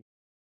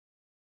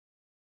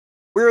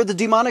 Where are the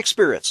demonic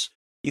spirits?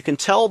 You can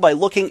tell by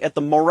looking at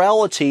the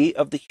morality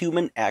of the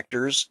human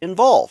actors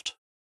involved.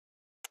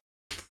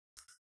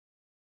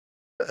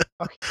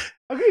 How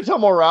can you tell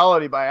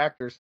morality by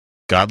actors?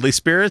 Godly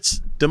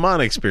spirits,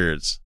 demonic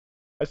spirits.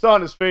 I saw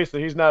on his face that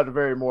he's not a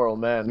very moral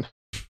man.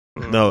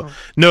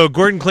 No,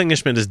 Gordon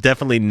Klingishman is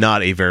definitely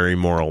not a very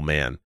moral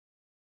man.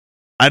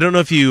 I don't know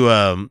if you,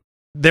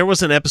 there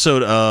was an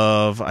episode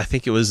of, I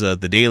think it was The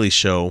Daily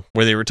Show,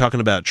 where they were talking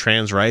about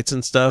trans rights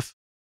and stuff.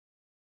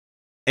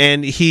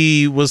 And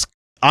he was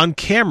on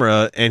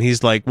camera, and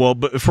he's like, well,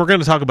 but if we're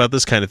going to talk about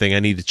this kind of thing, I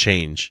need to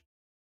change.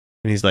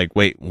 And he's like,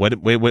 wait, what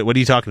are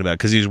you talking about?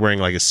 Because he was wearing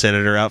like a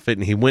senator outfit,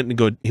 and he went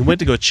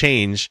to go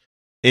change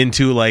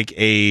into like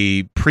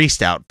a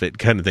priest outfit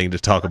kind of thing to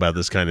talk about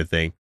this kind of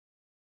thing.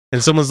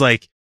 And someone's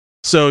like,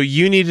 so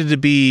you needed to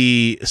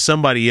be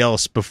somebody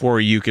else before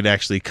you could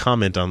actually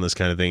comment on this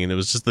kind of thing. And it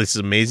was just this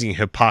amazing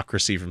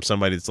hypocrisy from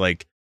somebody that's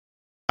like,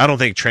 I don't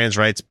think trans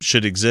rights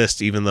should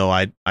exist, even though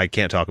I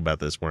can't talk about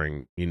this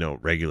wearing,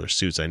 regular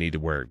suits. I need to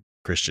wear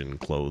Christian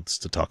clothes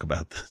to talk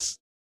about this.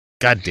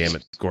 God damn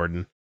it,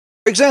 Gordon.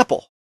 For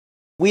example,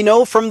 we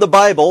know from the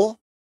Bible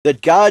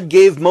that God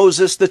gave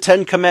Moses the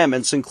 10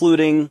 Commandments,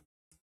 including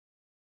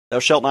thou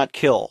shalt not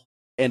kill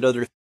and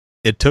other.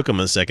 It took him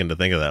a second to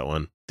think of that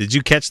one. Did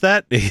you catch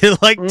that? It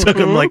took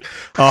him like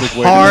a Like,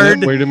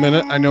 hard. Wait a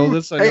minute. I know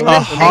this. Hang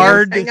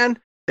on.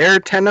 There are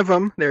 10 of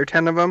them. There are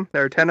 10 of them.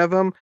 There are 10 of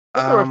them.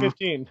 There were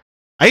 15.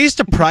 I used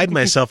to pride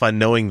myself on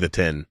knowing the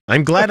 10.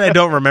 I'm glad I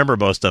don't remember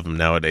most of them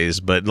nowadays,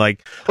 but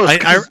like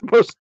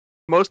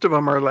most of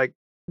them are like,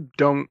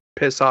 don't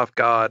piss off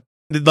God.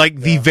 Like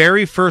the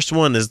very first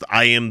one is,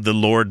 I am the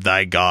Lord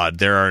thy God.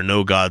 There are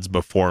no gods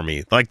before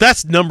me. Like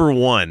that's number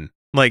 1.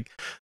 Like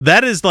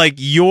that is like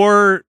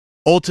your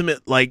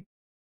ultimate like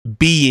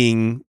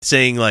being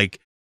saying like,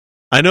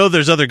 I know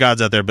there's other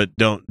gods out there, but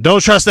don't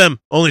trust them.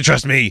 Only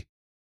trust me.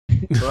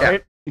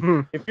 Right?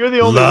 If you're the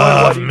only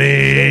Love one,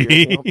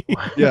 me.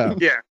 Yeah.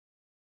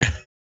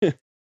 Yeah.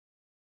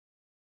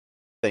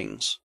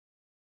 Things.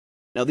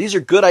 Now, these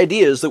are good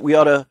ideas that we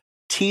ought to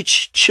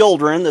teach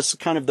children. That's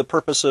kind of the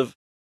purpose of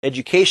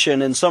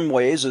education in some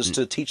ways, is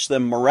to teach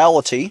them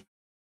morality.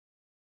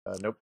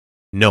 Nope.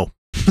 No.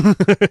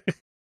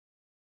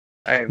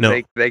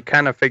 No. They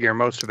kind of figure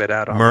most of it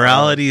out. On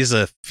Morality is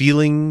a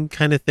feeling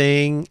kind of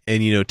thing,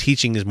 and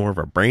teaching is more of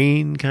a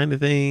brain kind of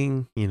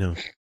thing.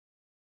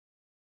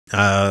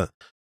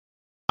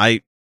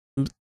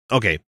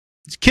 Okay,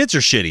 kids are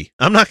shitty.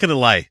 I'm not gonna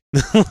lie.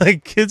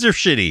 Like kids are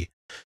shitty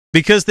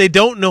because they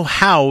don't know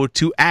how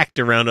to act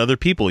around other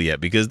people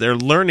yet, because they're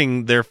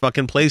learning their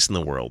fucking place in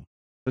the world.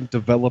 Haven't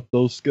developed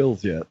those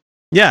skills yet.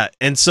 Yeah,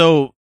 and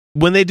so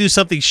when they do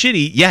something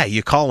shitty, yeah,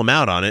 you call them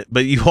out on it,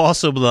 but you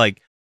also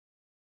like,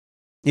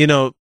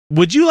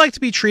 would you like to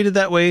be treated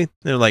that way?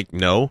 They're like,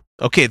 no.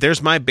 Okay,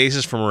 there's my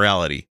basis for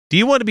morality. Do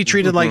you want to be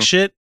treated like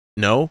shit?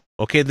 No.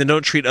 Okay, then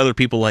don't treat other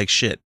people like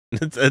shit.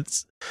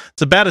 It's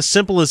about as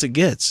simple as it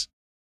gets.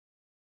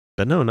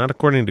 But no, not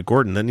according to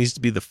Gordon. That needs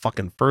to be the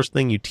fucking first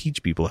thing you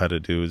teach people how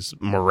to do is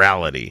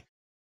morality.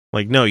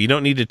 Like, no, you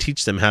don't need to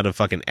teach them how to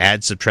fucking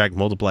add, subtract,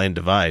 multiply, and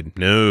divide.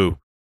 No,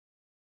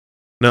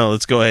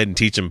 let's go ahead and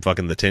teach them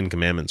fucking the 10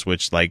 Commandments,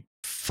 which like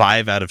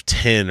 5 out of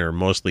 10 are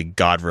mostly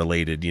God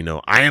related.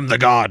 I am the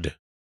God.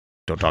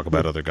 Don't talk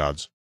about other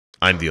gods.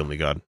 I'm the only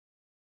God.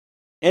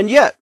 And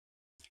yet,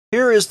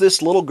 here is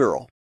this little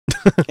girl.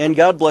 And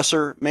God bless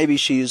her, maybe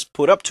she's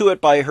put up to it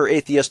by her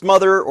atheist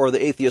mother or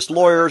the atheist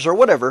lawyers or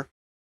whatever,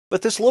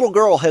 but this little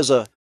girl has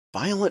a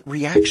violent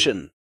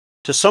reaction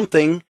to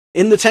something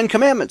in the 10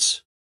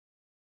 Commandments.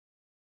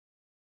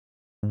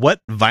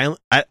 What violent?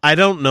 I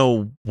don't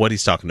know what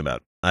he's talking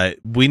about.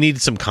 We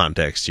need some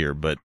context here,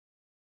 but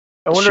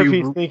I wonder if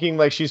he's thinking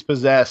like she's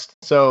possessed.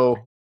 So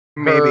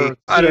maybe,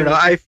 I don't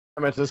know.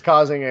 Is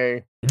causing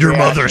a your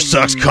mother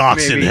sucks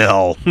cocks in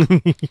hell.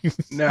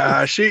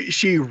 Nah,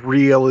 she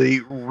really,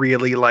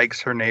 really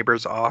likes her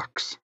neighbor's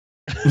ox.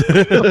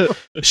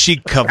 She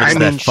covets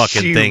that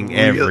fucking thing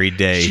every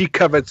day. She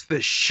covets the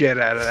shit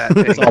out of that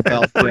thing It's all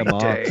about every them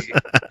day.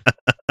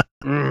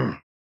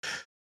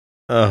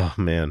 Oh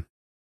man,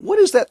 what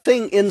is that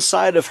thing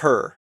inside of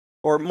her,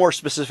 or more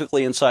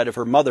specifically inside of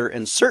her mother,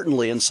 and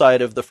certainly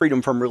inside of the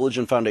Freedom from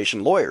Religion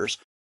Foundation lawyers?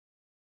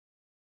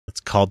 It's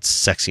called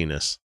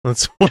sexiness.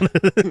 That's what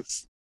it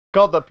is.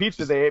 Called the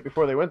pizza they ate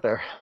before they went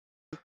there.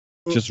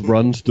 Just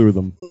runs through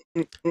them.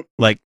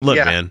 Like, look,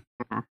 Yeah. man,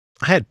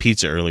 I had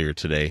pizza earlier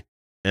today,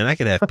 and I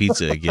could have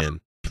pizza again.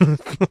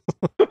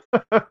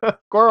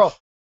 Squirrel.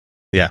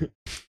 Yeah.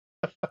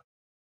 What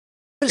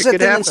is that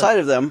thing inside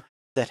of them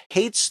that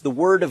hates the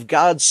word of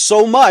God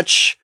so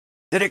much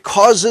that it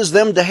causes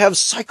them to have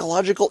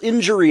psychological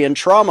injury and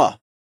trauma?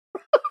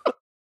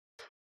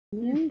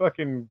 You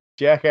fucking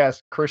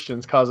jackass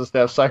Christians cause us to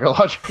have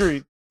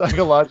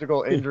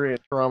psychological injury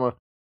and trauma.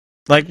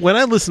 Like, when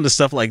I listen to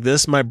stuff like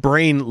this, my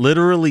brain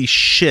literally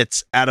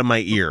shits out of my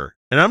ear.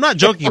 And I'm not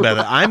joking about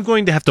it. I'm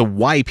going to have to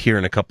wipe here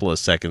in a couple of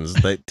seconds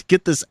to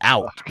get this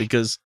out,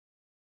 because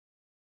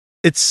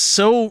it's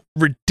so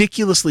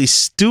ridiculously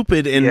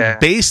stupid and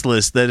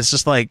baseless that it's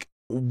just like,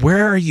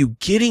 where are you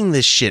getting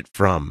this shit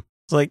from?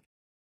 It's like,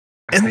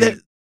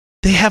 and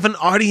they have an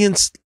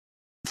audience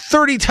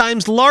 30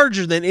 times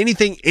larger than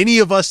anything any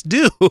of us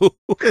do.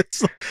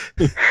 It's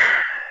like,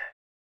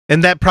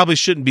 and that probably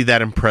shouldn't be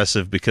that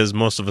impressive, because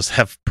most of us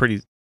have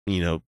pretty,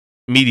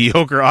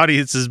 mediocre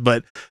audiences,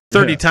 but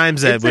 30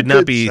 times that would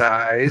not be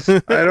size. I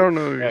don't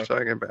know what you're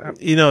talking about.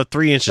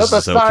 3 inches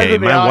is okay.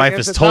 My wife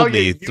has told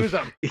me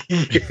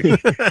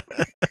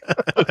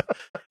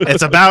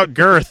it's about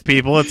girth,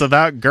 people. It's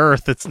about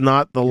girth. It's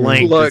not the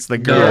length. Look, it's the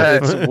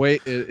girth.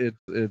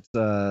 It's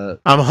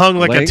I'm hung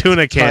like length a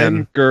tuna can.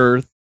 times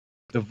girth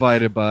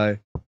divided by.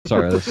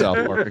 Sorry, that's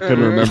South Park. I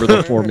couldn't remember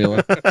the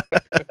formula.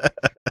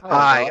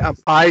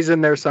 Pie's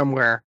in there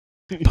somewhere.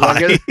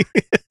 Pie.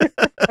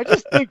 I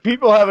just think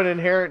people have an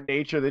inherent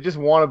nature. They just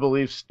want to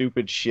believe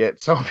stupid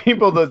shit. So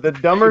people, the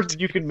dumber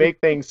you can make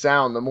things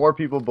sound, the more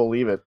people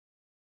believe it.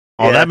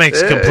 Oh, that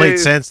makes complete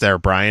sense there,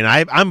 Brian.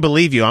 I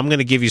believe you. I'm going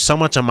to give you so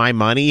much of my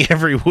money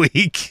every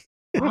week.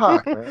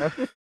 Fuck, man.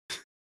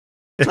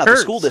 It's not the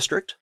school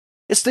district.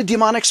 It's the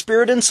demonic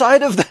spirit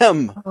inside of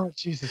them. Oh,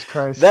 Jesus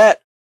Christ.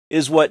 That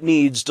is what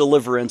needs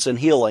deliverance and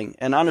healing.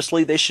 And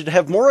honestly, they should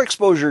have more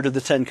exposure to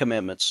the 10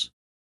 Commandments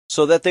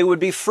so that they would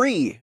be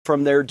free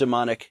from their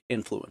demonic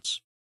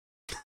influence.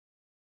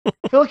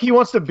 I feel like he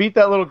wants to beat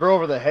that little girl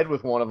over the head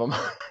with one of them.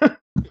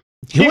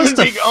 He wants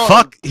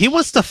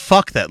to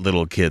fuck that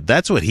little kid.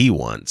 That's what he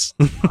wants.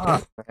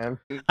 Oh, man.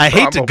 I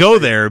hate to go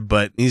there,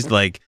 but he's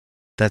like,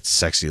 that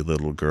sexy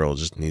little girl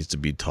just needs to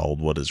be told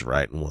what is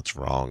right and what's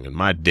wrong, and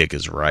my dick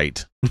is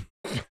right.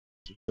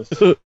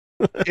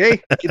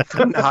 Hey, it's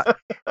not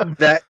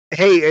that.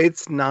 Hey,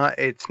 it's not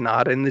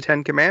in the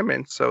 10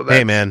 Commandments, so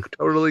that's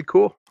totally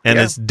cool. And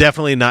it's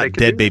definitely not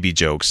dead baby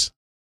jokes.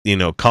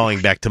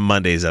 Calling back to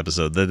Monday's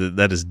episode,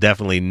 that is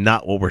definitely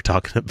not what we're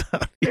talking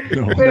about. Wait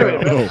a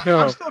minute.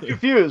 I'm still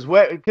confused.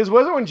 Because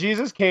wasn't when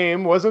Jesus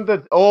came, wasn't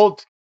the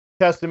Old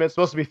Testament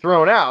supposed to be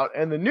thrown out,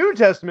 and the New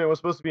Testament was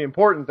supposed to be an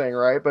important thing,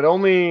 right? But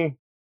only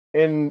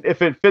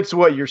if it fits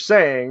what you're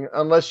saying.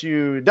 Unless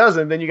it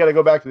doesn't, then you got to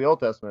go back to the Old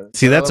Testament.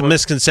 See, that's a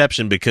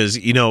misconception, because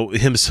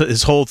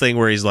his whole thing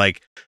where he's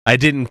like, I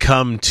didn't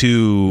come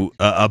to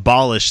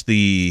abolish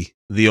the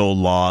old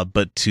law,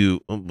 but to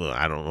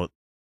I don't know.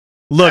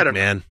 Look,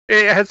 man.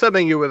 It had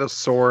something to do with a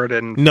sword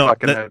and that's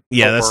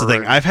the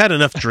thing. I've had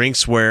enough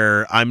drinks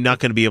where I'm not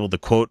going to be able to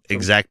quote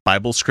exact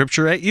Bible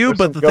scripture at you,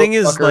 but the thing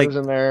is, like,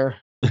 in there.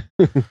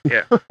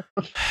 Yeah.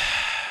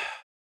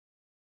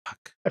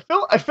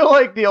 I feel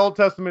like the Old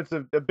Testament's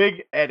a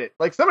big edit.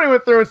 Like, somebody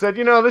went through and said,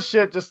 this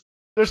shit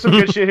there's some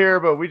good shit here,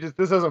 but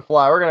this doesn't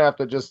fly. We're gonna have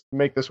to just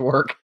make this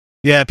work.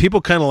 Yeah, people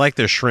kind of like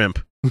their shrimp.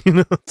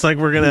 It's like,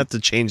 we're gonna have to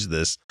change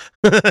this.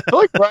 I feel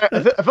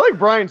like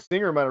Brian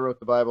Singer might have wrote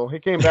the Bible. He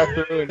came back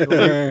through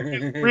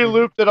and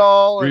re-looped it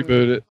all.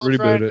 Reboot it. We're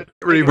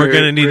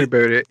gonna need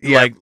reboot it. Yeah.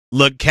 Like,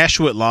 look,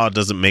 Kashuit law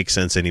doesn't make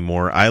sense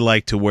anymore. I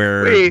like to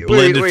wear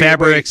blended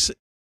fabrics,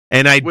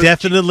 and I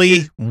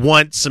definitely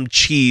want some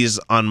cheese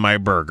on my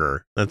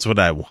burger. That's what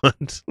I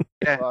want.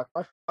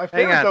 My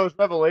favorite, though, is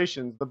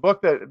Revelations, the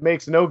book that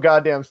makes no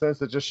goddamn sense,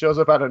 that just shows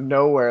up out of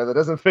nowhere, that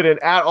doesn't fit in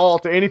at all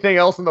to anything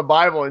else in the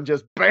Bible, and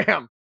just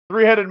bam,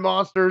 3-headed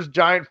monsters,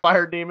 giant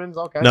fire demons,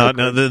 all kinds of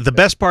No, the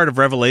best part of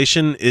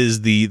Revelation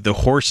is the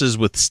horses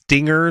with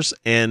stingers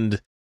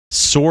and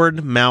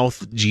sword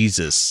mouth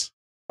Jesus.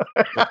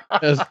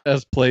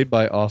 as played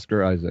by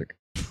Oscar Isaac.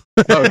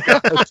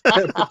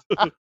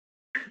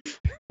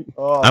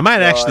 I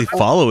might actually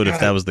follow it if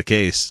that was the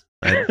case.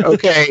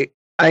 Okay,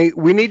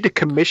 we need to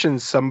commission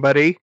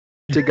somebody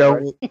to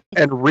go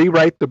and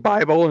rewrite the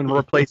Bible and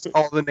replace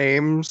all the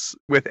names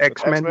with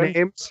X-Men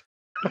names.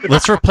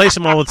 Let's replace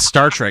them all with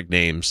Star Trek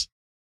names.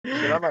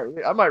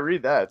 I might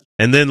read that.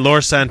 And then Lor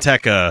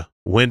Santeca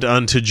went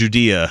unto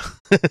Judea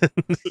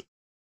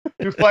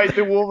to fight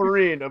the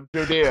Wolverine of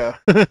Judea.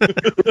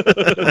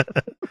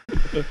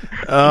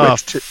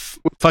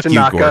 Fuck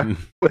you, Gordon.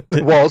 With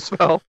the walls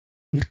fell.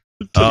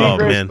 Oh,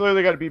 man.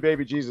 Clearly got to be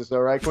baby Jesus, though,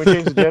 right? Can we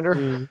change the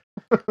gender?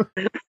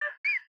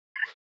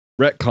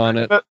 Retcon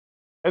it.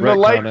 And the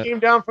light came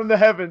down from the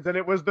heavens, and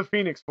it was the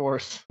Phoenix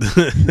Force.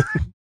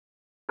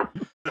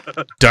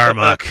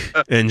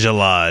 Darmok and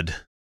Jalad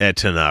at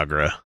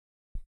Tanagra.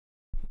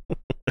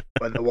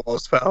 When the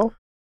walls fell.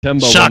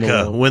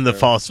 Shaka when the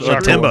falls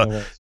fell.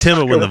 Timba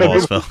when the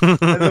walls fell. And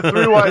the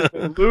 3 wise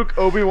men, Luke,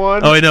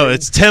 Obi-Wan. Oh, I know.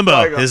 It's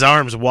Timba. His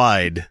arms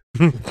wide.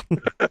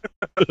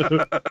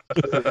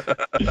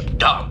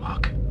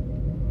 Darmok.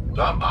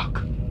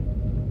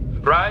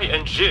 Rai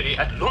and Jiri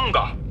at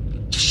Lunga.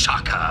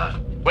 Shaka,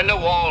 when the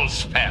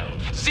walls fell.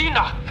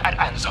 Zina at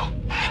Anzo.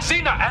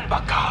 Zina and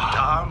Bakar.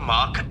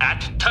 Darmok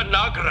at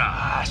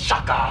Tanagra.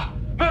 Shaka,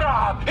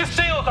 Mirab, his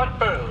sails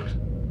unfurled.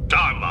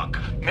 Darmok.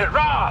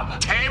 Mirab.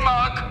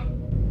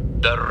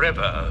 Tamok. The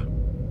river.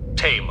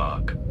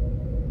 Tamok.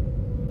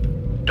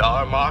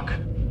 Darmok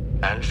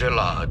and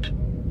Gilad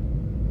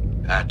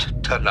at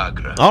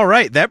Tanagra. All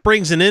right, that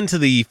brings an end to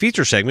the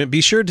feature segment.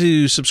 Be sure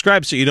to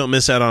subscribe so you don't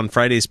miss out on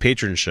Friday's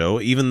patron show.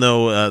 Even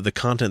though the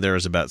content there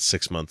is about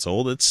 6 months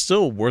old, it's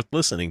still worth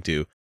listening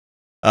to.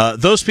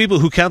 Those people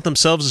who count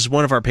themselves as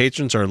one of our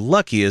patrons are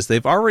lucky, as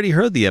they've already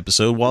heard the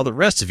episode, while the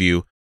rest of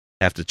you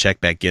have to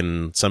check back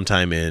in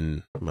sometime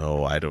in,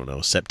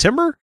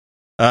 September?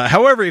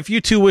 However, if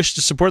you too wish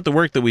to support the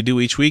work that we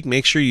do each week,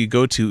 make sure you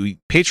go to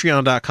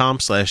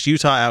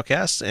patreon.com/Utah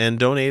Outcasts and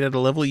donate at a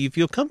level you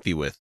feel comfy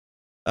with.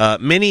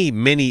 Many,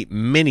 many,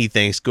 many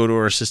thanks go to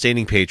our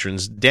sustaining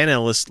patrons, Dan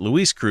Ellis,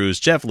 Luis Cruz,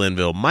 Jeff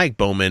Linville, Mike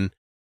Bowman,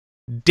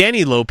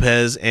 Danny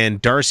Lopez,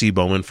 and Darcy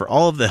Bowman for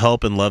all of the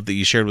help and love that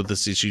you shared with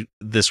us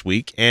this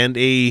week. And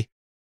a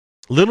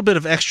little bit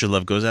of extra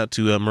love goes out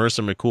to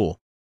Marissa McCool.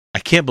 I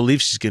can't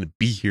believe she's going to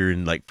be here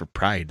for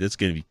Pride. That's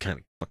going to be kind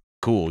of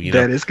cool.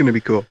 That is going to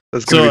be cool.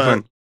 That's going to be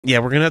fun. Yeah,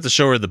 we're going to have to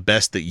show her the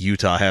best that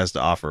Utah has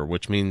to offer,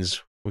 which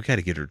means we got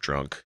to get her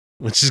drunk,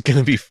 which is going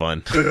to be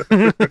fun.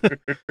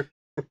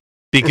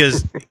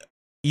 Because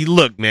you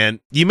look,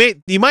 man, you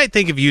might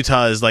think of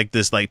Utah as like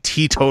this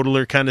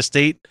teetotaler kind of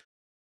state,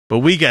 but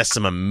we got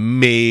some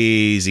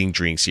amazing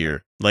drinks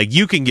here. Like,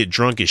 you can get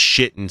drunk as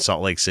shit in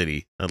Salt Lake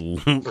City.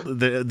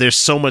 There's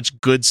so much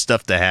good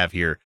stuff to have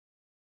here.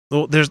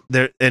 Well,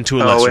 and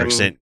to a lesser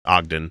extent,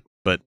 Ogden,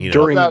 but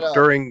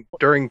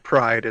during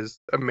Pride is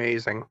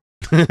amazing.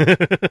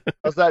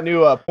 How's that new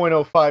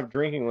 0.05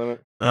 drinking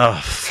limit? Oh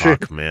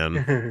fuck,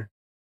 man.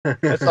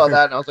 I saw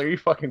that and I was like, are you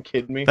fucking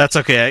kidding me? That's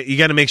okay. You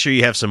got to make sure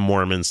you have some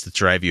Mormons to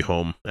drive you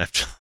home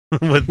after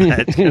with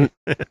that.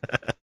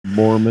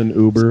 Mormon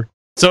Uber.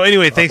 So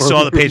anyway, thanks to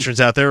all the patrons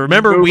out there.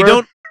 Remember,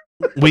 Uber.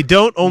 we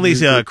don't only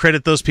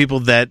credit those people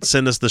that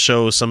send us the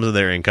show some of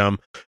their income.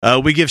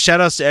 We give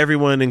shout outs to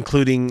everyone,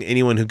 including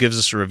anyone who gives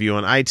us a review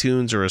on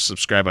iTunes or a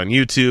subscribe on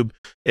YouTube.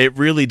 It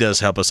really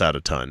does help us out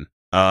a ton.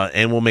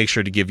 And we'll make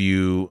sure to give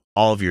you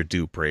all of your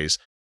due praise.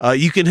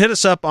 You can hit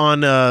us up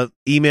on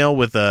email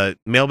with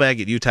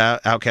mailbag at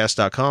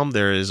utahoutcast.com.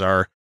 There is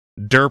our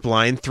derp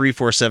line,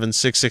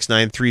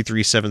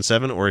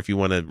 347-669-3377, or if you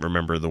want to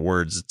remember the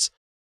words, it's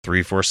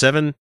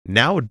 347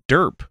 now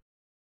derp.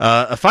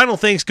 A final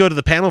thanks go to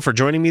the panel for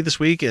joining me this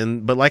week,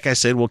 but like I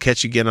said, we'll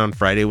catch you again on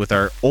Friday with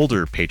our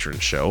older patron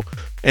show,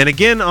 and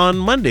again on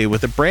Monday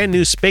with a brand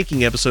new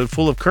spanking episode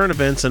full of current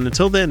events. And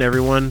until then,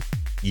 everyone,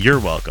 you're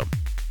welcome.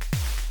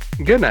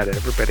 Good night,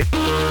 everybody.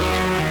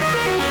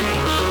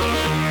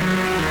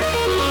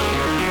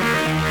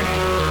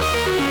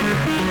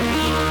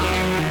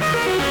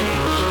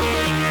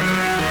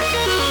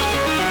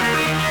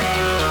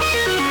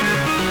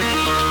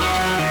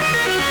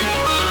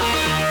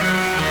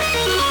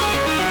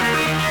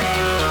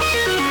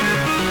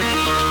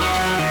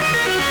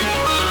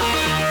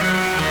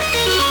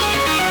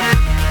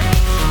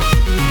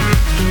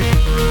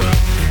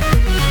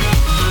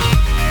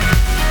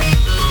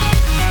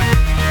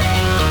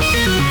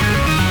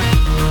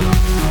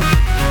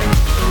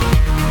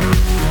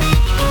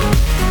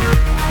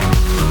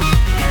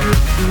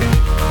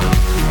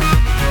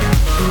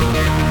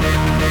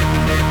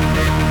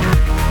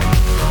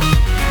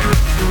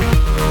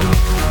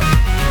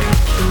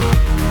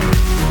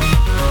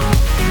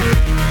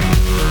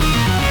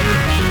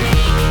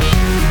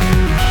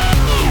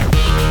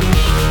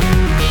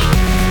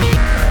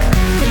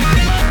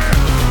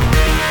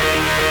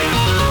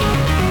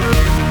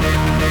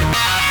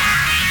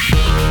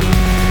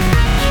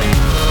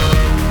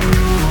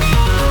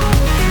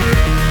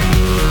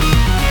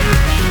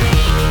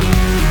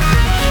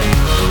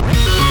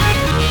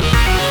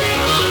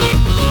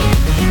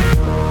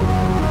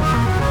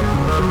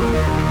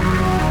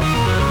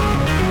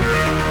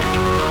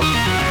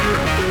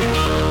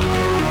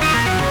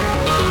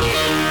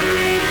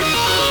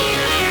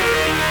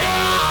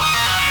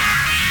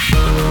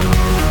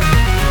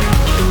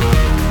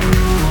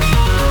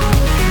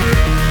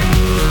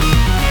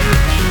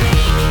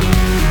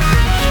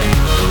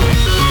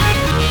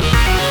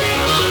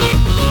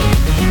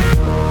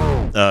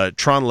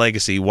 Tron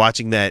Legacy,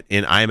 watching that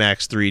in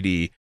IMAX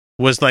 3D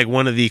was like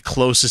one of the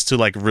closest to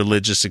like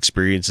religious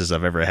experiences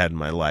I've ever had in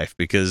my life,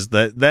 because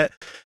that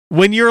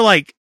when you're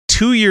like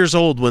 2 years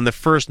old when the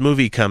first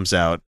movie comes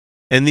out,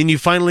 and then you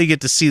finally get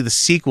to see the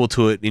sequel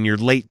to it in your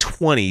late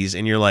 20s,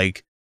 and you're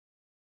like,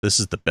 this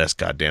is the best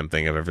goddamn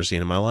thing I've ever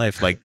seen in my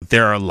life. Like,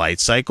 there are light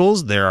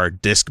cycles, there are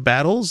disc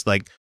battles,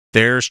 like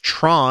there's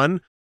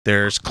Tron,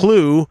 there's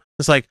Clue.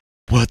 It's like,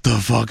 what the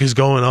fuck is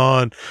going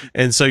on?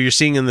 And so you're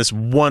seeing in this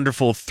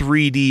wonderful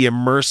 3D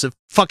immersive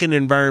fucking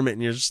environment,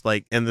 and you're just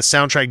like, and the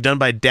soundtrack done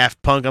by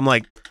Daft Punk. I'm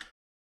like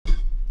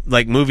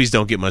movies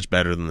don't get much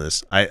better than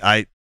this.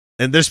 And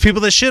And there's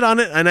people that shit on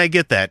it, and I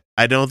get that.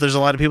 I know there's a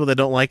lot of people that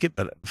don't like it,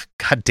 but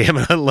god damn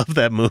it, I love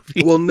that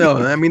movie. Well, no,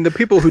 I mean, the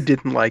people who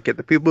didn't like it,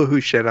 the people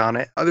who shit on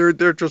it,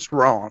 they're just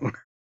wrong.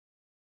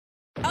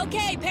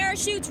 Okay,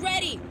 parachutes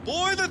ready.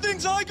 Boy, the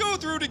things I go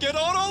through to get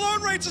auto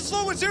loan rates as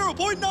low as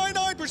 0.99%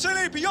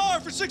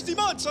 APR for 60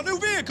 months on new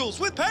vehicles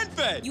with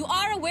PenFed. You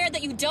are aware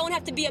that you don't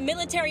have to be a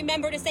military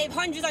member to save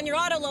hundreds on your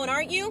auto loan,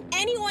 aren't you?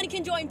 Anyone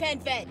can join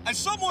PenFed. As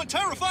someone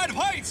terrified of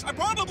heights, I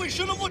probably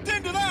should have looked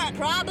into that.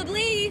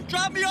 Probably.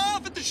 Drop me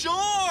off at the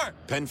shore.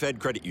 PenFed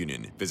Credit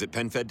Union. Visit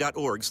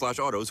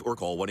PenFed.org/autos or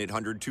call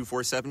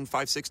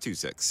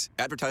 1-800-247-5626.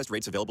 Advertised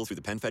rates available through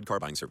the PenFed car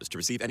buying service. To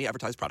receive any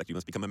advertised product, you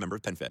must become a member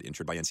of PenFed,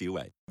 insured by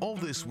NCUA. All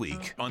this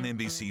week on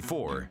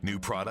NBC4, new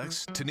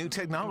products to new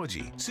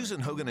technology. Susan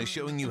Hogan is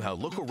showing you how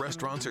local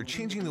restaurants are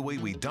changing the way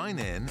we dine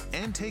in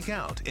and take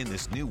out in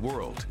this new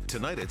world.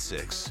 Tonight at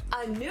 6.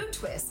 A new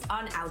twist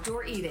on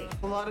outdoor eating.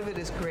 A lot of it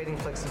is creating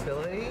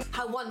flexibility.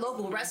 How one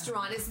local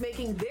restaurant is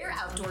making their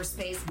outdoor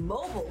space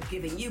mobile,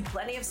 giving you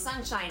plenty of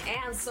sunshine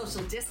and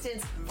social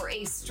distance for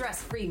a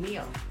stress-free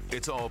meal.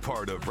 It's all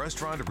part of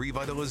restaurant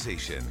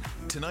revitalization.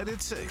 Tonight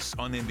at 6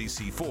 on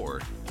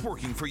NBC4,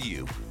 working for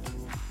you.